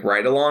doing, like,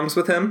 ride-alongs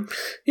with him.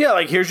 Yeah,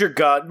 like, here's your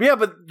gun. Yeah,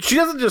 but she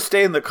doesn't just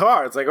stay in the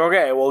car. It's like,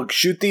 okay, well,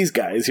 shoot these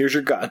guys. Here's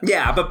your gun.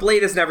 Yeah, but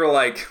Blade is never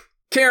like,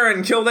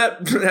 Karen, kill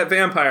that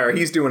vampire.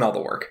 He's doing all the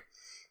work.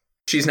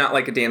 She's not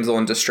like a damsel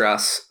in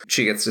distress.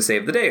 She gets to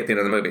save the day at the end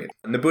of the movie.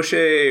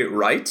 N'Bushe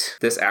Wright,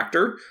 this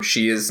actor,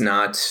 she has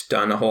not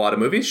done a whole lot of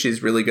movies.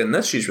 She's really good in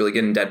this. She's really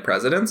good in Dead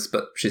Presidents,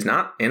 but she's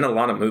not in a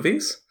lot of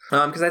movies.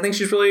 Because I think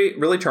she's really,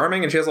 really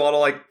charming and she has a lot of,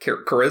 like,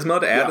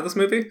 charisma to add to this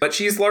movie. But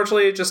she's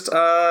largely just,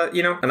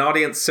 an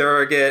audience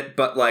surrogate,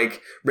 but,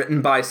 like,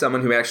 written by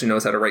someone who actually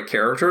knows how to write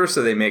characters,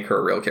 so they make her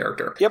a real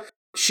character. Yep.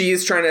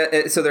 She's trying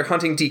to, so they're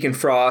hunting Deacon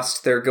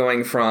Frost. They're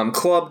going from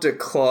club to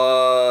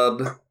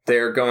club.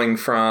 They're going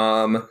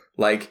from,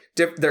 like,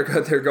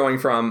 they're going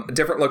from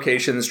different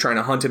locations trying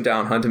to hunt him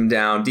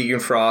down.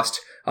 Deacon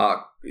Frost,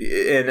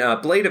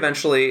 and Blade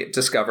eventually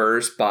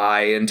discovers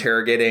by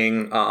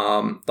interrogating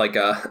one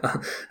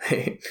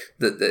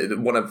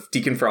of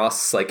Deacon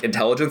Frost's, like,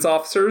 intelligence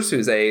officers,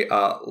 who's a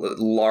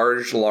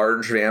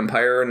large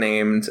vampire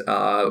named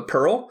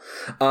Pearl.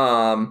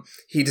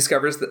 He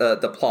discovers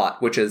the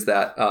plot, which is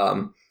that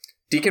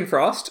Deacon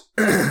Frost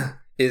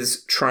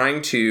is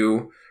trying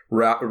to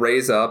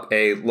raise up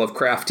a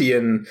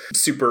Lovecraftian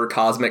super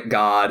cosmic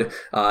god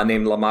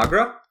named La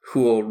Magra,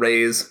 who will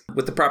raise,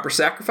 with the proper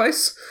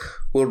sacrifice,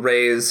 will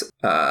raise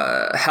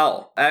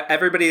hell.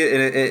 Everybody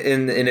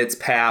in its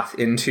path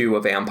into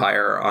a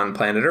vampire on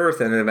planet Earth,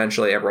 and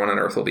eventually everyone on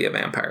Earth will be a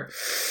vampire.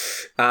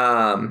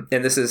 And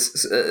this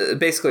is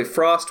basically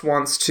Frost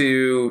wants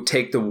to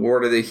take the war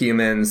to the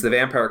humans. The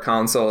Vampire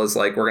Council is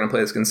like, we're going to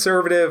play this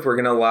conservative. We're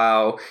going to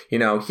allow,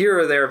 here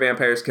or there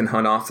vampires can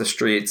hunt off the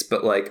streets.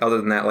 But, like, other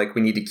than that, like,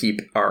 we need to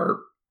keep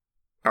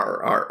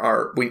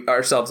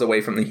ourselves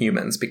away from the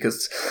humans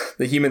because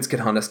the humans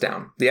can hunt us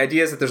down. The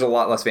idea is that there's a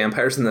lot less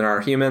vampires than there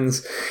are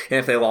humans, and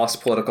if they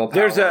lost political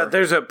power,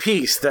 there's a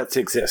peace that's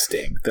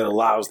existing that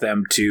allows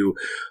them to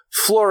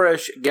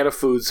flourish, get a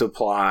food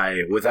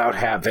supply without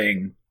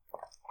having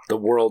the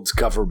world's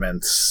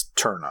governments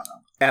turn on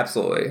them.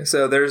 Absolutely.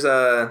 So there's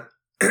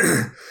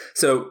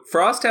so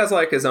Frost has,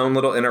 like, his own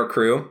little inner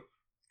crew.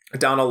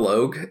 Donald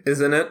Logue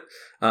is in it.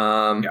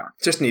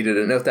 Just needed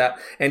to note that.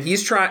 And he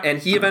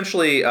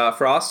eventually,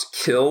 Frost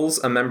kills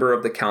a member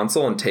of the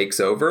council and takes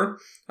over.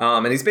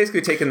 And he's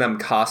basically taken them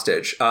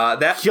hostage.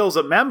 That kills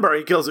a member.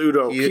 He kills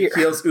Udo Kier. He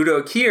kills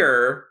Udo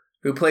Kier,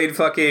 who played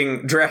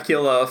fucking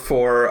Dracula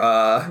for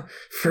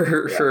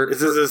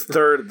this is his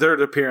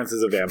third appearance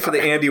as a vampire for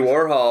the Andy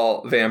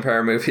Warhol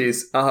vampire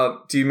movies.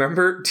 Do you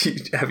remember?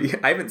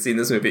 I haven't seen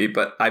this movie,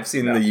 but I've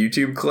seen the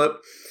YouTube clip.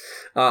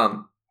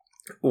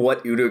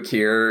 What Udo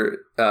Kier,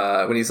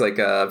 when he's like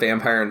a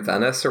vampire in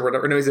Venice or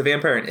whatever. No, he's a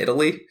vampire in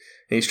Italy, and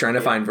he's trying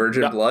to find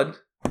virgin blood.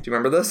 Do you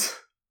remember this?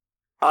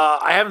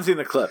 I haven't seen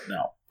the clip,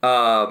 no.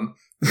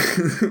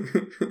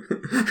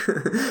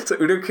 So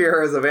Udo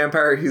Kier is a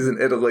vampire. He's in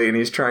Italy, and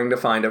he's trying to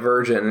find a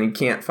virgin, and he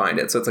can't find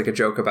it. So it's like a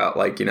joke about,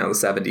 like, the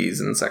 70s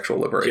and sexual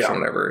liberation,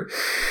 whatever.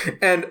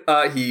 And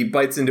he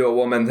bites into a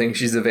woman, thinks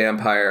she's a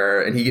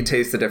vampire, and he can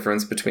taste the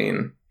difference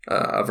between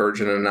a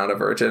virgin and not a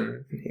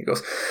virgin. And he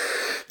goes,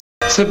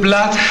 "The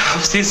blood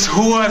of this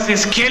whore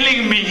is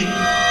killing me."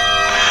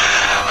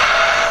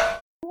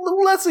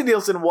 Leslie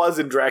Nielsen was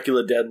in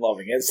Dracula Dead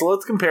loving it, so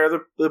let's compare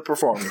the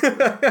performance.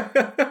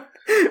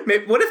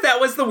 What if that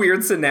was the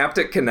weird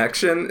synaptic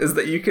connection, is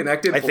that you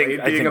connected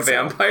Blade being a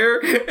vampire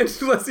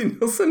and Leslie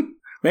Nielsen?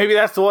 Maybe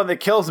that's the one that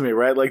kills me,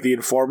 right? Like the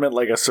informant,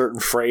 like a certain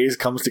phrase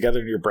comes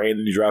together in your brain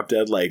and you drop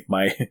dead. Like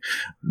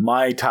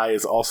my tie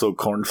is also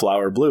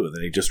cornflower blue, and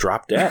then he just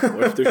dropped dead.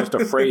 What if there's just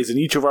a phrase in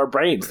each of our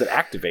brains that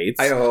activates?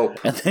 I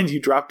hope. And then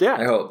you drop dead.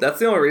 I hope. That's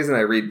the only reason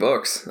I read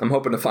books. I'm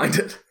hoping to find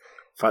it.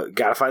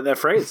 Gotta find that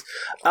phrase.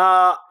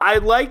 I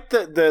like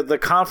the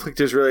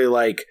conflict is really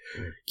like,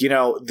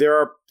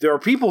 there are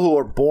people who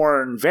are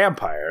born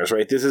vampires,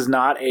 right? This is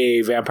not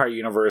a vampire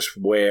universe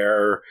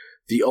where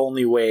the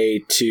only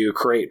way to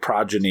create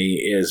progeny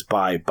is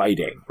by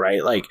biting,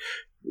 right? Like,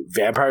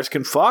 vampires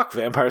can fuck,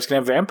 vampires can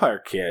have vampire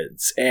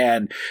kids,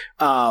 and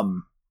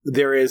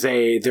there is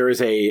a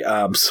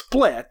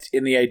split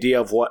in the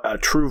idea of what a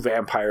true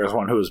vampire is,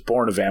 one who is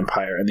born a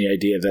vampire, and the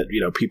idea that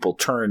people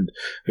turned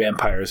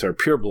vampires are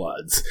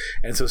purebloods.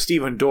 And so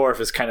Stephen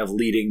Dorff is kind of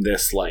leading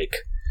this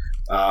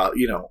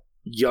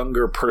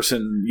younger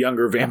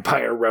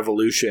vampire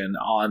revolution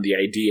on the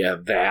idea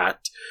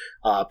that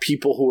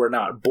people who are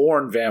not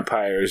born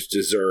vampires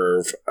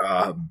deserve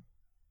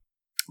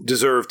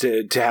deserve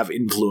to have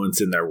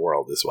influence in their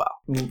world as well.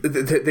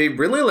 They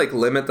really like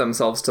limit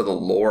themselves to the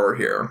lore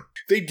here.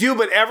 They do,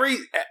 but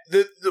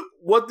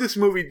what this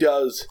movie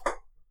does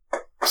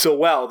so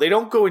well, they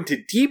don't go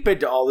deep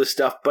into all this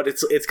stuff, but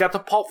it's got the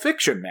Pulp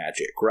Fiction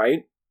magic,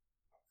 right?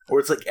 Where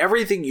it's like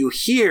everything you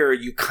hear,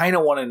 you kind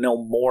of want to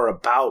know more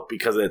about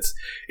because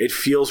it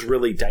feels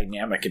really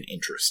dynamic and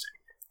interesting.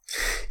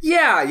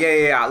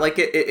 Yeah. Like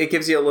it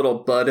gives you a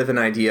little bud of an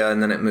idea,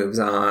 and then it moves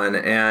on.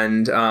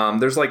 And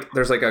there's like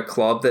a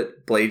club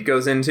that Blade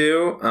goes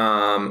into,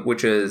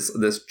 which is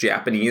this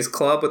Japanese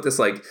club with this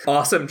like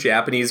awesome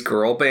Japanese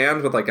girl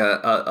band with like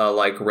a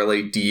like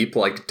really deep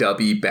like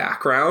dubby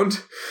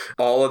background.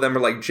 All of them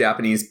are like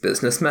Japanese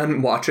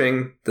businessmen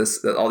watching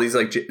this. All these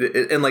like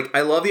and like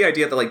I love the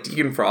idea that like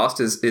Deacon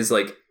Frost is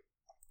like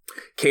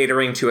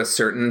catering to a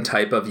certain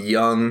type of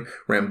young,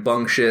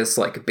 rambunctious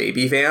like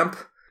baby vamp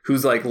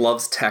who's like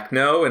loves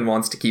techno and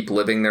wants to keep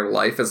living their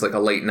life as like a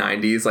late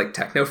 90s like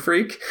techno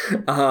freak.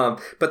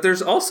 But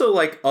there's also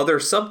like other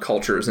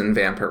subcultures in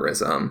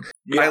vampirism.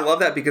 Yeah. I love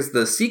that because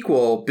the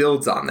sequel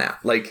builds on that.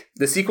 Like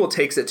the sequel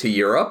takes it to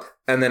Europe,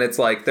 and then it's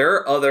like there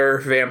are other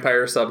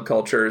vampire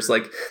subcultures.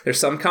 Like there's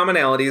some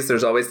commonalities.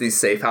 There's always these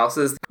safe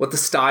houses. What the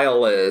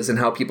style is and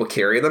how people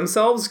carry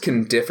themselves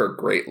can differ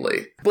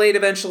greatly. Blade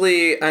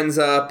eventually ends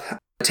up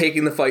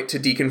taking the fight to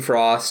Deacon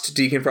Frost.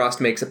 Deacon Frost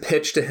makes a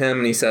pitch to him,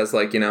 and he says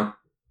like,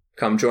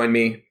 come join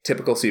me.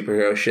 Typical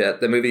superhero shit.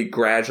 The movie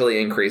gradually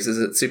increases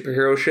its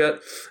superhero shit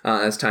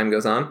as time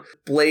goes on.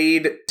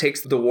 Blade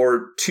takes the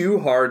war too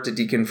hard to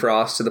Deacon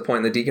Frost to the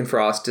point that Deacon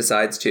Frost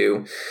decides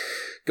to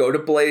go to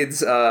Blade's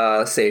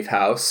safe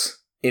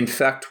house,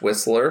 infect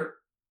Whistler,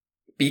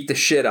 beat the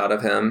shit out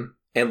of him,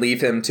 and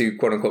leave him to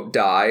quote-unquote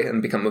die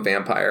and become a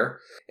vampire.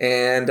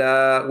 And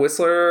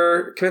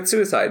Whistler commits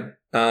suicide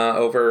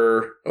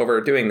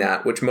over doing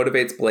that, which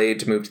motivates Blade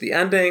to move to the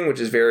ending,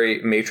 which is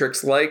very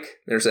Matrix-like.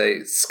 There's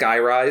a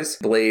skyrise.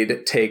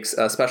 Blade takes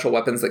special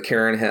weapons that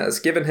Karen has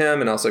given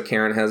him, and also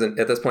Karen hasn't,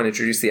 at this point,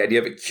 introduced the idea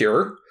of a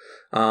cure.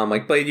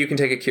 Like, Blade, you can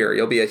take a cure.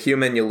 You'll be a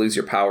human, you'll lose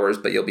your powers,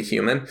 but you'll be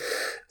human.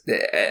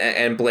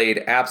 And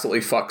Blade absolutely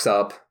fucks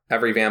up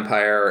every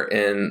vampire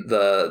in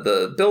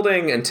the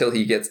building until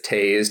he gets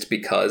tased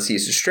because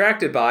he's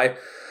distracted by,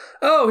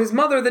 oh, his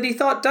mother that he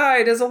thought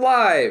died is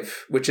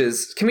alive. Which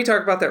is, can we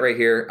talk about that right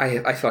here?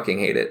 I fucking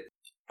hate it.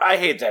 I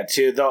hate that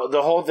too.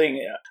 The whole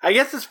thing, I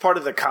guess it's part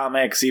of the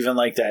comics, even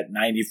like that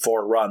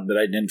 94 run that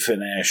I didn't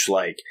finish,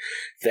 like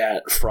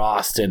that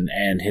Frost and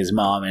his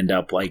mom end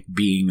up like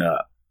being a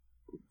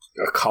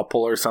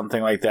couple or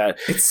something like that.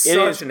 It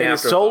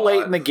is so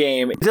late in the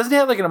game. It doesn't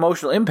have like an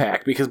emotional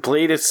impact because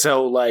Blade is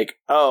so like,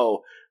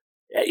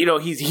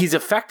 he's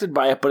affected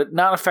by it, but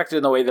not affected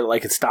in the way that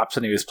like it stops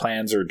any of his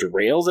plans or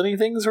derails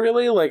anything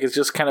really. Like it's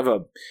just kind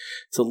of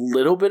it's a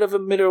little bit of a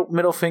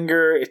middle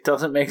finger. It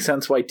doesn't make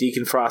sense why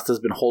Deacon Frost has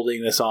been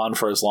holding this on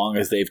for as long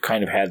as they've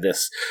kind of had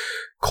this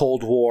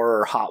Cold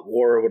War or Hot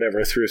War or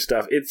whatever through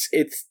stuff.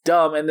 It's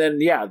dumb. And then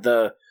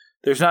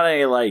there's not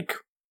any like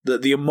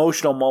the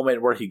emotional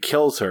moment where he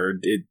kills her.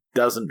 It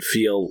doesn't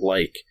feel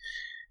like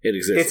it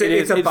exists.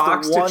 It's a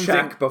box to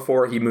check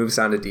before he moves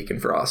on to Deacon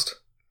Frost.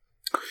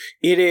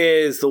 It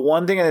is the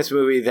one thing in this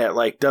movie that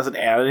like doesn't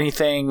add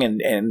anything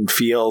and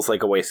feels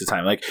like a waste of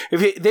time. Like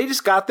if they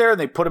just got there and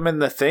they put him in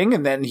the thing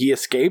and then he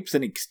escapes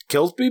and he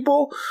kills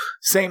people,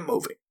 same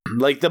movie.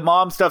 Like the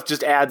mom stuff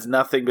just adds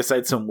nothing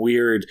besides some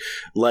weird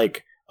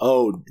like,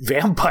 oh,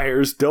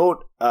 vampires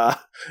don't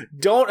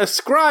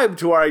ascribe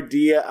to our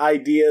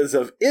ideas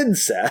of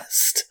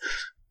incest.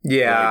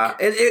 Yeah, like,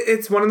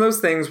 it's one of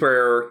those things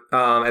where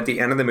at the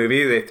end of the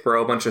movie they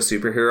throw a bunch of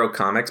superhero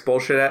comics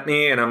bullshit at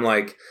me, and I'm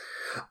like,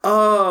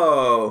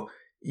 oh,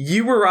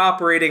 you were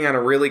operating on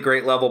a really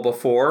great level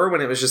before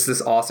when it was just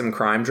this awesome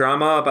crime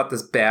drama about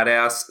this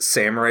badass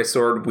samurai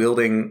sword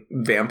wielding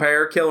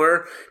vampire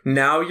killer.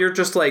 Now you're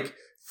just like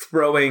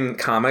throwing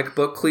comic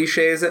book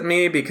cliches at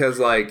me because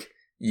like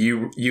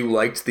you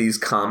liked these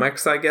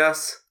comics, I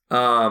guess.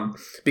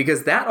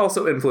 Because that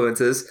also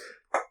influences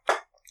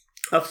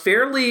a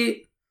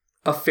fairly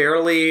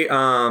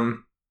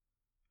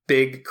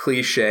big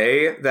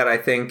cliche that I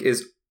think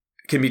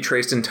can be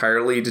traced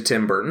entirely to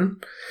Tim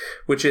Burton,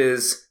 which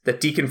is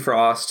that Deacon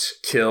Frost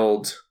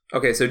killed...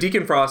 Okay, so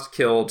Deacon Frost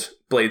killed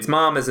Blade's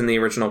mom, as in the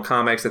original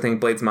comics. I think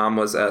Blade's mom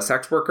was a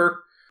sex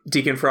worker.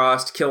 Deacon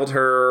Frost killed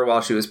her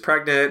while she was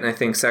pregnant, and I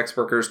think sex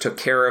workers took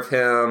care of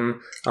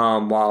him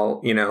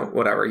while,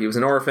 whatever. He was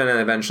an orphan, and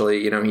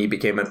eventually, he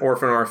became an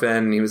orphan,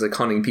 and he was like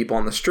hunting people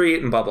on the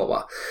street, and blah, blah,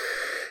 blah.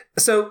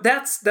 So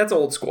that's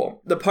old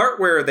school. The part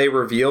where they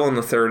reveal in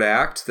the third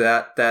act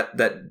that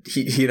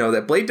he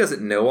that Blade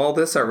doesn't know all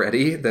this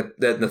already. That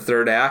in the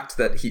third act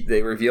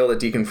they reveal that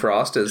Deacon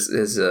Frost is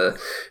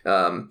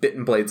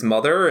bitten Blade's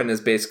mother and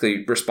is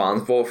basically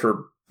responsible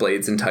for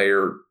Blade's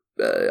entire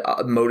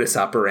modus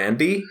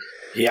operandi.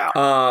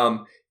 Yeah.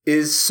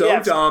 Is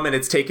so dumb, and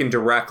it's taken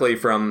directly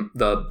from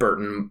the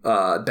Burton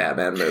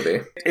Batman movie.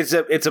 It's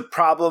a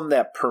problem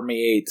that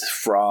permeates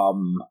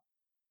from,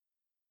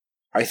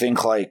 I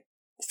think, like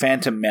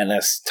Phantom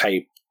Menace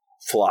type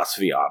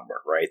philosophy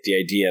onward, right? The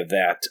idea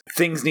that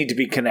things need to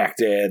be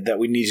connected, that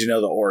we need to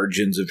know the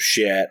origins of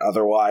shit.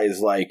 Otherwise,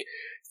 like,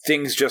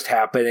 things just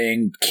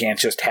happening can't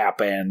just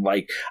happen.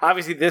 Like,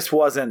 obviously this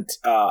wasn't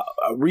a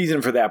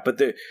reason for that,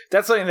 but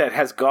that's something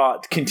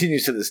that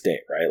continues to this day,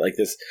 right? Like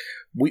this,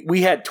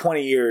 we had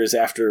 20 years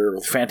after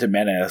Phantom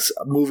Menace,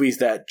 movies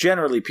that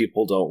generally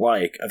people don't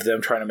like, of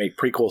them trying to make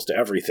prequels to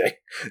everything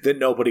that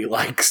nobody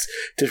likes,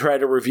 to try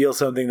to reveal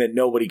something that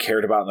nobody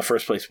cared about in the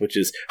first place, which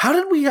is, how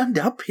did we end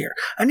up here?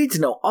 I need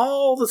to know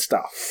all the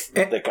stuff.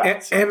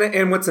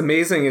 And what's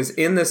amazing is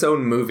in this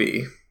own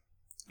movie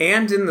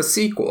and in the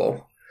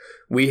sequel,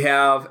 we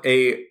have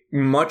a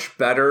much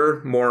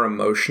better, more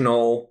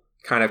emotional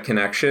kind of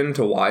connection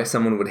to why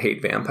someone would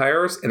hate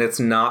vampires. And it's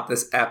not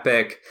this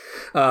epic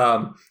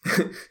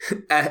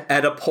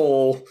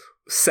Oedipal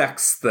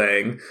sex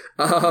thing.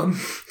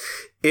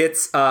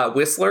 It's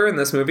Whistler in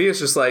this movie is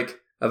just like,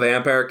 a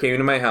vampire came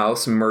to my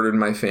house and murdered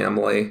my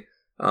family.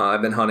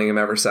 I've been hunting him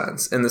ever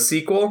since. In the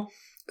sequel,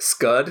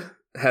 Scud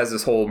has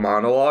this whole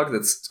monologue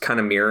that's kind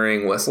of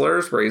mirroring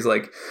Whistler's, where he's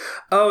like,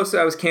 oh,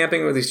 so I was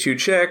camping with these two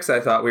chicks.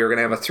 I thought we were going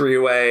to have a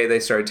three-way. They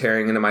started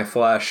tearing into my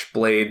flesh.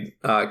 Blade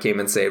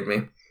came and saved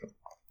me.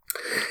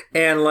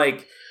 And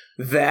like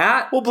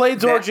that. Well,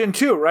 Blade's origin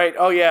too, right?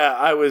 Oh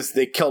yeah,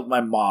 they killed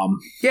my mom.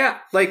 Yeah,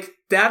 like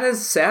that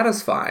is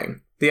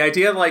satisfying. The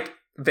idea of like,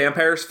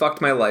 vampires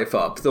fucked my life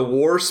up. The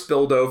war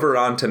spilled over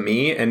onto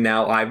me, and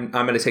now I'm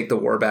going to take the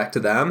war back to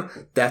them.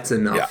 That's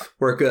enough. Yeah.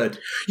 We're good.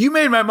 You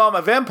made my mom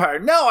a vampire.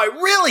 No, I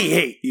really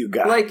hate you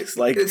guys.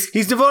 Like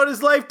he's devoted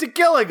his life to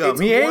killing them.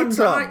 He hates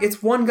them.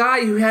 It's one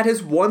guy who had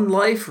his one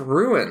life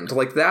ruined.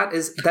 Like that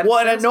is. Well,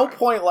 and at no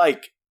point,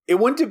 like, it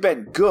wouldn't have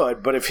been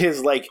good, but if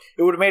his, like,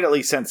 it would have made at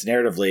least sense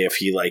narratively if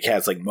he, like,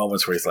 has, like,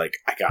 moments where he's like,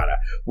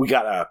 we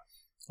gotta,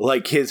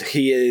 like,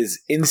 his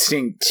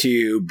instinct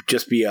to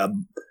just be a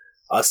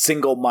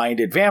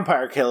single-minded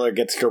vampire killer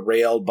gets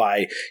derailed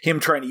by him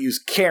trying to use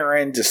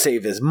Karen to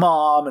save his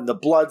mom, and the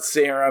blood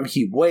serum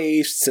he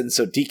wastes, and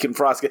so Deacon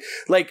Frost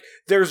like,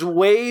 there's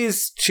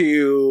ways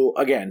to,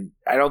 again,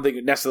 I don't think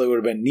it necessarily would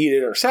have been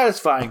needed or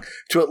satisfying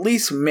to at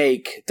least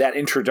make that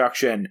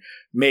introduction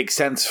make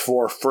sense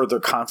for further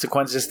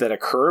consequences that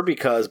occur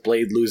because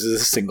Blade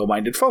loses a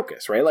single-minded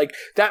focus, right? Like,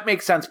 that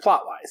makes sense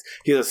plot-wise.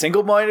 He has a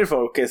single-minded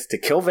focus to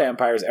kill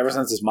vampires ever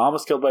since his mom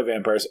was killed by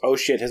vampires. Oh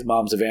shit, his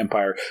mom's a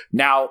vampire.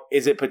 Now,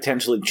 is it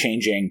potentially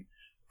changing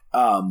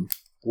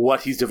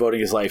what he's devoting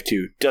his life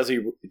to?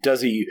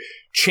 Does he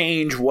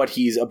change what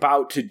he's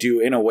about to do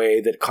in a way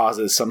that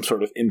causes some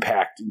sort of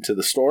impact into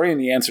the story? And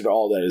the answer to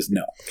all that is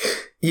no.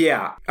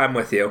 Yeah, I'm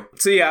with you.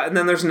 So yeah, and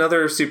then there's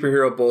another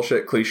superhero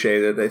bullshit cliche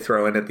that they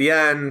throw in at the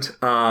end.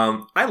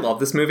 I love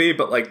this movie,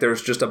 but like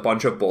there's just a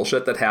bunch of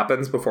bullshit that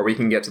happens before we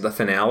can get to the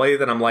finale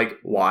that I'm like,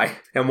 why?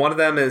 And one of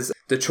them is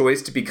the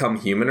choice to become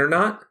human or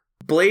not.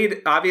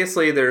 Blade,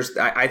 obviously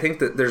I think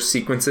that there's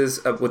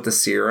sequences with the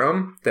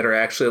serum that are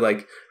actually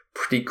like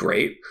pretty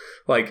great.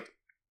 Like,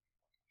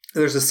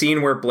 there's a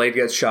scene where Blade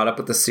gets shot up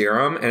with the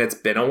serum, and it's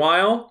been a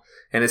while,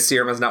 and his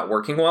serum is not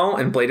working well,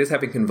 and Blade is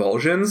having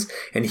convulsions,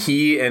 and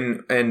he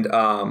and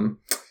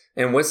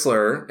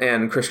Whistler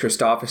and Chris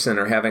Christopherson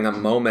are having a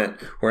moment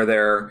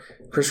where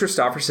Chris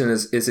Christopherson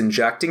is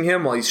injecting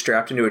him while he's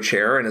strapped into a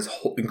chair and is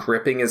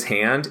gripping his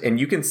hand, and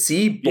you can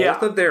see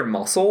both of their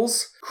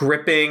muscles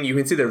gripping. You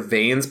can see their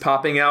veins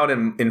popping out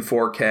in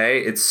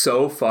 4K. It's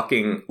so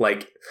fucking,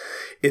 like,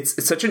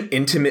 it's such an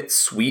intimate,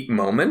 sweet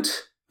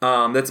moment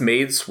that's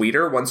made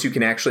sweeter once you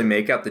can actually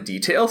make out the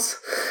details.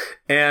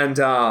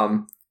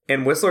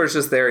 And Whistler is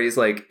just there. He's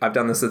like, I've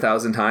done this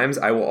 1,000 times.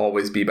 I will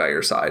always be by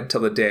your side till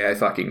the day I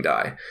fucking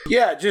die.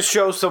 Yeah, just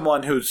show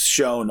someone who's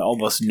shown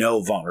almost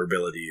no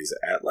vulnerabilities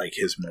at, like,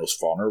 his most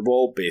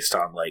vulnerable based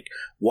on, like,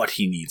 what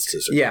he needs to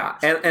survive. Yeah,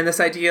 and this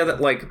idea that,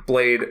 like,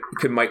 Blade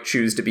might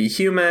choose to be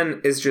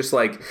human is just,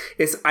 like,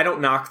 I don't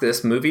knock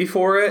this movie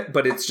for it,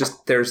 but it's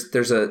just,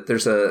 there's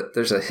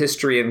a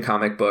history in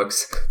comic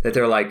books that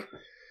they're like,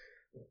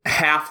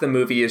 half the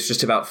movie is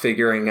just about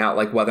figuring out,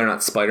 like, whether or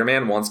not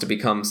Spider-Man wants to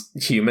become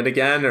human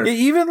again. Or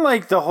even,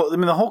 like, the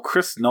whole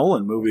Chris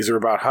Nolan movies are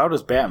about how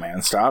does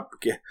Batman stop?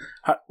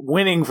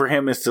 Winning for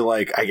him is to,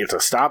 like, I get to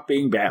stop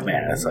being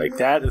Batman. It's like,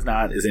 that is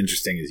not as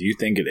interesting as you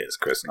think it is,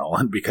 Chris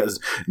Nolan, because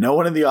no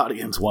one in the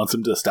audience wants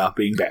him to stop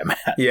being Batman.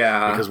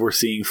 Yeah. Because we're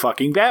seeing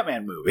fucking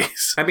Batman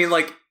movies. I mean,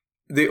 like,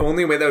 the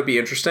only way that would be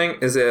interesting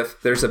is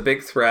if there's a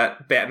big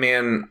threat,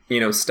 Batman,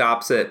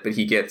 stops it, but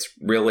he gets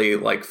really,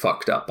 like,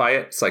 fucked up by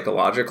it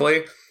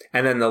psychologically.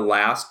 And then the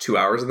last 2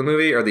 hours of the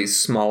movie are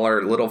these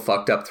smaller, little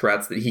fucked up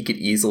threats that he could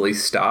easily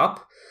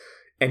stop.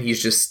 And he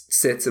just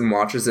sits and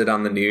watches it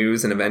on the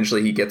news, and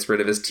eventually he gets rid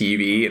of his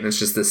TV, and it's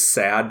just this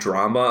sad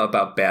drama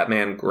about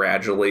Batman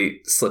gradually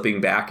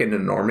slipping back into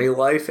normie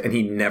life, and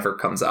he never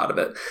comes out of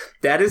it.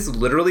 That is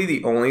literally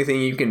the only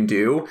thing you can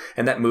do,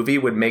 and that movie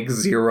would make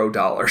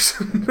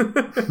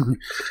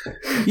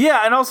 $0.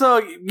 Yeah, and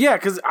also, yeah,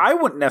 because I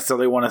wouldn't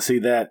necessarily want to see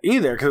that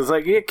either, because,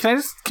 like,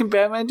 can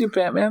Batman do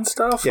Batman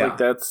stuff? Yeah. Like,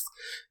 that's...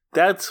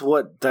 That's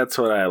what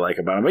I like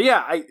about him.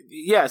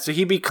 But so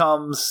he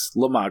becomes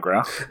La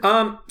Magra.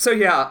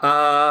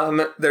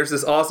 There's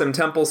this awesome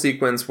temple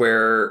sequence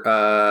where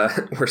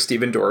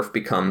Stephen Dorff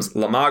becomes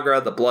La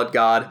Magra, the blood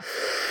god,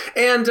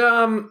 and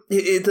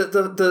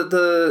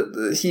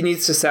he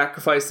needs to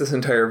sacrifice this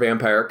entire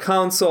vampire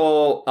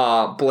council.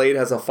 Blade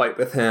has a fight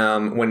with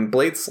him. When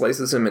Blade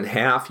slices him in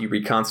half, he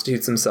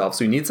reconstitutes himself.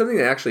 So he needs something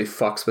that actually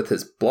fucks with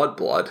his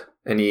blood,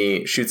 and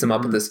he shoots him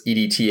up with this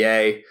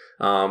EDTA.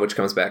 Which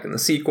comes back in the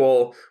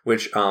sequel,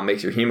 which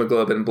makes your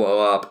hemoglobin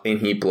blow up, and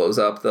he blows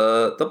up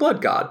the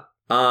blood god.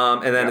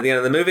 And then at the end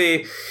of the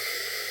movie,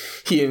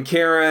 he and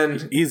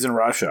Karen... He's in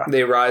Russia.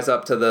 They rise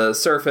up to the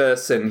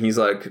surface, and he's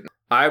like,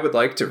 I would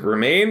like to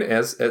remain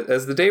as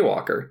the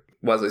Daywalker.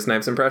 Wesley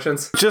Snipes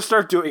impressions? Just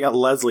start doing a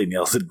Leslie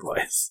Nielsen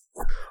voice.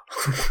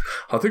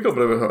 I think I'm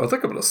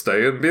gonna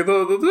stay and be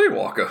the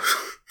Daywalker.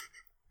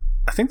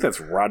 I think that's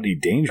Rodney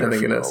Dangerfield. I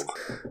think it is.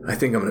 I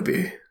think I'm gonna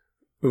be...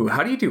 Ooh,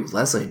 how do you do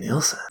Leslie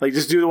Nielsen? Like,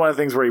 just do one of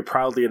the things where he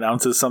proudly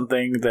announces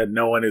something that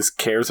no one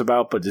cares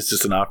about, but it's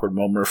just an awkward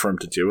moment for him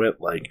to do it.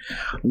 Like,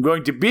 I'm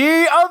going to be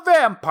a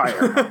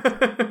vampire.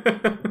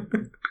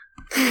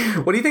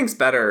 What do you think's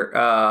better,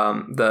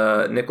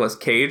 the Nicolas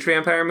Cage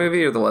vampire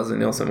movie or the Leslie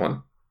Nielsen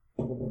one?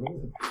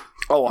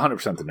 Oh,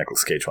 100% the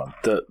Nicolas Cage one.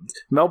 The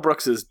Mel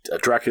Brooks'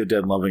 Dracula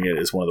Dead and Loving It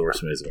is one of the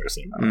worst movies I've ever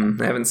seen.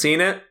 I haven't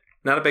seen it.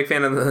 Not a big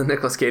fan of the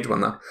Nicolas Cage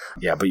one, though.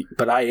 Yeah,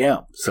 but I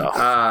am, so it's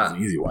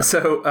an easy one.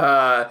 So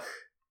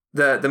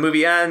the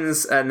movie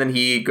ends, and then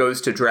he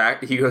goes to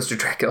Dracula.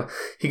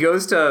 He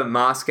goes to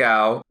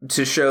Moscow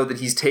to show that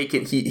he's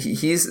taken.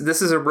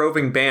 This is a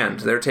roving band.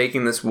 They're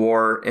taking this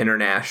war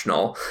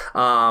international,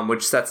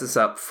 which sets us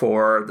up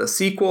for the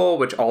sequel,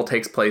 which all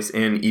takes place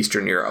in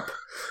Eastern Europe.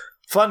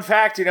 Fun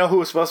fact: you know who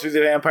was supposed to be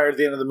the vampire at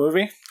the end of the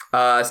movie?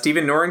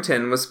 Stephen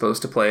Norrington was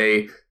supposed to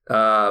play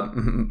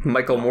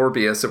Michael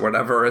Morbius or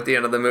whatever at the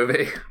end of the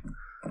movie.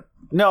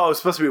 No, it was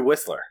supposed to be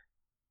Whistler,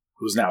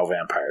 who's now a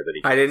vampire.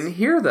 I didn't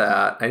hear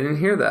that.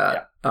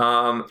 Yeah.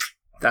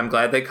 I'm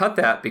glad they cut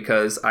that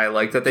because I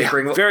like that they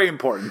bring. Very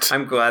important.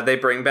 I'm glad they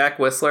bring back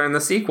Whistler in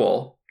the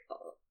sequel.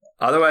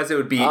 Otherwise, it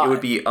would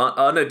be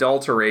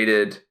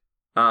unadulterated,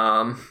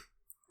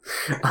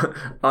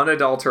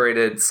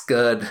 unadulterated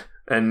Scud,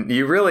 and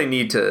you really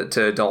need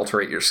to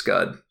adulterate your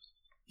Scud.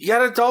 You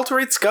gotta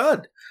adulterate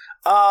Scud.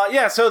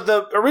 So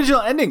the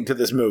original ending to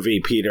this movie,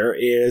 Peter,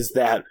 is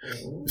that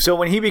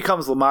when he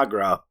becomes La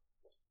Magra,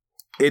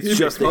 it's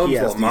just that he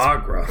has La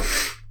Magra.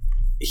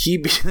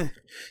 Stephen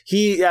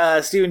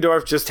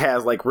Dorff just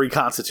has like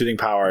reconstituting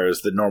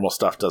powers. The normal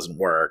stuff doesn't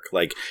work.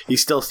 Like,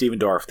 he's still Stephen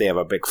Dorff. They have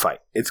a big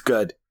fight. It's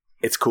good.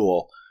 It's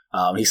cool.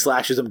 He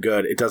slashes him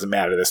good. It doesn't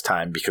matter this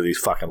time because he's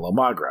fucking La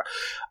Magra.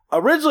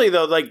 Originally,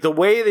 though, like the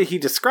way that he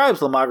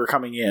describes La Magra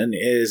coming in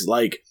is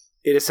like,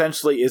 it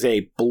essentially is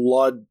a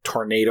blood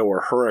tornado or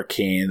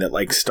hurricane that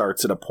like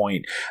starts at a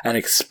point and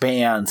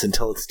expands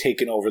until it's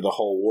taken over the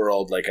whole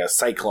world like a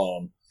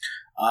cyclone,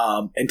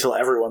 until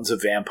everyone's a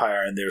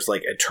vampire and there's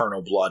like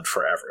eternal blood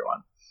for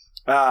everyone.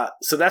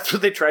 So that's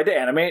what they tried to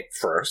animate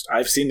first.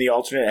 I've seen the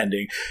alternate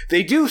ending.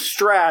 They do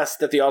stress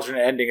that the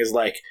alternate ending is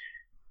like,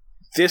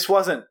 this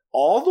wasn't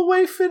all the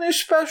way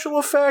finished special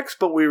effects,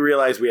 but we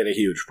realized we had a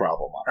huge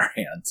problem on our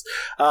hands.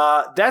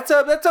 That's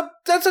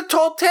a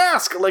tall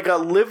task, like a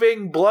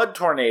living blood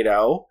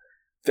tornado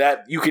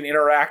that you can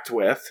interact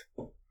with.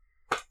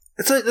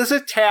 It's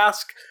a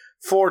task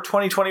for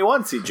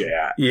 2021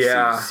 CGI.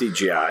 Yeah.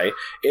 CGI.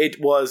 It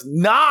was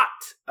not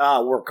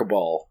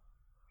workable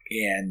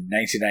in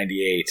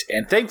 1998,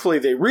 and thankfully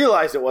they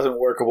realized it wasn't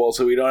workable,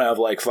 so we don't have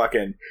like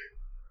fucking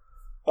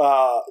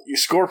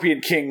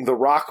Scorpion King The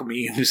Rock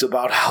memes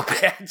about how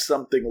bad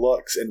something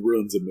looks and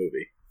ruins a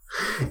movie.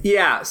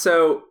 Yeah,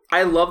 so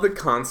I love the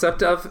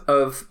concept of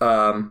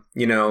La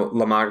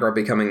Magra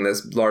becoming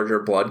this larger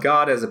blood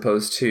god as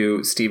opposed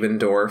to Stephen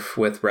Dorff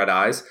with red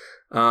eyes.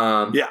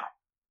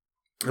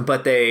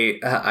 But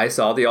I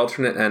saw the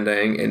alternate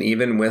ending, and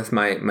even with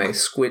my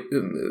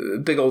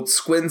big old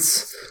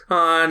squints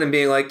on and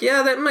being like,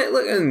 yeah, that might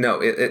look... No,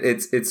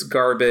 it's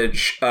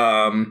garbage.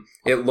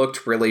 It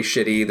looked really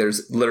shitty.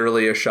 There's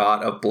literally a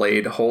shot of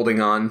Blade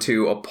holding on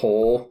to a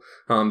pole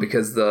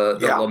because the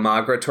La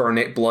Magra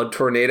blood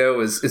tornado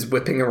is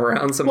whipping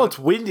around. Well, it's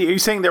windy. Are you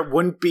saying there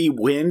wouldn't be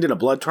wind in a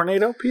blood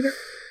tornado, Peter?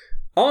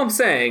 All I'm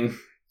saying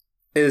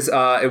is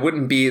it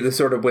wouldn't be the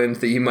sort of wind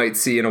that you might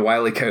see in a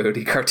Wile E.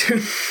 Coyote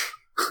cartoon.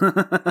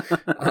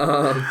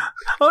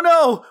 Oh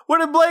no, where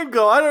did Blade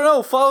go? I don't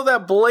know. Follow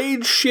that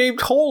blade-shaped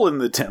hole in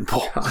the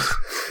temple.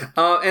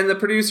 And the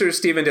producer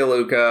Stephen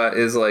DeLuca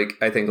is like,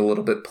 I think, a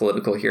little bit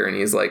political here, and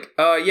he's like,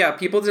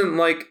 people didn't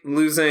like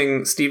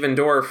losing Stephen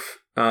Dorff.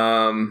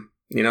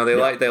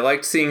 They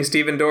liked seeing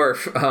Stephen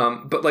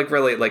Dorff, but like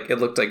really, like it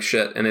looked like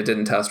shit and it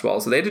didn't test well,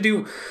 so they had to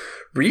do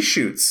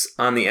reshoots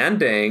on the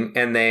ending,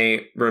 and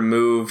they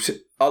removed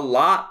a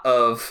lot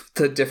of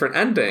the different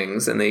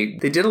endings, and they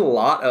did a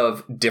lot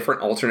of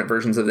different alternate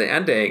versions of the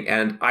ending,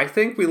 and I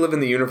think we live in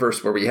the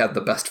universe where we had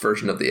the best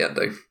version of the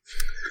ending.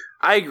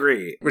 I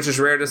agree. Which is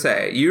rare to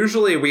say.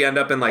 Usually we end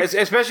up in like...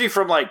 Especially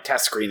from like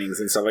test screenings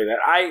and stuff like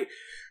that.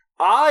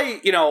 I,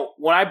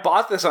 when I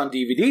bought this on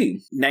DVD,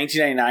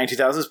 1999,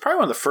 2000, is probably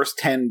one of the first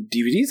 10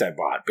 DVDs I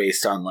bought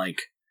based on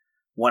like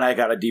when I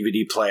got a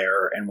DVD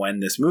player and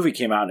when this movie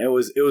came out. And it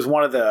was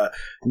one of the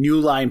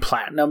New Line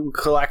Platinum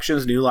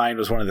collections. New Line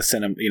was one of the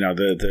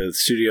the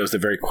studios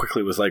that very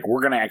quickly was like, we're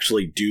going to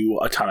actually do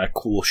a ton of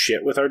cool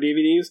shit with our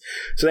DVDs.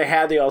 So they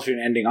had the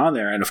alternate ending on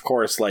there. And of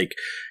course, like,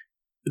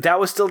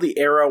 that was still the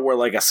era where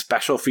like a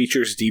special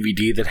features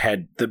DVD that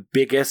had the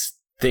biggest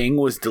thing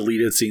was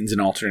deleted scenes and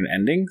alternate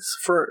endings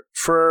for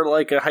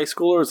like a high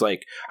schooler. It was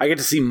like, I get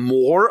to see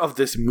more of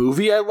this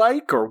movie I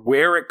like or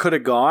where it could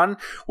have gone,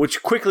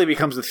 which quickly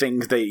becomes the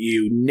things that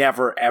you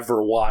never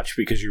ever watch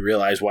because you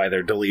realize why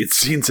they're deleted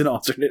scenes and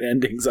alternate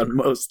endings on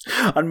most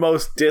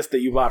discs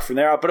that you bought from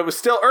there. But it was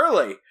still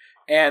early.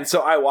 And so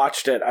I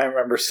watched it. I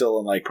remember still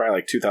in like probably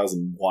like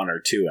 2001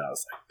 or 2, and I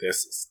was like,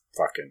 this is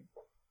fucking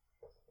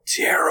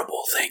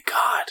terrible. Thank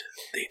God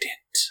they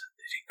didn't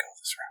go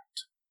this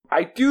route.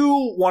 I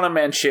do want to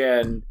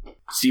mention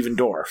Stephen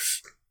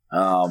Dorff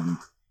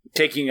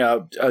taking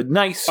a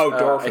nice... Oh,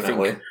 Dorff, I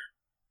think.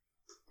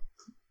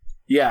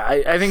 Yeah,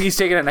 I think he's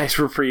taking a nice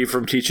reprieve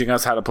from teaching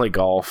us how to play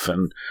golf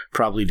and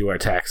probably do our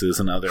taxes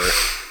and other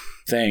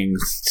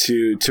things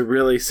to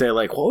really say,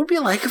 like, what would it be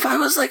like if I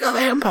was like a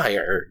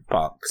vampire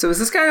punk? So is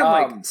this guy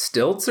on like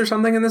stilts or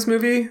something in this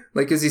movie?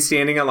 Like, is he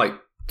standing on like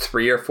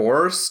 3 or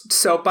 4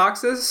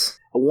 soapboxes?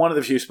 One of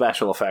the few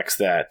special effects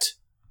that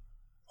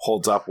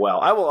holds up well.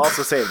 I will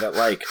also say that,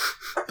 like,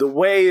 the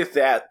way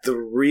that the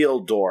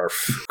real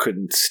Dorff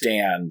couldn't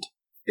stand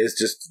is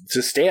just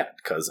to stand,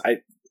 because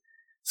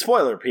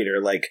spoiler,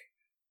 Peter, like,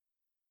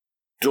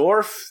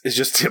 Dorff is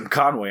just Tim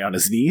Conway on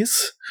his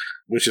knees,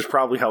 which is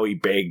probably how he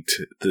begged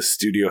the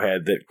studio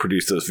head that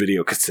produced those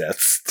video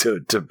cassettes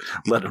to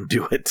let him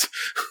do it.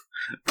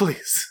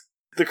 Please.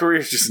 The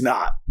career's just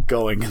not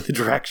going in the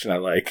direction I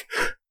like.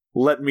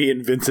 Let me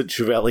and Vincent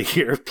Chiavelli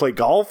here play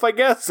golf, I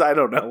guess? I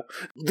don't know.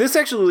 This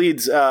actually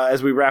leads,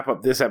 as we wrap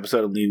up this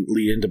episode, and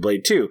lead into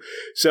Blade 2.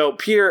 So,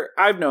 Peter,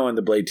 I've known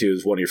that Blade 2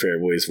 is one of your favorite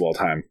movies of all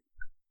time.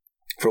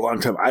 For a long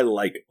time, I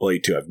like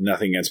Blade 2. I have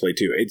nothing against Blade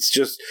 2. It's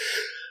just,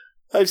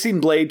 I've seen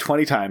Blade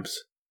 20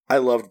 times. I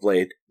loved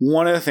Blade.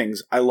 One of the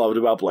things I loved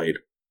about Blade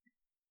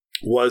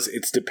was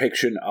its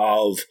depiction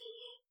of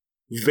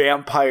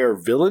vampire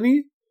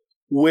villainy,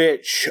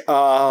 which,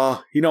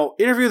 Interview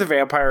with the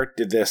Vampire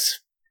did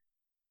this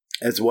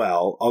as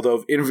well,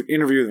 although Interview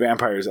with the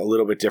Vampire is a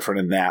little bit different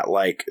in that,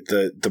 like,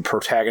 the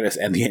protagonist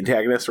and the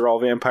antagonist are all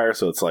vampires,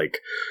 so it's like,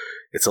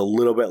 it's a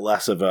little bit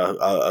less of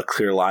a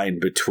clear line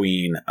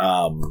between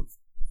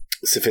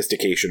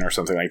sophistication or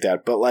something like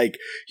that. But, like,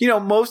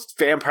 most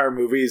vampire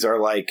movies are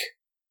like,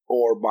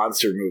 or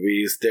monster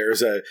movies,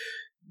 there's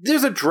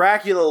a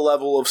Dracula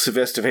level of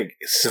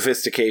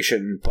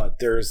sophistication, but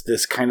there's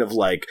this kind of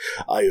like,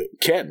 I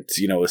can't,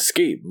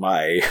 escape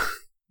my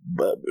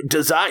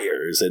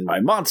desires and my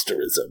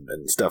monsterism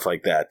and stuff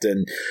like that.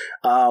 And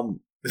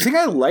the thing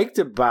I liked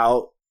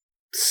about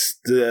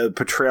the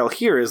portrayal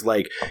here is,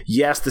 like,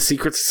 yes, the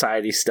secret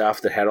society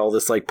stuff that had all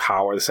this like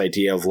power, this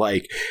idea of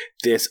like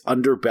this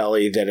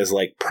underbelly that is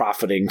like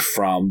profiting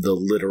from the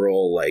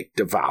literal like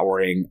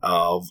devouring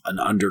of an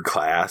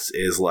underclass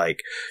is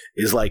like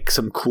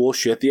some cool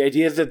shit. The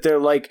idea that they're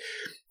like,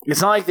 it's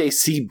not like they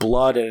see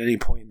blood at any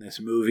point in this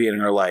movie and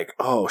are like,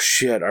 oh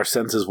shit, our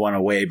senses went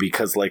away,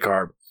 because like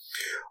our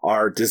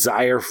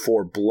desire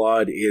for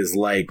blood is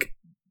like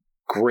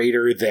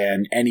greater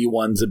than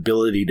anyone's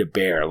ability to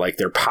bear. Like,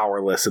 they're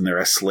powerless and they're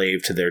a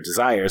slave to their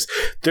desires.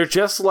 They're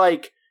just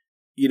like,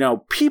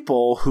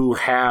 people who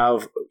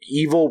have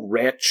evil,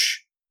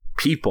 rich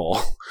people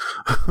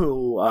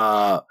who,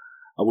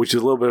 which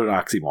is a little bit of an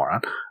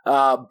oxymoron,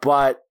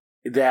 but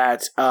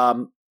that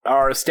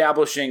are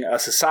establishing a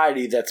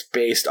society that's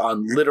based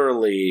on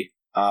literally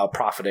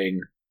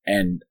profiting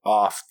and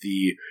off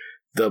the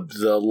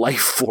life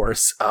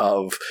force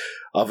of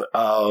an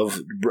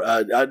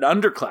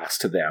underclass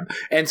to them.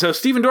 And so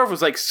Stephen Dorff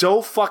was like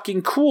so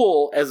fucking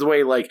cool as the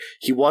way, like,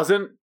 he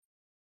wasn't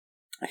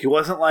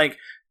like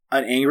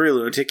an angry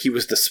lunatic. He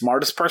was the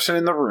smartest person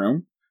in the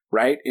room,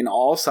 right? In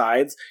all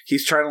sides.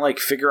 He's trying to like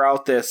figure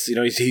out this,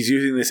 he's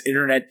using this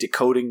internet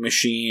decoding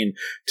machine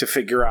to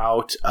figure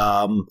out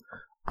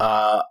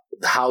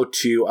how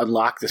to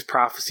unlock this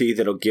prophecy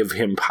that'll give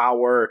him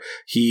power.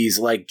 He's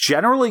like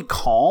generally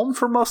calm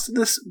for most of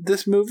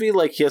this movie.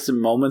 Like, he has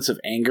some moments of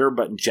anger,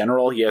 but in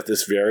general he has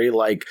this very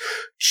like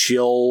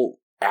chill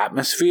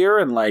atmosphere,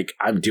 and like,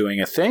 I'm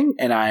doing a thing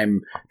and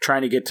I'm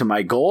trying to get to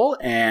my goal,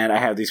 and I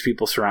have these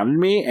people surrounding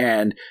me,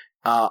 and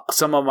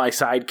some of my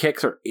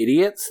sidekicks are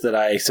idiots that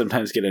I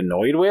sometimes get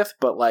annoyed with,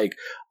 but like,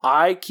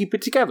 I keep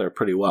it together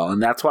pretty well,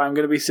 and that's why I'm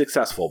going to be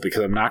successful,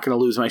 because I'm not going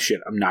to lose my shit.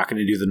 I'm not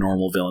going to do the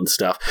normal villain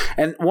stuff.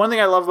 And one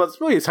thing I love about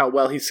this movie is how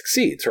well he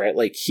succeeds, right?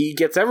 Like, he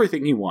gets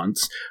everything he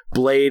wants.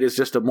 Blade is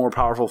just a more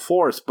powerful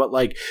force, but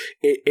like,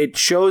 it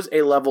shows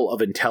a level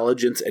of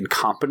intelligence and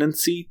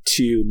competency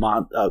to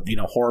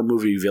horror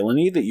movie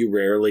villainy that you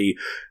rarely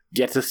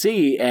get to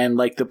see, and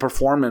like the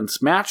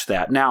performance matched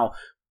that. Now,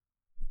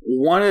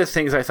 one of the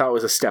things I thought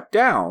was a step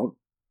down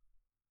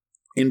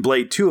in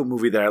Blade 2, a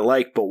movie that I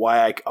like, but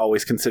why I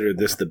always considered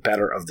this the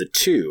better of the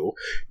two,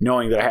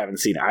 knowing that I haven't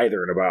seen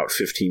either in about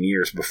 15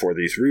 years before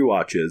these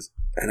rewatches,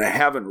 and I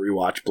haven't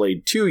rewatched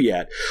Blade 2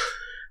 yet,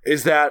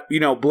 is that,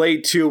 you know,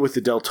 Blade 2 with the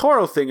Del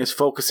Toro thing is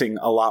focusing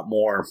a lot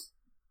more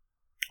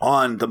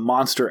on the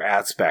monster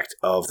aspect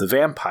of the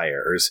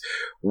vampires,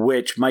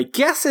 which my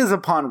guess is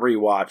upon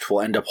rewatch will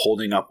end up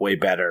holding up way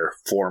better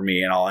for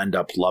me, and I'll end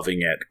up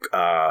loving it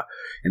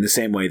in the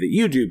same way that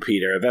you do,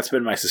 Peter. That's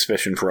been my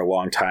suspicion for a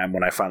long time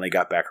when I finally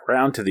got back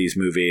around to these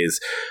movies.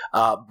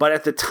 But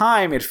at the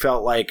time, it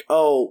felt like,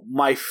 oh,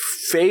 my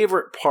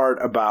favorite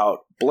part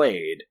about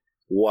Blade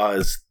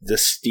was the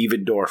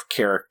Stephen Dorff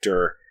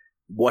character,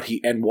 what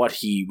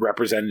he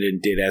represented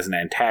and did as an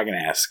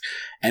antagonist,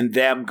 and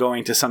them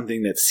going to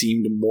something that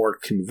seemed more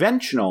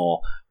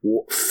conventional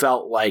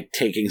felt like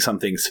taking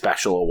something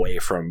special away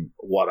from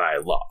what I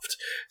loved.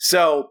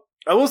 So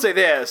I will say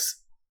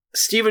this,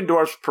 Stephen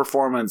Dorff's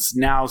performance,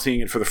 now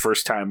seeing it for the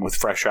first time with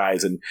fresh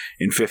eyes in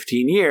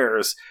 15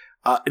 years,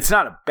 it's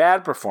not a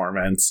bad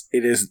performance.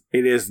 It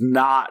is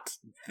not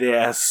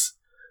this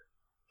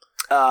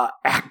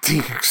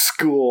acting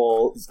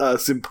school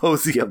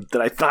symposium that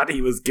I thought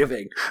he was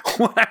giving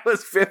when I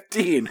was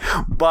 15,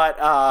 but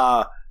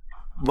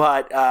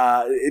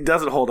it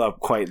doesn't hold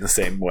up quite in the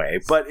same way.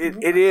 But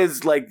it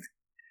is like,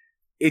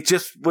 it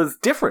just was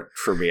different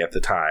for me at the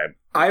time.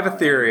 I have a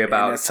theory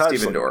about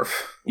Stephen Dorff.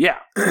 Yeah.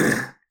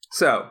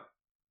 So,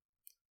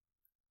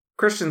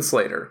 Christian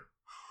Slater,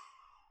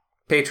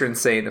 patron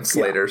saint of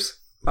Slaters.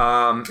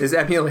 Is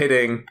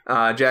emulating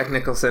Jack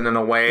Nicholson in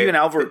a way. Even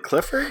Albert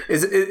Clifford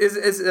is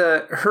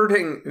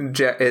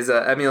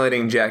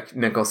emulating Jack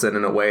Nicholson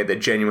in a way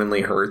that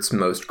genuinely hurts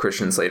most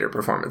Christian Slater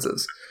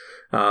performances.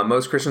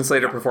 Most Christian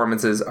Slater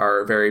performances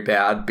are very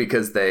bad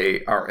because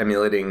they are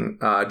emulating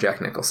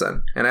Jack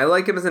Nicholson, and I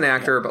like him as an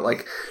actor, but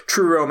like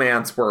True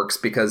Romance works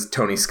because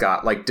Tony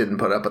Scott like didn't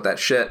put up with that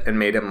shit and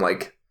made him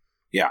like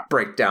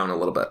break down a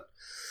little bit.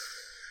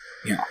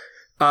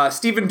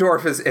 Stephen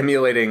Dorff is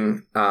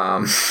emulating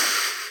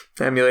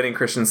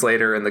Christian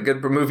Slater in the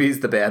good movies,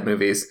 the bad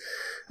movies.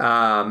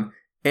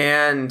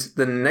 And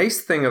the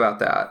nice thing about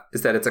that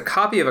is that it's a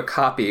copy of a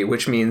copy,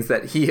 which means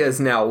that he's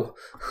now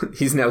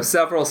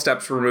several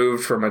steps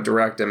removed from a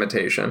direct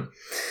imitation.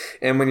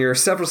 And when you're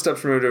several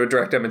steps removed from a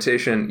direct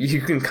imitation,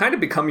 you can kind of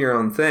become your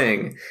own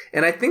thing.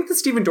 And I think that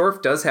Stephen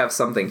Dorff does have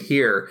something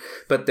here,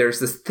 but there's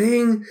this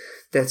thing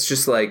that's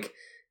just like,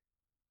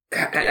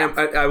 and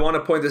I want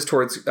to point this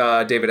towards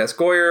David S.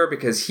 Goyer,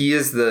 because he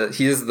is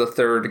the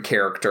third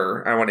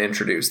character I want to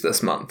introduce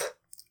this month.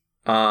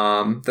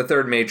 The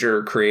third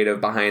major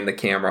creative behind the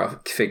camera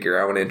figure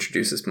I want to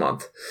introduce this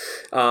month.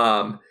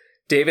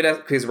 David S.,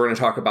 because we're going to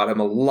talk about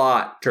him a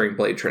lot during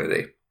Blade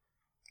Trinity,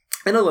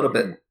 and a little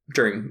bit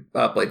during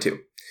Blade 2.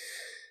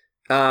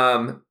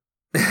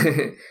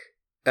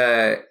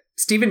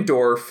 Stephen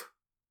Dorff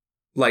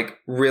like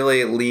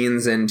really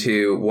leans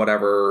into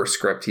whatever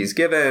script he's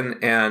given,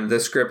 and the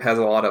script has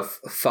a lot of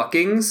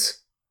fuckings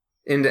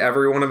into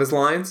every one of his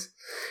lines.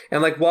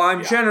 And like, while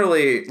I'm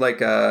generally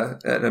like an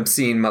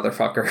obscene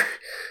motherfucker,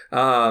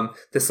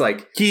 this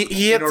like he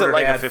hits in order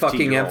like to add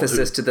fucking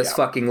emphasis to this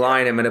fucking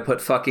line, I'm going to put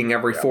fucking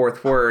every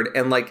fourth word,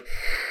 and like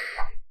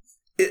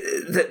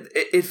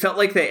it felt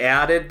like they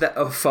added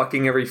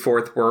fucking every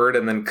fourth word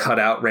and then cut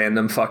out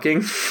random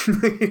fucking.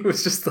 It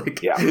was just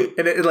like,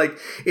 and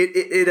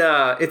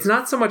it's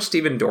not so much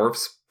Stephen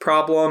Dorff's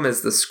problem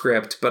as the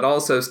script, but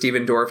also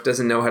Stephen Dorff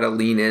doesn't know how to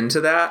lean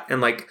into that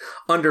and like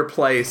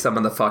underplay some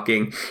of the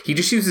fucking. He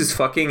just uses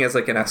fucking as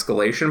like an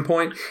escalation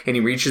point, and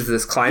he reaches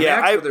this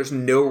climax where there's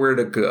nowhere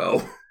to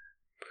go.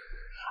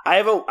 I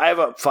have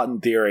a fun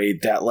theory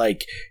that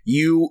like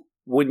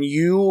when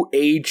you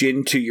age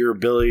into your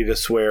ability to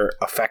swear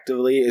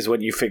effectively is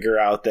when you figure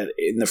out that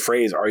in the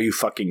phrase, "Are you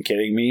fucking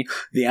kidding me?"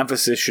 the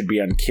emphasis should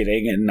be on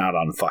kidding and not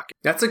on fucking.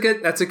 That's a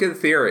good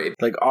theory.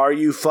 Like, "Are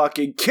you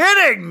fucking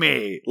kidding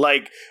me?"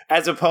 Like,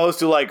 as opposed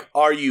to like,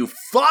 "Are you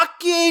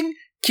fucking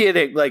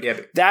kidding?"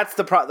 Like, that's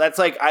the that's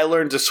like, I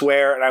learned to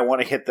swear and I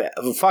want to hit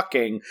the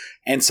fucking,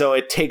 and so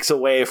it takes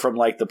away from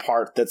like the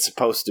part that's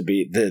supposed to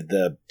be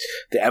the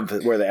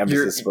where the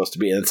emphasis is supposed to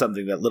be, and it's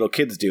something that little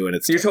kids do, and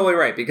you're totally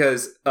right,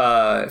 because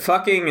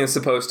fucking is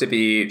supposed to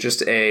be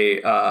just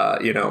a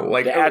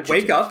like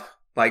wake up,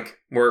 like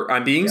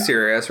I'm being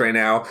serious right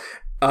now,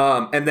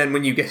 and then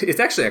when you get, it's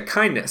actually a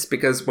kindness,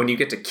 because when you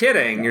get to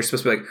kidding, you're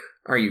supposed to be like,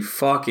 "Are you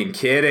fucking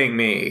kidding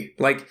me?"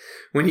 Like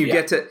when you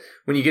get to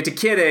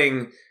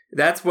kidding,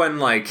 that's when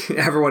like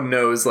everyone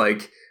knows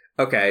like,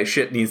 okay,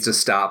 shit needs to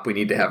stop. We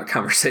need to have a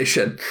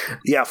conversation.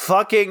 Yeah,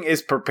 fucking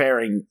is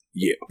preparing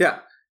you. Yeah,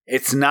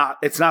 it's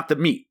not the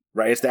meat,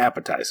 right? It's the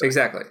appetizer.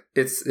 Exactly.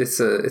 It's a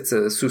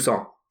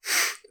saucisson.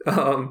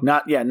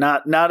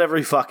 Not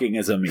every fucking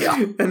is a meal.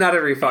 And not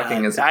every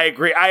fucking is. I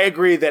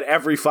agree that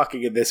every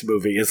fucking in this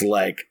movie is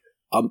like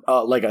a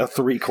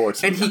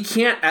 3/4. And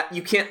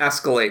you can't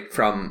escalate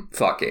from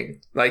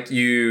fucking like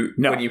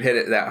when you hit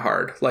it that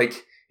hard.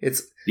 Like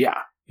it's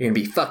you're gonna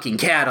be fucking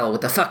cattle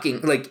with the fucking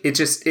like it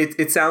just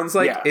it sounds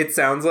like it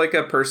sounds like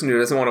a person who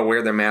doesn't want to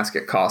wear their mask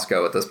at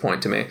Costco at this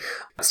point to me.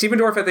 Stephen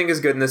Dorff I think is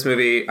good in this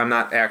movie. I'm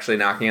not actually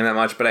knocking him that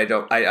much, but I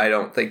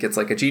don't think it's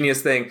like a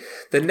genius thing.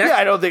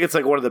 I don't think it's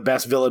like one of the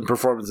best villain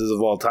performances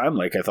of all time,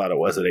 like I thought it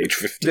was at age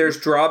 15. There's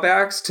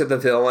drawbacks to the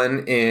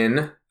villain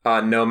in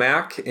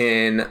Nomak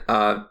in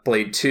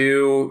Blade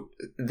 2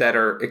 that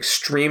are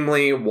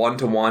extremely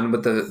one-to-one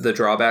with the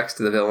drawbacks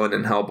to the villain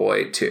in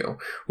Hellboy 2,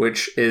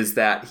 which is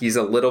that he's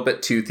a little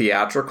bit too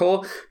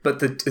theatrical, but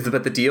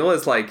the deal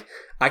is like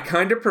I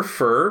kind of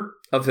prefer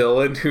a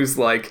villain who's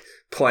like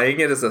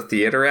playing it as a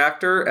theater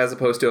actor as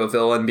opposed to a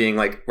villain being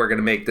like, we're going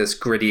to make this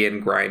gritty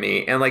and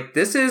grimy. And like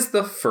this is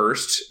the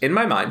first, in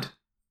my mind,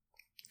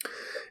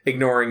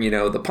 ignoring,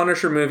 the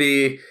Punisher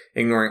movie,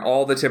 ignoring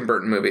all the Tim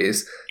Burton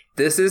movies,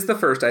 this is the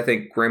first, I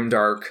think,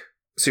 grimdark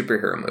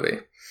superhero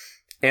movie.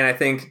 And I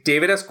think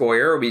David S.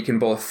 Goyer, we can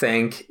both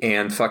thank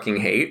and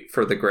fucking hate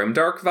for the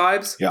grimdark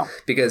vibes. Yeah.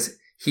 Because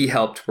he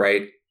helped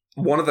write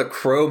one of the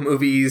Crow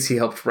movies. He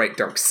helped write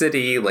Dark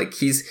City. Like,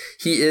 he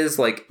is,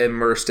 like,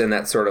 immersed in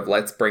that sort of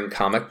let's bring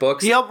comic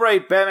books. He helped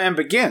write Batman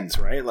Begins,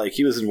 right? Like,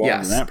 he was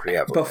involved in that pretty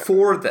heavily.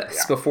 Before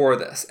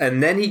this.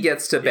 And then he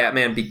gets to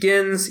Batman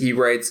Begins. He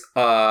writes,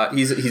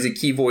 he's a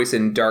key voice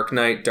in Dark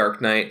Knight.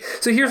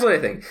 So here's what I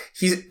think.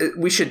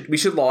 We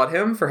should laud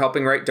him for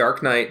helping write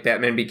Dark Knight,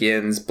 Batman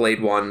Begins,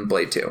 Blade 1,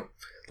 Blade 2.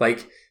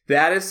 Like,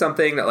 that is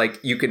something that,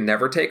 like, you can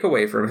never take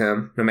away from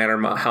him, no matter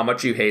how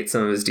much you hate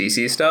some of his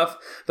DC stuff.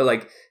 But,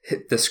 like,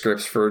 the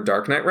scripts for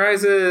Dark Knight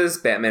Rises,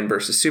 Batman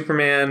vs.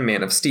 Superman,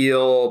 Man of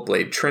Steel,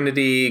 Blade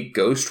Trinity,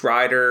 Ghost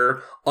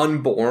Rider,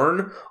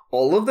 Unborn,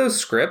 all of those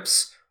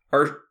scripts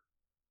are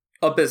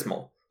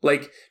abysmal.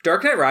 Like,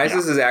 Dark Knight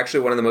Rises is actually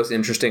one of the most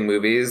interesting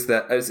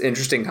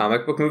interesting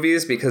comic book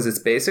movies because it's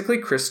basically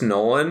Chris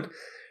Nolan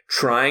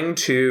trying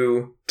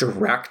to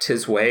direct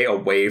his way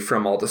away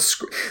from all the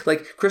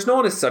like Chris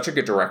Nolan is such a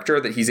good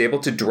director that he's able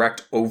to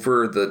direct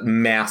over the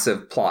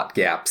massive plot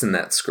gaps in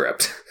that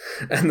script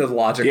and the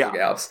logical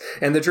gaps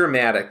and the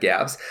dramatic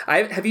gaps.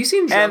 Have you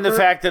seen Jumper? And the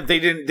fact that they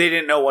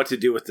didn't know what to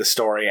do with the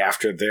story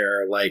after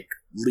their like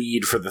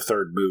lead for the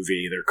third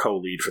movie, their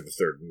co-lead for the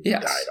third movie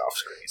died off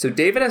screen. So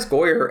David S.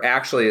 Goyer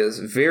actually is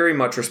very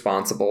much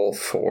responsible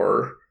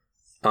for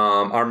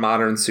our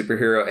modern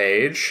superhero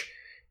age.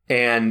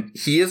 And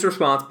he is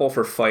responsible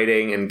for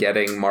fighting and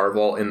getting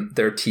Marvel in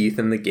their teeth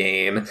in the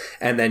game.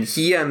 And then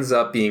he ends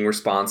up being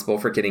responsible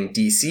for getting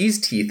DC's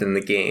teeth in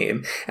the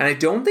game. And I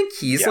don't think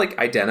he's like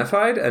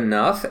identified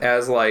enough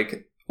as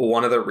like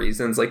one of the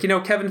reasons, like,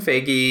 Kevin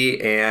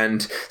Feige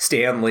and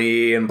Stan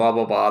Lee and blah,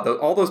 blah, blah.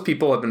 All those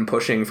people have been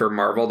pushing for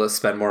Marvel to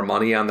spend more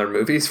money on their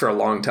movies for a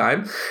long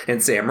time.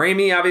 And Sam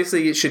Raimi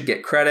obviously should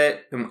get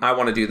credit. I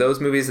want to do those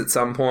movies at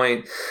some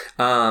point.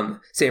 Sam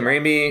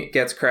Raimi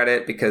gets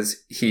credit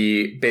because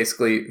he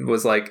basically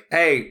was like,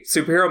 hey,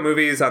 superhero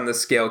movies on this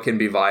scale can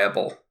be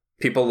viable.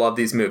 People love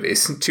these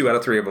movies. 2 out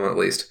of 3 of them, at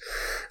least.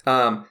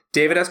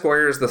 David S.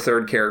 Goyer is the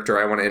third character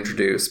I want to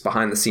introduce,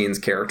 behind the scenes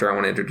character I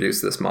want to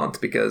introduce this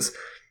month, because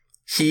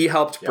he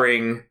helped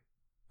bring,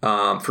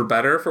 for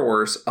better or for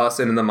worse, us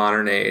into the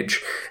modern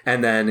age.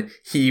 And then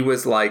he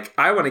was like,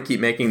 I want to keep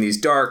making these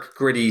dark,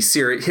 gritty,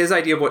 serious. His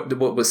idea of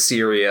what was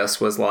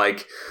serious was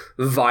like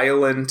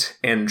violent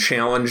and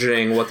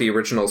challenging what the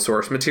original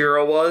source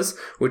material was,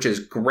 which is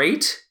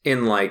great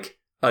in like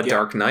a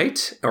Dark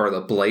Knight or the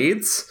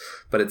Blades,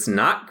 but it's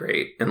not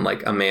great in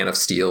like a Man of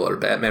Steel or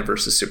Batman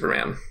vs.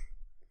 Superman.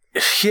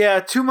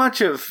 Yeah, too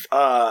much of,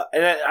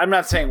 and I'm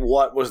not saying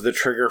what was the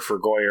trigger for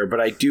Goyer, but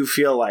I do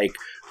feel like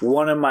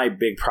one of my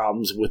big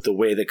problems with the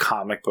way the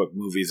comic book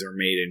movies are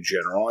made in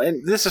general,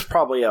 and this is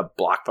probably a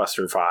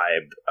blockbuster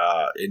vibe,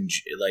 in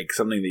like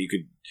something that you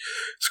could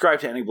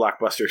ascribe to any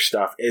blockbuster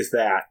stuff, is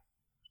that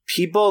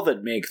people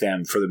that make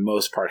them, for the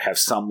most part, have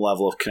some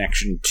level of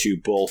connection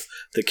to both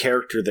the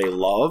character they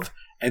love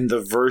and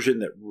the version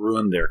that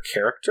ruined their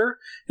character.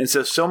 And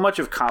so much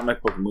of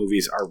comic book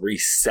movies are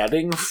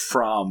resetting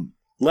from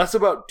less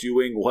about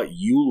doing what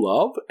you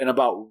love and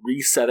about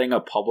resetting a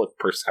public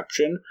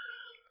perception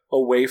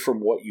away from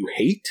what you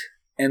hate.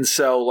 And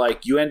so,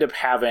 like, you end up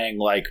having,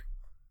 like,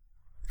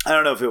 I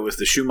don't know if it was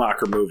the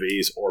Schumacher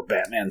movies or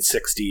Batman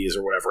 60s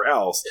or whatever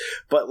else,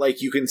 but,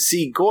 like, you can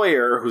see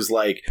Goyer, who's,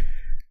 like,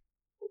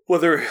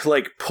 whether,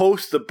 like,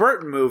 post the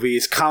Burton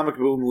movies, comic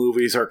book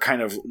movies are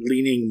kind of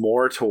leaning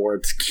more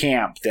towards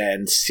camp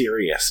than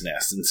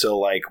seriousness. And so,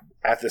 like,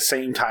 at the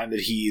same time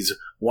that he's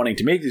wanting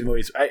to make these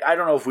movies, I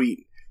don't know if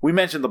we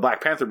mentioned the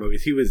Black Panther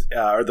movies. He was,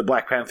 or the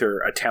Black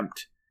Panther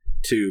attempt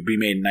to be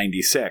made in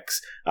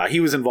 96. He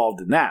was involved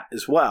in that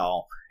as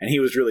well. And he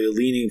was really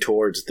leaning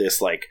towards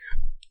this, like,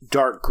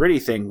 dark, gritty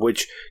thing,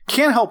 which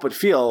can't help but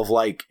feel of,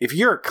 like, if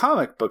you're a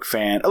comic book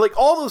fan, like,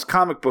 all those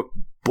comic book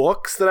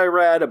books that I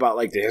read about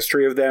like the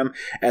history of them,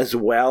 as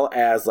well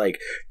as like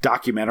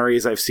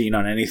documentaries I've seen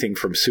on anything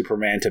from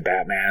Superman to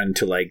Batman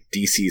to like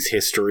DC's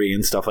history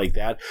and stuff like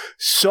that.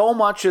 So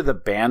much of the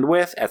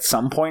bandwidth at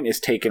some point is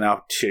taken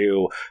up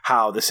to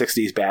how the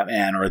 60s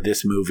Batman or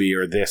this movie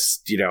or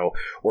this, you know,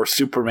 or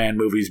Superman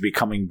movies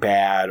becoming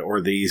bad,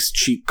 or these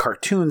cheap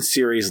cartoon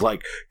series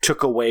like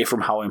took away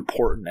from how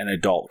important and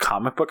adult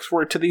comic books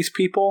were to these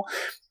people.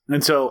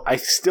 And so I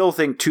still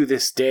think to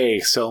this day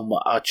so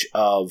much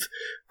of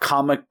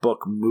comic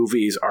book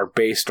movies are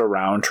based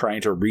around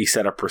trying to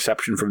reset a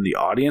perception from the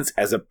audience,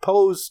 as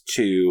opposed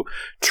to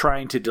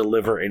trying to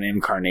deliver an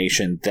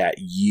incarnation that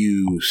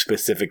you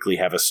specifically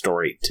have a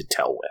story to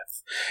tell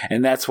with.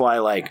 And that's why,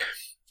 like,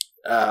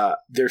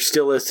 there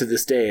still is to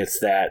this day,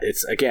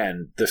 it's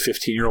again the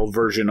 15-year-old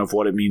version of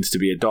what it means to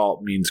be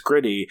adult means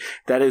gritty.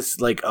 That is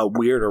like a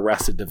weird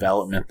Arrested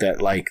Development, that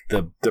like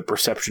the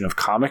perception of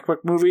comic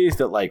book movies,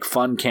 that like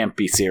fun can't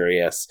be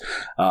serious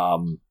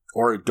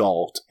or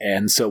adult.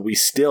 And so we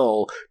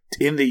still,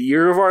 in the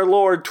year of our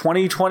Lord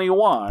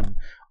 2021,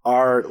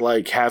 are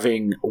like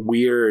having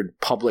weird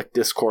public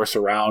discourse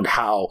around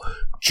how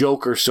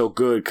Joker's so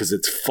good because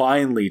it's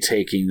finally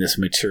taking this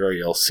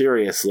material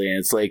seriously. And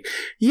it's like,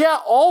 yeah,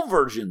 all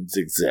versions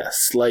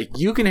exist. Like,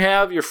 you can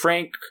have your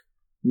Frank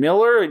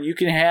Miller and you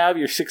can have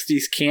your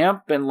 60s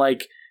camp, and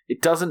like,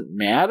 it doesn't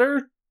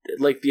matter.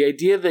 Like, the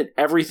idea that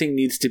everything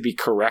needs to be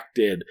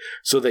corrected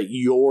so that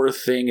your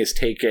thing is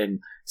taken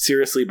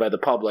seriously by the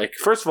public.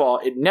 First of all,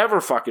 it never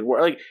fucking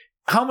works. Like,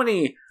 how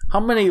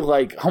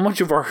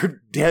much of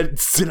our dead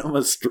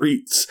cinema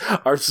streets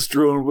are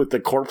strewn with the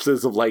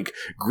corpses of like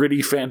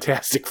gritty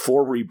Fantastic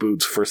Four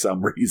reboots for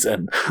some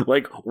reason?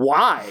 Like,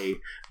 why?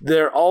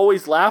 They're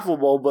always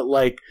laughable, but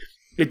like,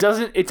 it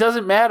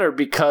doesn't matter,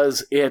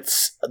 because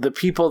it's the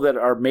people that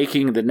are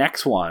making the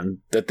next one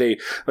that they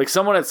like.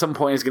 Someone at some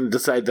point is going to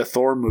decide the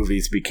Thor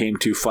movies became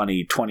too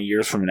funny 20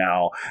 years from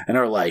now, and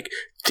are like,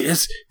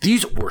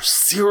 these were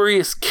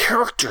serious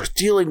characters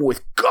dealing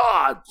with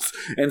gods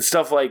and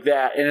stuff like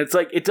that. And it's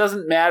like, it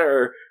doesn't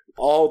matter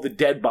all the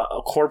dead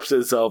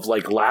corpses of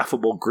like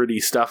laughable gritty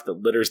stuff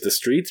that litters the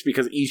streets,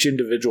 because each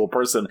individual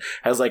person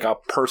has like a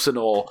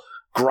personal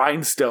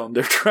grindstone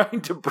they're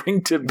trying to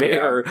bring to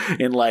bear.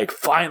 And like,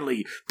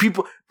 finally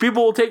people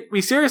will take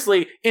me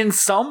seriously. In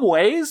some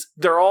ways,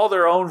 they're all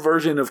their own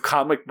version of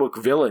comic book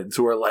villains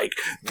who are like,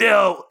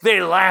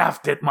 they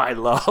laughed at my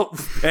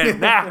love and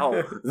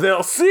now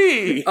they'll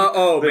see.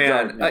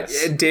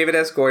 David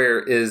S.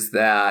 Goyer is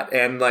that.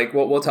 And like,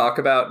 what we'll talk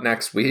about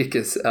next week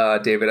is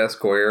David S.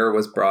 Goyer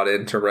was brought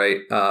in to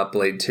write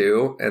Blade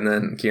 2, and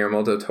then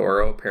Guillermo del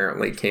Toro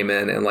apparently came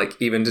in, and like,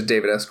 even to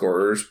David S.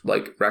 Goyer's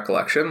like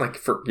recollection, like,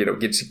 for, you know,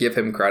 get to give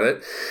him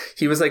credit,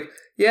 he was like,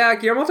 yeah,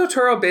 Guillermo del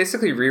Toro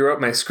basically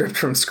rewrote my script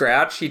from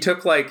scratch. He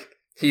took like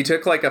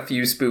a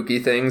few spooky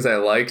things I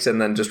liked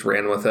and then just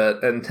ran with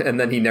it. And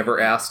then he never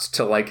asked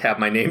to like have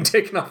my name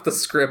taken off the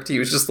script. He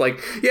was just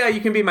like, yeah,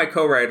 you can be my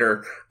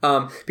co-writer.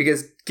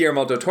 Because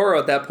Guillermo del Toro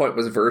at that point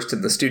was versed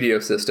in the studio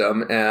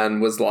system and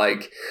was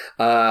like,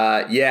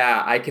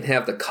 yeah, I can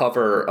have the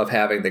cover of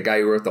having the guy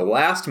who wrote the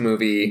last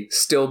movie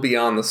still be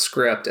on the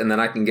script, and then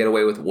I can get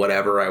away with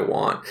whatever I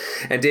want.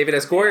 And David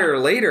S.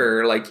 Goyer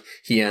later, like,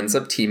 he ends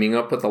up teaming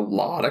up with a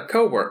lot of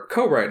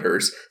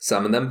co-writers,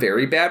 some of them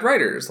very bad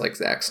writers, like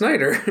Zack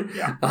Snyder.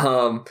 Yeah.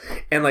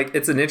 And like,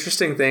 it's an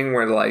interesting thing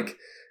where like,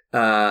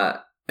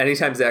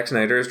 anytime Zack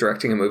Snyder is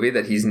directing a movie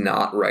that he's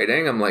not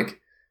writing, I'm like,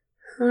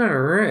 all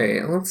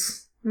right,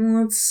 let's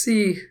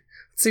see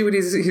what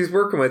he's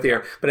working with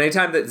here. But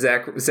anytime that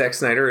Zack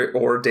Snyder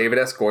or David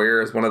S.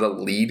 Goyer is one of the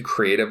lead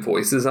creative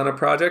voices on a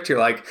project, you're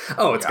like,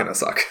 oh, it's gonna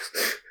suck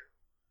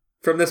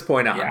from this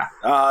point on.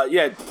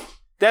 Yeah.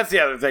 That's the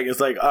other thing. Is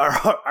like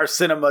our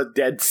cinema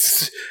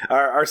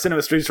our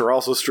cinema streets are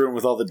also strewn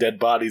with all the dead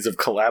bodies of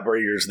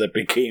collaborators that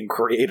became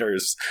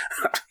creators,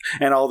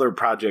 and all their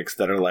projects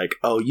that are like,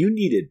 oh, you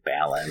needed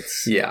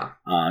balance. Yeah,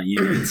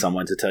 you needed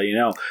someone to tell you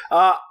no.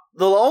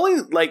 The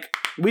only, like,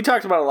 we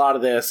talked about a lot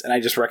of this, and I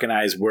just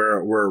recognize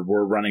we're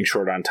running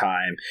short on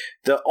time.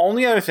 The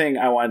only other thing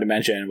I wanted to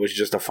mention was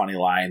just a funny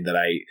line that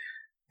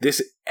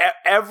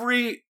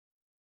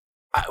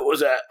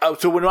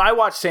so when I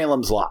watched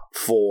Salem's Lot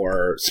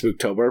for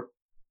Spooktober,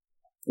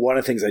 one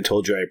of the things I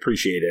told you I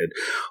appreciated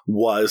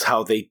was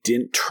how they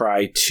didn't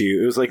try to.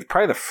 It was like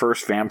probably the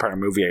first vampire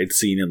movie I'd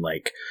seen in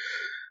like,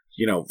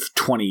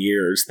 20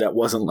 years that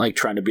wasn't like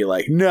trying to be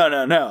like,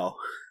 no.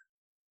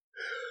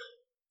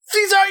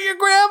 These aren't your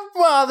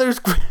grandfather's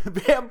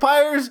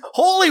vampires.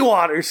 Holy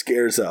water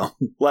scares them.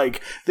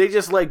 Like, they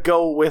just like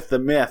go with the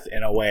myth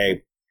in a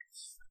way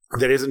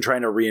that isn't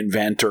trying to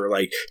reinvent or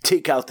like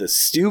take out the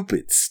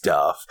stupid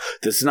stuff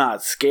that's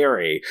not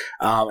scary.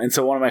 And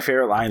so one of my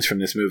favorite lines from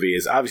this movie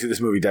is, obviously this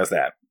movie does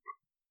that,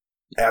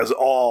 as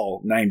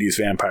all 90s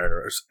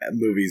vampires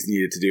movies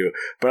needed to do.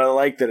 But I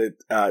like that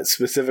it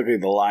specifically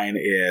the line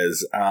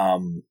is,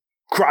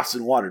 Cross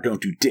and water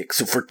don't do dick,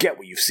 so forget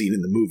what you've seen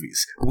in the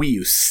movies. We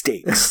use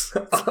stakes.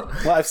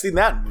 Well, I've seen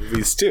that in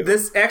movies too.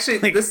 This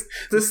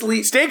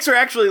stakes are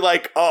actually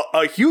like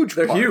a huge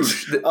part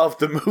of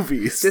the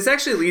movies. This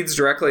actually leads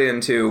directly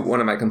into one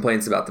of my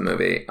complaints about the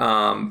movie.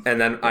 And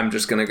then I'm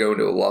just going to go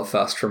into a love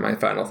fest for my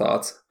final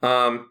thoughts.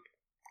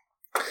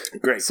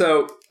 Great.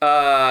 So,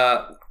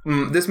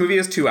 this movie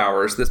is 2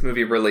 hours. This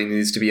movie really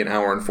needs to be 1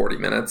 hour and 40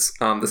 minutes.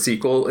 The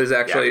sequel is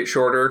actually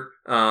shorter.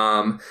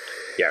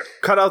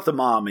 Cut out the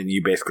mom and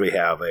you basically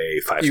have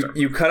a 5-star.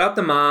 You cut out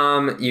the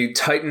mom, you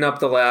tighten up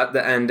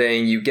the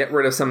ending, you get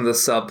rid of some of the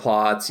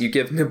subplots, you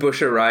give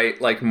Nabusha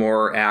Wright like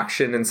more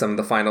action in some of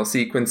the final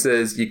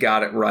sequences. You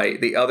got it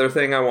right. The other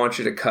thing I want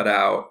you to cut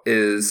out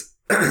is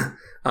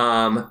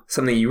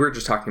something you were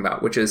just talking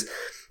about, which is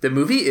the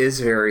movie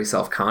is very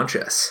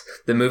self-conscious.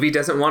 The movie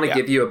doesn't want to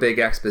give you a big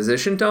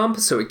exposition dump,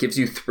 so it gives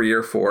you 3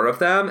 or 4 of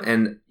them,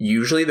 and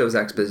usually those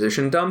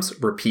exposition dumps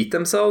repeat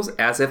themselves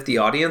as if the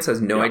audience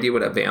has no idea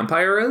what a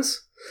vampire is.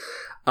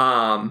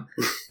 And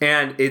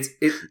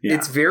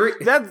it's very...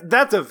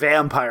 That's a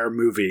vampire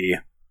movie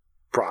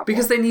problem.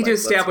 Because they need to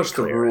establish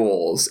the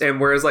rules.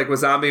 And whereas like with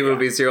zombie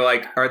movies, you're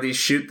like, are these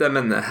shoot them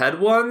in the head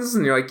ones?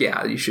 And you're like,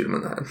 yeah, you shoot them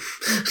in the head.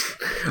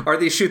 Are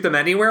these shoot them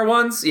anywhere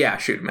ones? Yeah,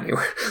 shoot them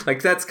anywhere.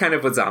 Like that's kind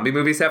of what zombie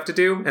movies have to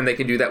do. And they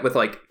can do that with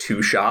like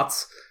 2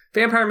 shots.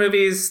 Vampire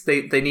movies,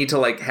 they need to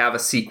like have a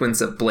sequence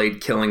of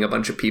Blade killing a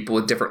bunch of people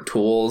with different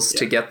tools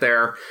to get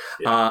there.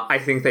 I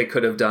think they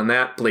could have done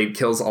that. Blade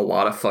kills a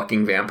lot of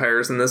fucking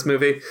vampires in this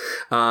movie.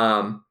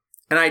 And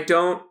I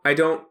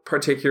don't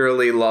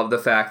particularly love the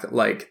fact that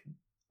like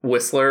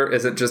Whistler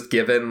isn't just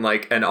given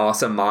like an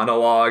awesome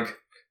monologue,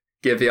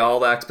 give you all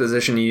the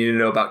exposition you need to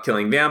know about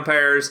killing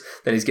vampires,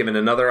 then he's given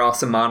another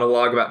awesome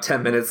monologue about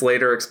 10 minutes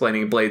later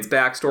explaining Blade's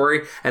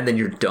backstory, and then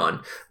you're done.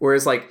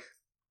 Whereas like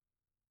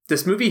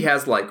this movie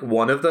has like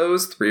one of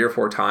those 3 or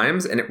 4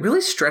 times, and it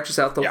really stretches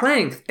out the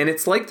length, and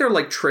it's like they're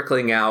like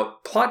trickling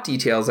out plot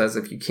details as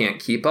if you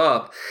can't keep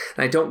up,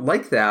 and I don't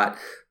like that.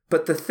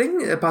 But the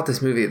thing about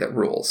this movie that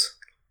rules,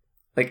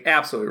 like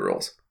absolutely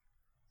rules,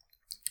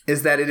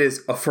 is that it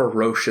is a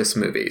ferocious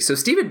movie. So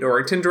Stephen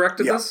Norrington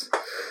directed this.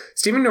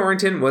 Stephen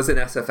Norrington was an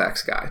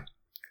SFX guy.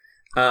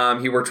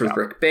 He worked with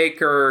Rick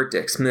Baker,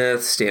 Dick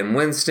Smith, Stan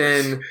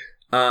Winston.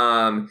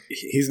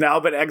 He's now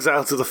been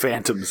exiled to the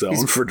Phantom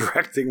Zone for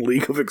directing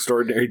League of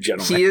Extraordinary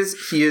Gentlemen.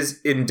 He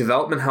is in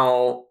development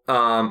hell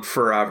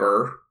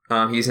forever.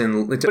 He's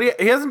in... But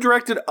he hasn't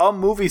directed a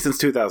movie since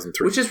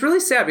 2003. Which is really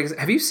sad, because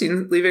have you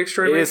seen League of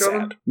Extraordinary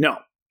Gentlemen? Sad. No.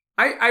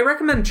 I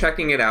recommend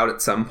checking it out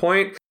at some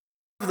point.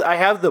 I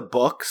have the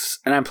books,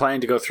 and I'm planning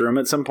to go through them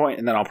at some point,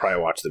 and then I'll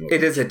probably watch the movie.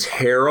 It is a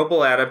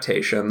terrible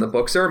adaptation. The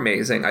books are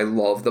amazing. I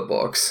love the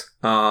books.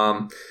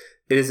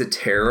 It is a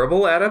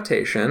terrible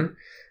adaptation.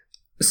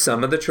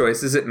 Some of the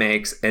choices it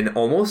makes, and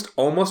almost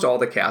all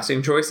the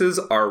casting choices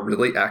are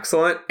really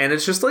excellent. And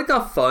it's just like a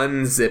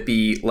fun,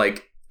 zippy,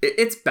 like...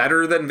 It's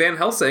better than Van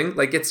Helsing.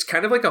 Like, it's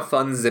kind of like a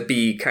fun,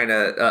 zippy kind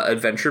of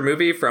adventure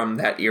movie from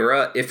that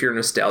era, if you're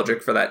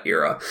nostalgic for that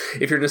era.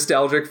 If you're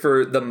nostalgic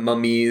for the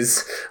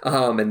Mummies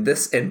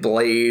and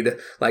Blade,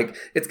 like,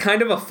 it's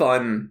kind of a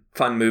fun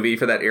movie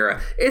for that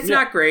era. It's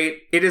not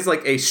great. It is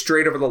like a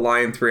straight over the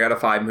line 3 out of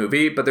 5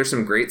 movie, but there's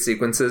some great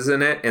sequences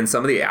in it, and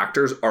some of the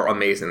actors are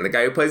amazing. The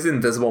guy who plays the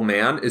Invisible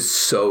Man is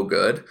so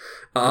good.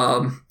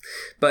 You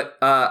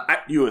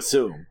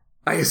assume.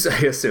 I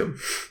assume.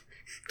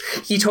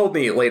 He told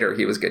me later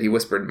he was good. He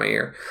whispered in my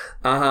ear.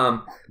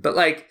 But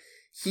like,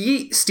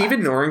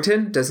 Stephen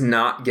Norrington does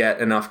not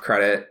get enough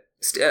credit.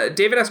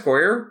 David S.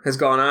 Goyer has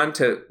gone on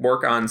to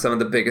work on some of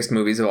the biggest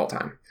movies of all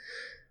time.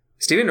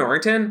 Stephen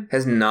Norrington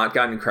has not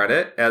gotten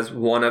credit as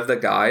one of the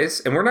guys,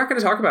 and we're not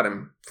going to talk about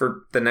him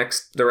for the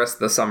rest of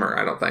the summer,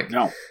 I don't think.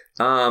 No.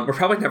 We're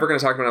probably never going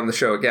to talk about him on the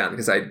show again,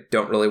 because I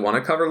don't really want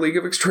to cover League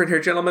of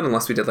Extraordinary Gentlemen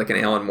unless we did like an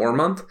Alan Moore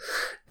month.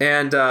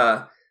 And,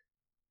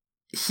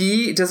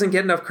 he doesn't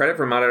get enough credit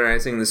for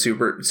modernizing the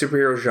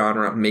superhero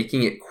genre,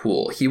 making it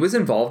cool. He was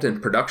involved in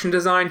production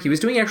design. He was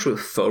doing actual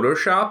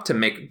Photoshop to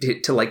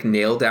like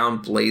nail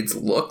down Blade's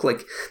look.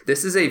 Like,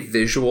 this is a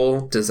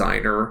visual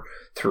designer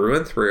through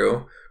and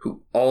through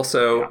who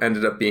also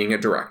ended up being a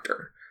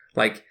director.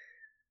 Like,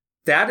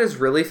 that is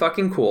really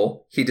fucking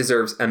cool. He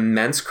deserves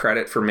immense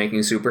credit for making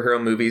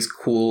superhero movies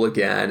cool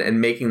again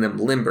and making them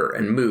limber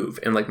and move.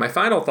 And like, my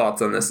final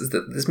thoughts on this is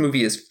that this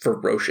movie is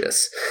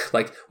ferocious.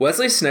 Like,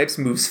 Wesley Snipes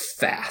moves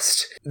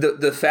fast.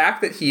 The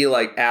fact that he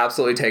like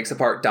absolutely takes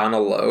apart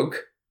Donald Logue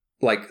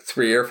like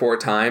 3 or 4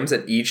 times,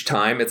 and each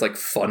time it's like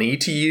funny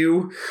to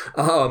you,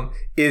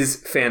 is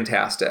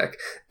fantastic.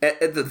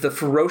 The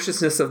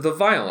ferociousness of the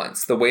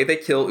violence, the way they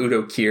kill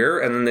Udo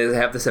Kier, and then they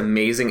have this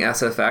amazing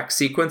SFX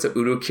sequence of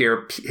Udo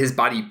Kier, his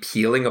body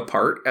peeling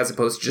apart as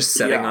opposed to just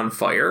setting on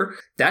fire.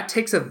 that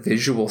takes a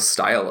visual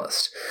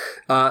stylist.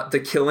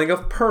 The Killing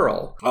of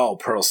Pearl. Oh,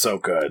 Pearl's so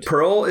good.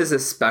 Pearl is a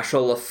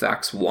special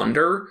effects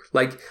wonder.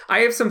 Like, I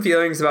have some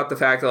feelings about the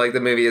fact that, like, the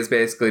movie is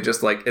basically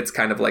just, like, it's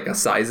kind of like a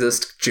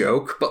sizist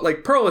joke, but,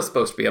 like, Pearl is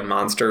supposed to be a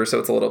monster, so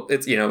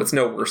it's you know, it's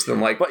no worse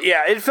than, like... But,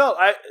 yeah, it felt...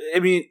 I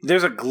mean,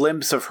 there's a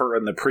glimpse of her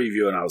in the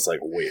preview, and I was like,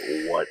 wait,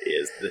 what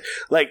is this?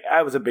 Like,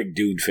 I was a big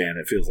Dune fan.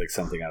 It feels like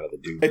something out of the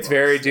Dune It's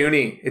very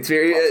Dune-y. It's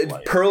very...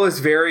 Pearl is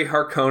very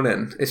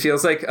Harkonnen. It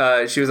feels like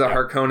she was a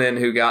Harkonnen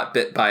who got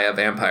bit by a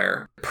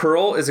vampire.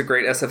 Pearl is a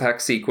great SFX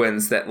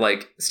sequence that,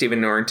 like,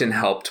 Stephen Norrington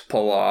helped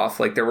pull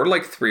off. Like, there were,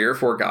 like, 3 or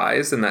 4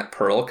 guys in that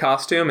Pearl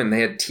costume, and they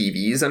had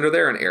TVs under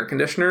there and air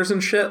conditioners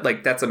and shit.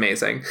 Like, that's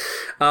amazing.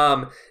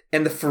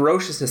 And the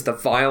ferociousness, the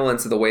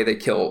violence of the way they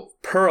kill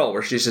Pearl,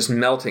 where she's just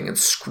melting and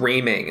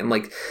screaming. And,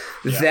 like,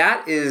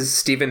 that is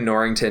Stephen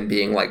Norrington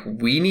being like,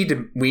 we need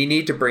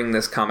to bring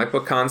this comic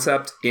book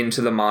concept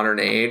into the modern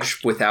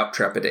age without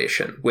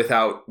trepidation,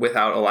 without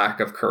a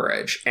lack of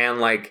courage. And,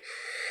 like...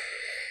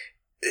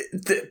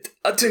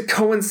 to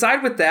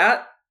coincide with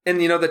that, and,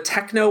 you know, the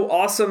techno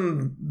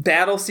awesome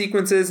battle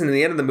sequences in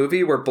the end of the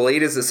movie where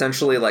Blade is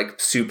essentially, like,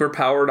 super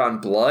powered on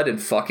blood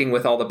and fucking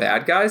with all the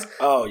bad guys.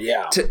 Oh,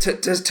 yeah.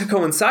 To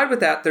coincide with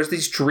that, there's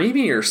these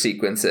dreamier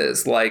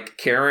sequences, like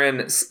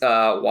Karen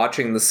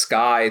watching the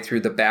sky through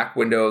the back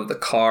window of the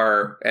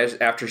car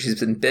after she's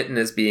been bitten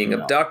as being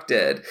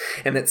abducted,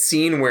 and that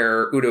scene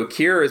where Udo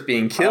Kier is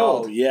being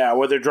killed. Oh, yeah,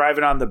 where they're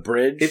driving on the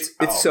bridge.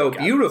 It's so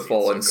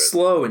beautiful and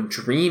slow and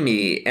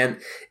dreamy, and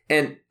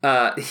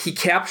he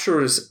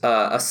captures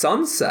a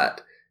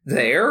sunset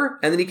there,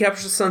 and then he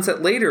captures a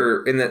sunset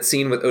later in that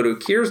scene with Udo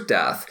Kier's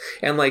death,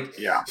 and, like,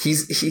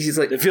 he's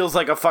like, it feels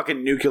like a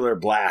fucking nuclear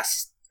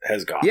blast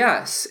has gone.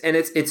 Yes, and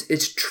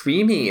it's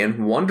dreamy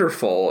and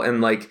wonderful,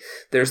 and, like,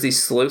 there's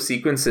these slow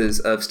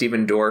sequences of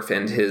Stephen Dorff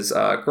and his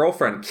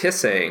girlfriend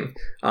kissing,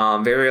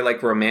 very,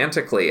 like,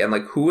 romantically, and,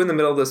 like, who in the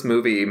middle of this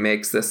movie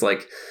makes this,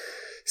 like,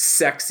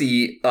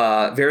 sexy,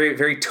 very,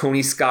 very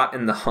Tony Scott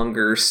and the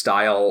Hunger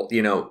style,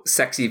 you know,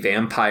 sexy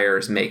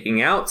vampires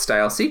making out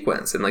style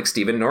sequence. And, like,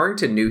 Stephen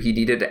Norrington knew he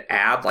needed to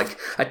add, like,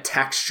 a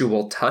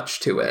textual touch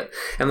to it.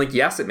 And, like,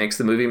 yes, it makes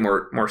the movie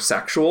more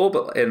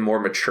sexual and more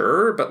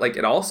mature, but, like,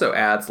 it also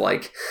adds,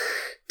 like,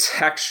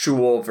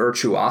 textual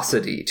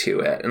virtuosity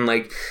to it. And,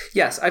 like,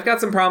 yes, I've got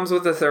some problems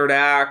with the third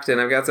act,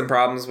 and I've got some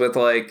problems with,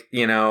 like,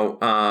 you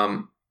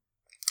know,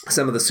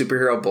 some of the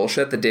superhero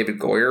bullshit that David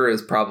Goyer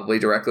is probably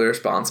directly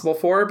responsible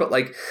for. But,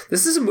 like,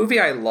 this is a movie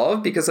I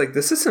love because, like,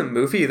 this is a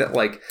movie that,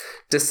 like,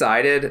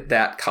 decided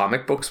that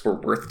comic books were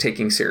worth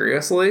taking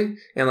seriously.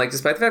 And, like,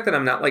 despite the fact that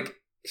I'm not, like,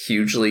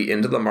 hugely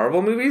into the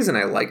Marvel movies, and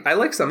I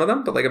like some of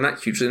them, but, like, I'm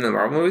not hugely into the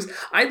Marvel movies.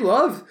 I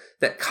love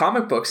that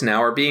comic books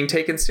now are being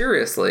taken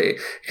seriously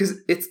because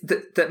it's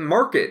that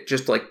market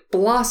just, like,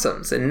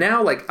 blossoms, and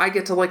now, like, I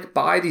get to, like,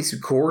 buy these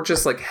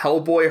gorgeous, like,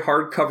 Hellboy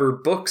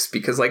hardcover books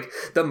because, like,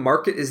 the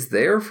market is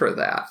there for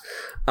that.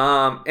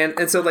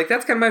 And so, like,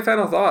 that's kind of my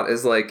final thought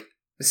is, like,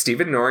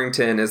 Stephen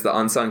Norrington is the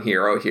unsung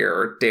hero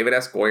here. David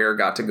S. Goyer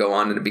got to go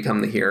on to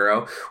become the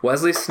hero.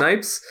 Wesley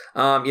Snipes,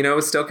 you know,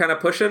 is still kind of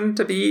pushing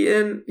to be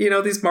in, you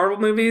know, these Marvel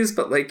movies,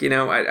 but, like, you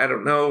know, I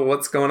don't know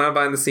what's going on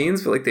behind the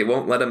scenes, but, like, they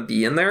won't let him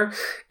be in there.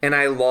 And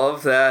I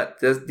love that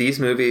these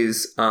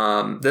movies,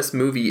 this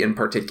movie in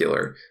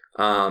particular,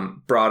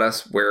 brought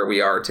us where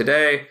we are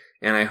today.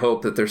 And I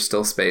hope that there's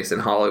still space in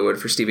Hollywood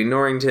for Stephen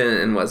Norrington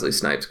and Wesley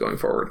Snipes going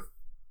forward.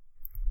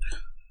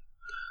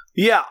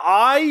 Yeah,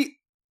 I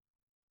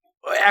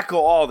echo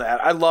all that.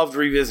 I loved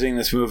revisiting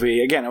this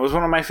movie. Again, it was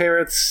one of my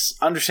favorites.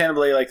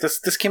 Understandably, like,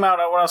 this came out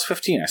when I was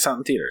 15. I saw it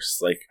in theaters.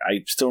 Like,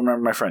 I still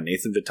remember my friend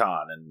Nathan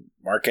Vitton and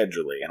Mark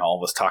Edgerly and all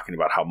of us talking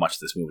about how much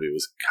this movie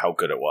was, how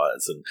good it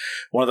was. And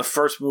one of the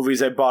first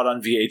movies I bought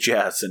on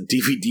VHS and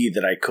DVD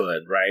that I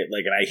could, right?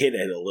 Like, and I hid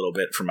it a little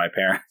bit from my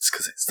parents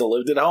because I still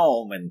lived at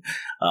home, and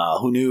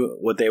who knew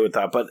what they would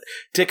thought. But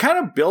to kind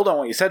of build on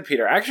what you said,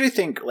 Peter, I actually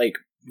think, like,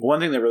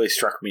 one thing that really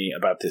struck me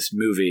about this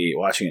movie,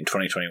 watching it in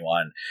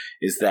 2021,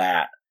 is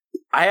that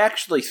I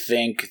actually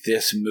think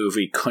this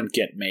movie couldn't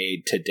get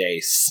made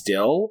today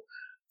still.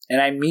 And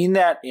I mean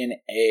that in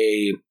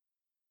a...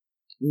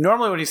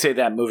 Normally when you say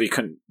that movie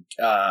couldn't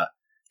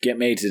get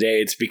made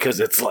today, it's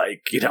because it's,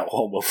 like, you know,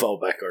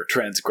 homophobic or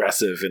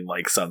transgressive in,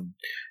 like, some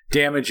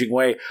damaging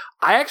way.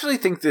 I actually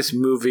think this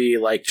movie,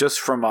 like, just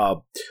from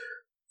a...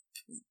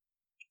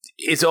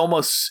 It's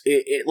almost...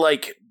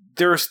 like...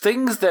 There's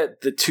things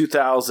that the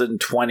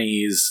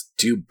 2020s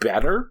do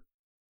better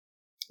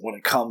when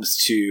it comes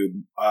to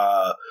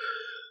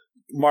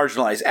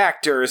marginalized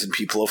actors and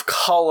people of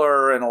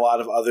color and a lot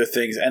of other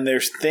things. And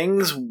there's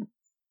things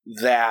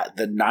that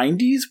the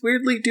 90s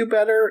weirdly do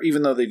better,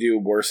 even though they do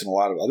worse in a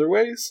lot of other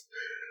ways.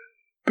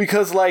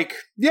 Because, like,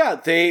 yeah,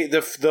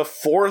 the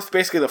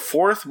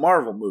fourth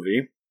Marvel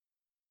movie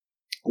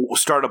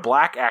start a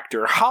black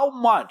actor. How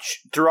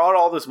much throughout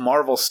all this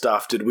Marvel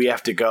stuff did we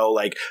have to go,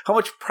 like, how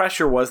much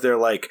pressure was there,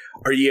 like,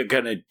 are you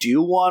gonna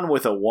do one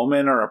with a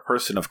woman or a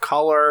person of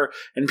color?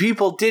 And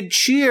people did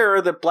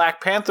cheer that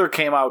Black Panther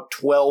came out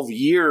 12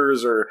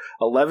 years or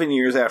 11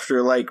 years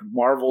after, like,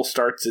 Marvel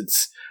starts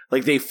its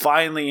Like, they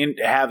finally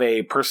have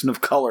a person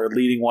of color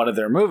leading one of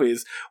their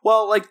movies.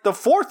 Well, like, the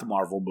fourth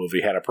Marvel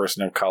movie had a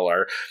person of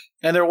color,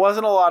 and there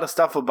wasn't a lot of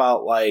stuff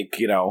about, like,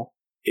 you know,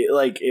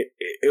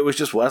 it was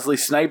just Wesley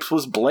Snipes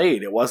was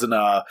Blade. It wasn't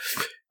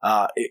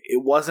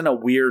it wasn't a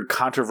weird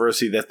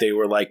controversy that they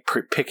were, like,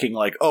 picking,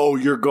 like, oh,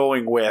 you're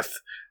going with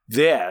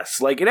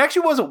this. Like, it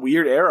actually was a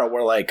weird era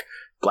where, like,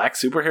 black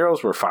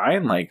superheroes were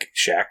fine. Like,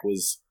 Shaq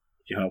was,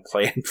 you know,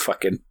 playing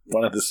fucking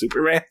one of the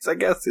Supermans, I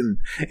guess,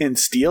 in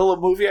Steel, a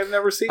movie I've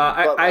never seen.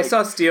 I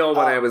saw Steel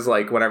when I was,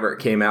 like, whenever it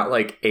came out,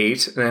 like,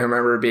 8, and I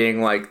remember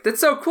being like,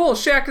 that's so cool,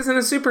 Shaq is in a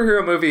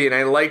superhero movie, and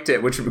I liked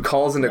it, which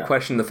calls into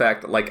question the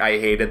fact that, like, I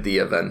hated the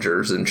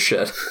Avengers and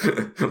shit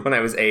when I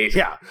was 8.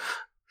 Yeah.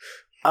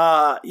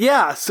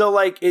 So,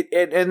 like,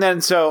 and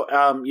then,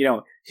 you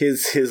know,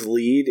 his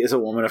lead is a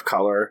woman of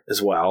color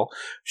as well,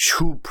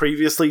 who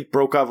previously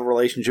broke off a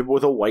relationship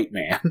with a white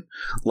man,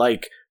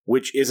 like,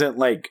 which isn't,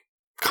 like,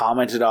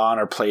 commented on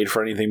or played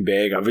for anything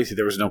big. Obviously,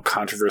 there was no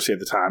controversy at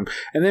the time.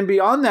 And then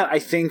beyond that, I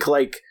think,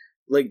 like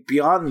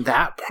beyond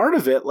that part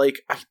of it,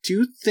 like, I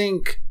do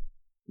think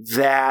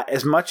that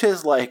as much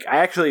as, like, I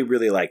actually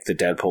really like the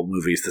Deadpool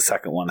movies, the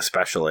second one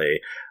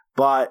especially,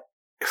 but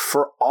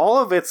for all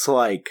of its,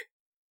 like,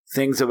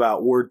 things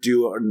about we're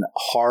doing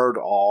hard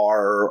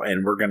R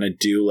and we're going to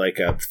do, like,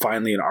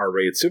 finally an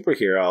R-rated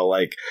superhero,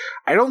 like,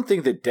 I don't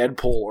think that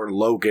Deadpool or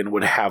Logan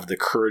would have the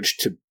courage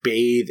to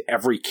bathe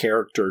every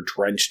character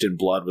drenched in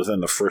blood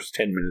within the first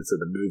 10 minutes of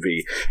the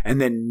movie and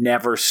then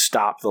never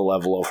stop the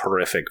level of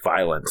horrific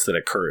violence that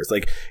occurs.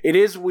 Like, it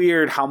is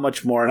weird how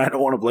much more, and I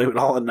don't want to blame it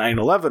all on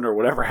 9/11 or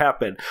whatever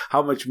happened,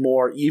 how much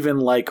more even,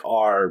 like,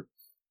 our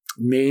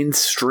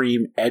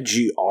mainstream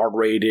edgy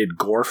R-rated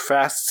gore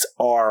fests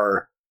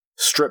are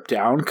stripped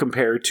down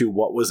compared to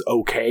what was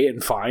okay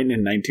and fine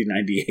in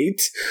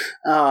 1998,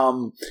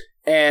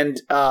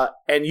 and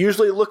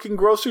usually looking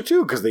grosser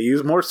too because they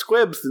use more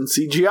squibs than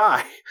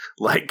CGI.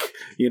 Like,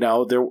 you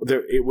know,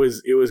 it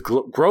was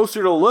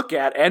grosser to look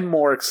at and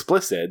more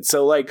explicit.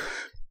 So, like,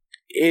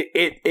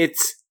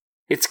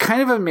 it's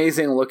kind of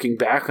amazing looking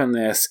back on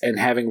this and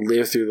having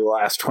lived through the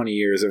last 20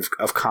 years of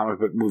comic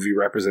book movie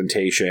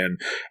representation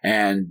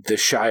and the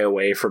shy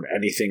away from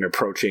anything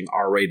approaching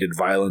R-rated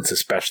violence,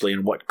 especially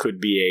in what could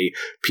be a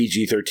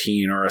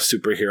PG-13 or a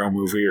superhero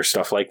movie or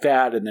stuff like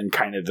that. And then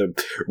kind of the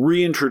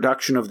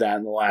reintroduction of that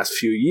in the last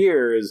few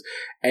years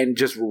and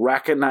just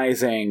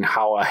recognizing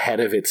how ahead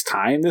of its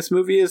time this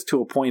movie is,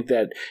 to a point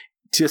that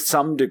to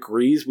some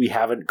degrees we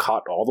haven't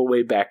caught all the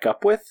way back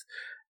up with.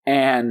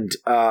 And,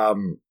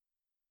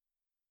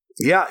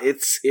 yeah,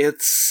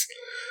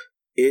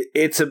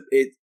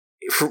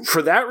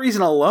 for that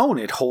reason alone,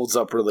 it holds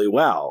up really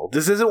well.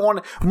 This isn't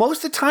one.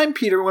 Most of the time,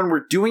 Peter, when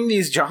we're doing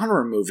these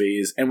genre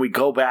movies and we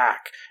go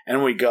back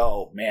and we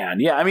go, man,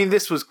 yeah, I mean,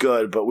 this was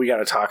good, but we got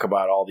to talk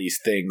about all these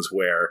things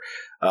where,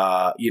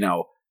 you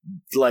know,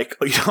 like,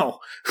 you know,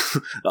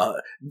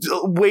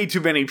 way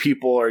too many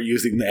people are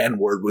using the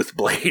N-word with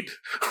Blade,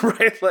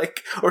 right?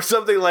 Like, or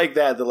something like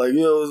that. That, like,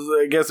 you know,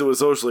 I guess it was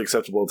socially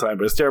acceptable at the time,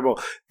 but it's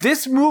terrible.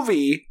 This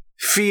movie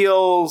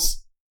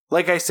feels,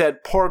 like I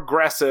said,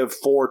 progressive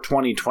for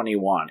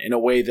 2021 in a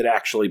way that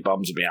actually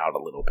bums me out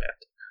a little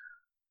bit.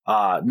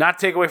 Not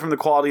take away from the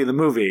quality of the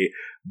movie,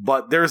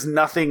 but there's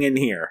nothing in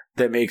here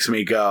that makes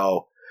me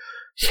go,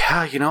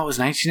 yeah, you know, it was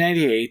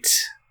 1998.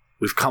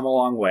 We've come a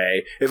long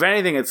way. If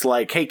anything, it's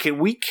like, hey, can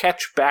we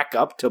catch back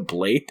up to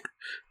Blade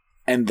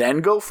and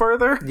then go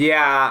further?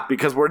 Yeah,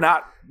 because we're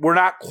not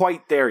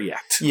quite there yet.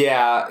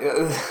 Yeah.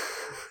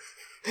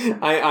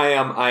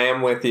 I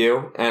am with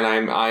you, and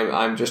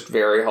I'm just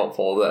very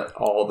hopeful that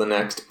all the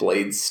next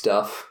Blade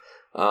stuff,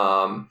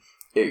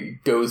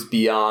 it goes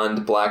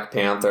beyond Black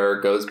Panther,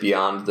 goes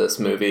beyond this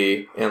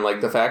movie, and,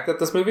 like, the fact that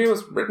this movie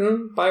was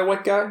written by a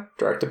white guy,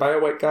 directed by a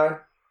white guy,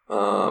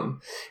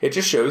 it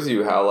just shows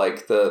you how,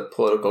 like, the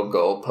political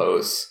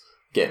goalposts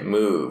get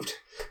moved.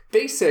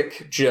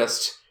 Basic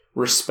just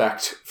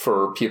respect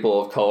for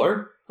people of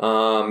color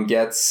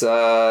gets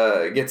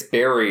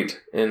buried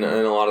in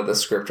a lot of the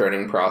script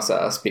writing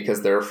process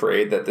because they're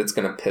afraid that it's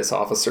going to piss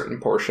off a certain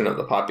portion of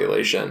the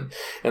population.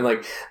 And,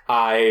 like,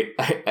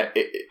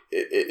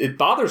 it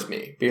bothers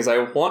me because I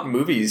want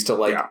movies to,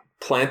 like,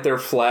 plant their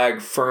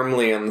flag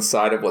firmly on the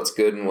side of what's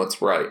good and what's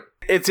right.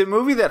 It's a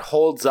movie that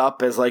holds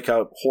up as, like,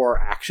 a horror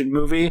action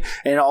movie,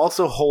 and it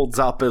also holds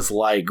up as,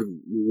 like,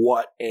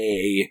 what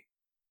a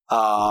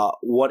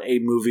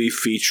movie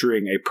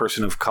featuring a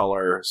person of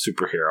color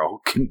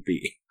superhero can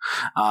be.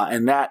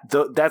 And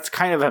that's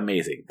kind of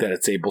amazing that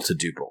it's able to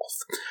do both.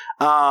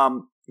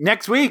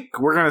 Next week,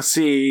 we're going to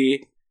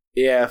see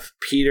if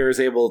Peter is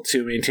able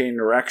to maintain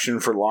an erection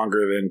for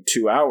longer than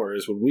 2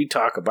 hours when we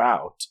talk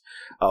about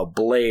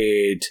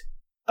Blade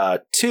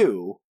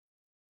 2.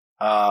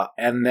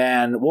 And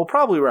then we'll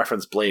probably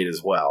reference Blade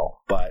as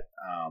well, but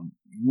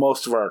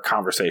most of our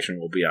conversation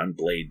will be on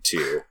Blade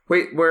 2.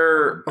 Wait,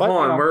 we're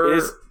talking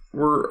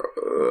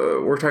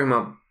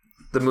about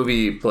the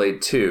movie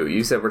Blade 2.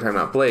 You said we're talking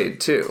about Blade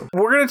 2.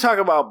 We're going to talk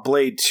about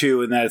Blade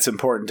 2 and that it's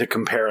important to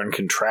compare and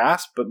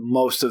contrast, but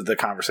most of the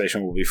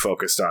conversation will be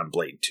focused on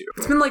Blade 2.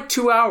 It's been like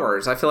 2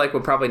 hours. I feel like we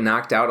probably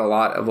knocked out a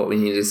lot of what we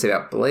needed to say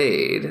about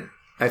Blade.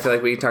 I feel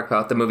like we can talk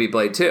about the movie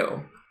Blade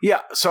 2.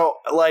 Yeah, so,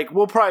 like,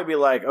 we'll probably be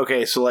like,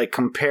 okay, so, like,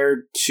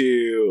 compared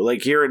to,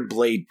 like, here in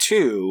Blade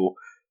 2,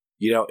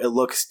 you know, it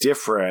looks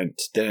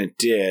different than it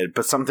did,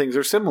 but some things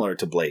are similar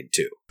to Blade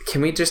 2.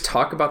 Can we just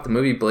talk about the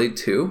movie Blade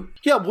 2?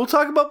 Yeah, we'll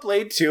talk about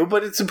Blade 2,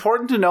 but it's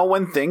important to know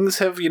when things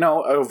have, you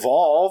know,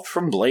 evolved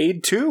from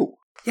Blade 2.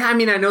 Yeah, I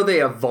mean, I know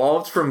they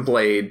evolved from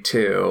Blade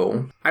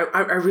 2. I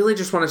really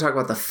just want to talk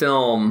about the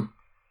film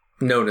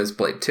known as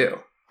Blade 2.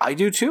 I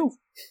do too.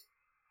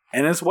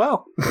 And as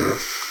well.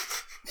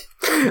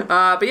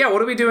 But yeah,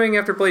 what are we doing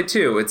after Blade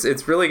 2?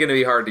 It's really going to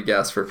be hard to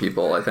guess for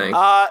people, I think.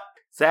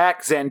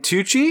 Zach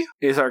Zantucci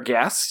is our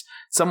guest.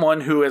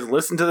 Someone who has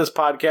listened to this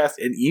podcast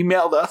and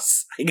emailed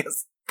us, I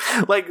guess.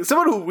 Like,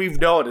 someone who we've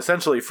known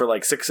essentially for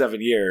like 6-7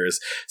 years.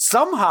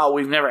 Somehow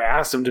we've never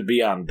asked him to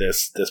be on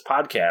this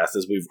podcast,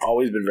 as we've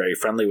always been very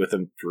friendly with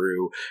him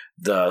through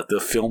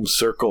the Film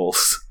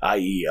Circles,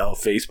 i.e. a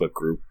Facebook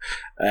group,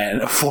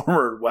 and a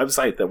former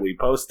website that we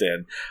post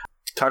in.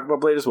 Talk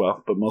about Blade as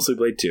well, but mostly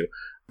Blade 2.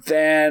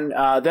 Then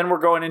we're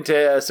going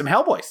into some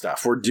Hellboy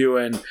stuff. We're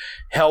doing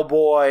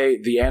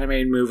Hellboy, the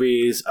animated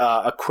movies,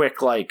 not a quick,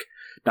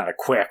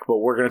 but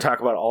we're going to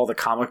talk about all the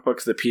comic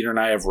books that Peter and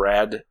I have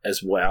read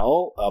as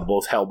well,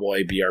 both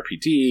Hellboy,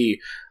 BRPD,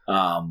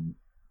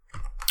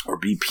 or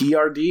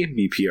BPRD?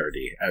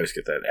 BPRD. I always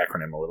get that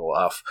acronym a little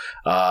off.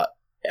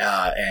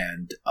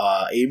 And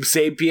Abe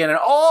Sapien, and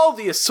all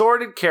the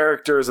assorted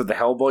characters of the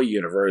Hellboy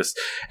universe.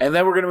 And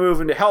then we're going to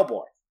move into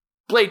Hellboy,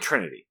 Blade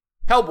Trinity,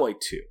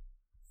 Hellboy 2.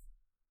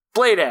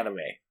 Blade anime,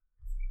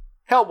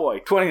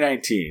 Hellboy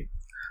 2019,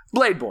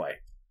 Blade Boy,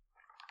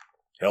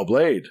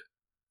 Hellblade,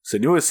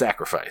 Senua's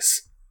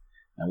Sacrifice.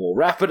 And we'll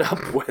wrap it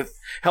up with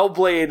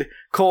Hellblade,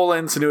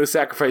 Senua's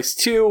Sacrifice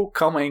 2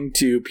 coming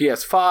to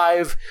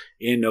PS5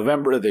 in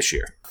November of this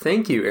year.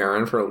 Thank you,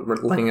 Aaron, for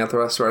laying out the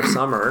rest of our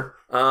summer.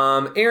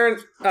 Aaron,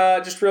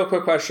 just real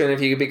quick question.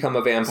 If you could become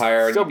a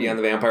vampire and you'd be on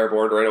the vampire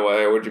board right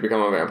away, would you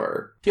become a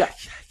vampire? Yeah.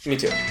 Me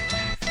too.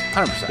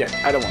 100%. Yeah.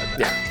 I don't want to.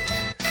 Yeah.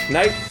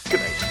 Night.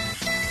 Good night.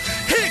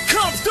 Here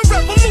comes the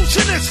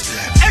revolutionist,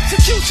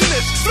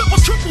 executionist, flip a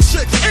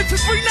 666, into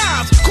 3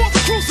 knives, call the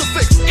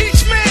crucifix,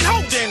 each man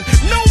holding,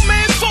 no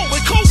man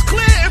forward, coast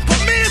clear and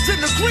premieres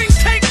in the green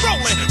tank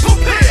rolling,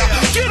 prepare,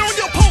 get on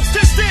your post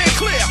and stand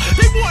clear,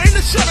 they wanting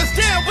to shut us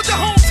down with the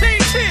home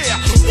team here,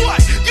 what,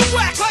 you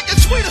act like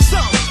it's sweet or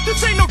something, this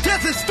ain't no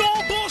Desert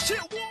Storm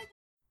bullshit.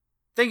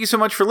 Thank you so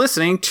much for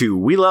listening to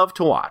We Love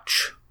to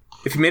Watch.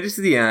 If you made it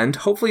to the end,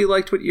 hopefully you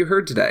liked what you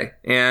heard today.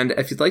 And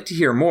if you'd like to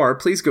hear more,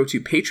 please go to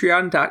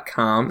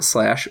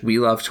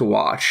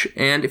patreon.com/WeLoveToWatch.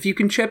 And if you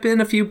can chip in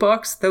a few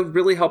bucks, that would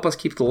really help us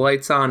keep the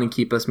lights on and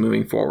keep us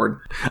moving forward.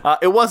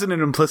 It wasn't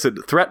an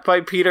implicit threat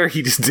by Peter.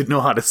 He just didn't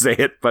know how to say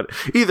it. But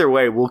either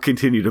way, we'll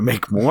continue to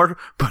make more.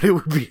 But it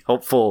would be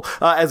helpful,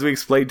 as we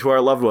explained to our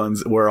loved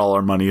ones, where all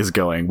our money is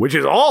going, which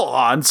is all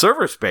on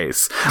server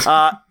space.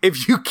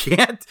 If you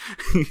can't,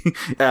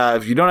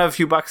 if you don't have a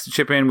few bucks to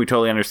chip in, we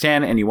totally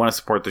understand. And you want to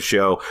support the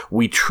show,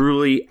 we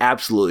truly,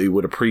 absolutely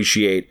would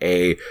appreciate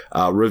a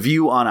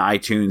review on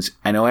iTunes.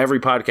 I know every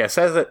podcast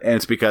says it, and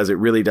it's because it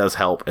really does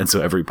help, and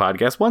so every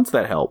podcast wants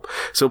that help.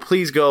 So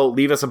please go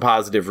leave us a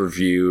positive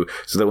review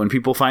so that when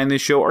people find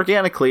this show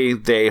organically,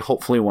 they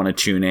hopefully want to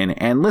tune in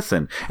and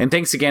listen. And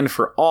thanks again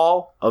for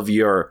all of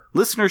your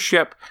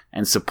listenership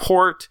and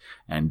support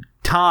and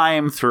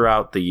time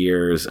throughout the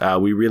years.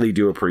 We really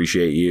do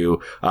appreciate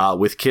you.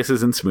 With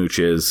kisses and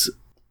smooches,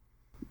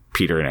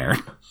 Peter and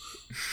Aaron.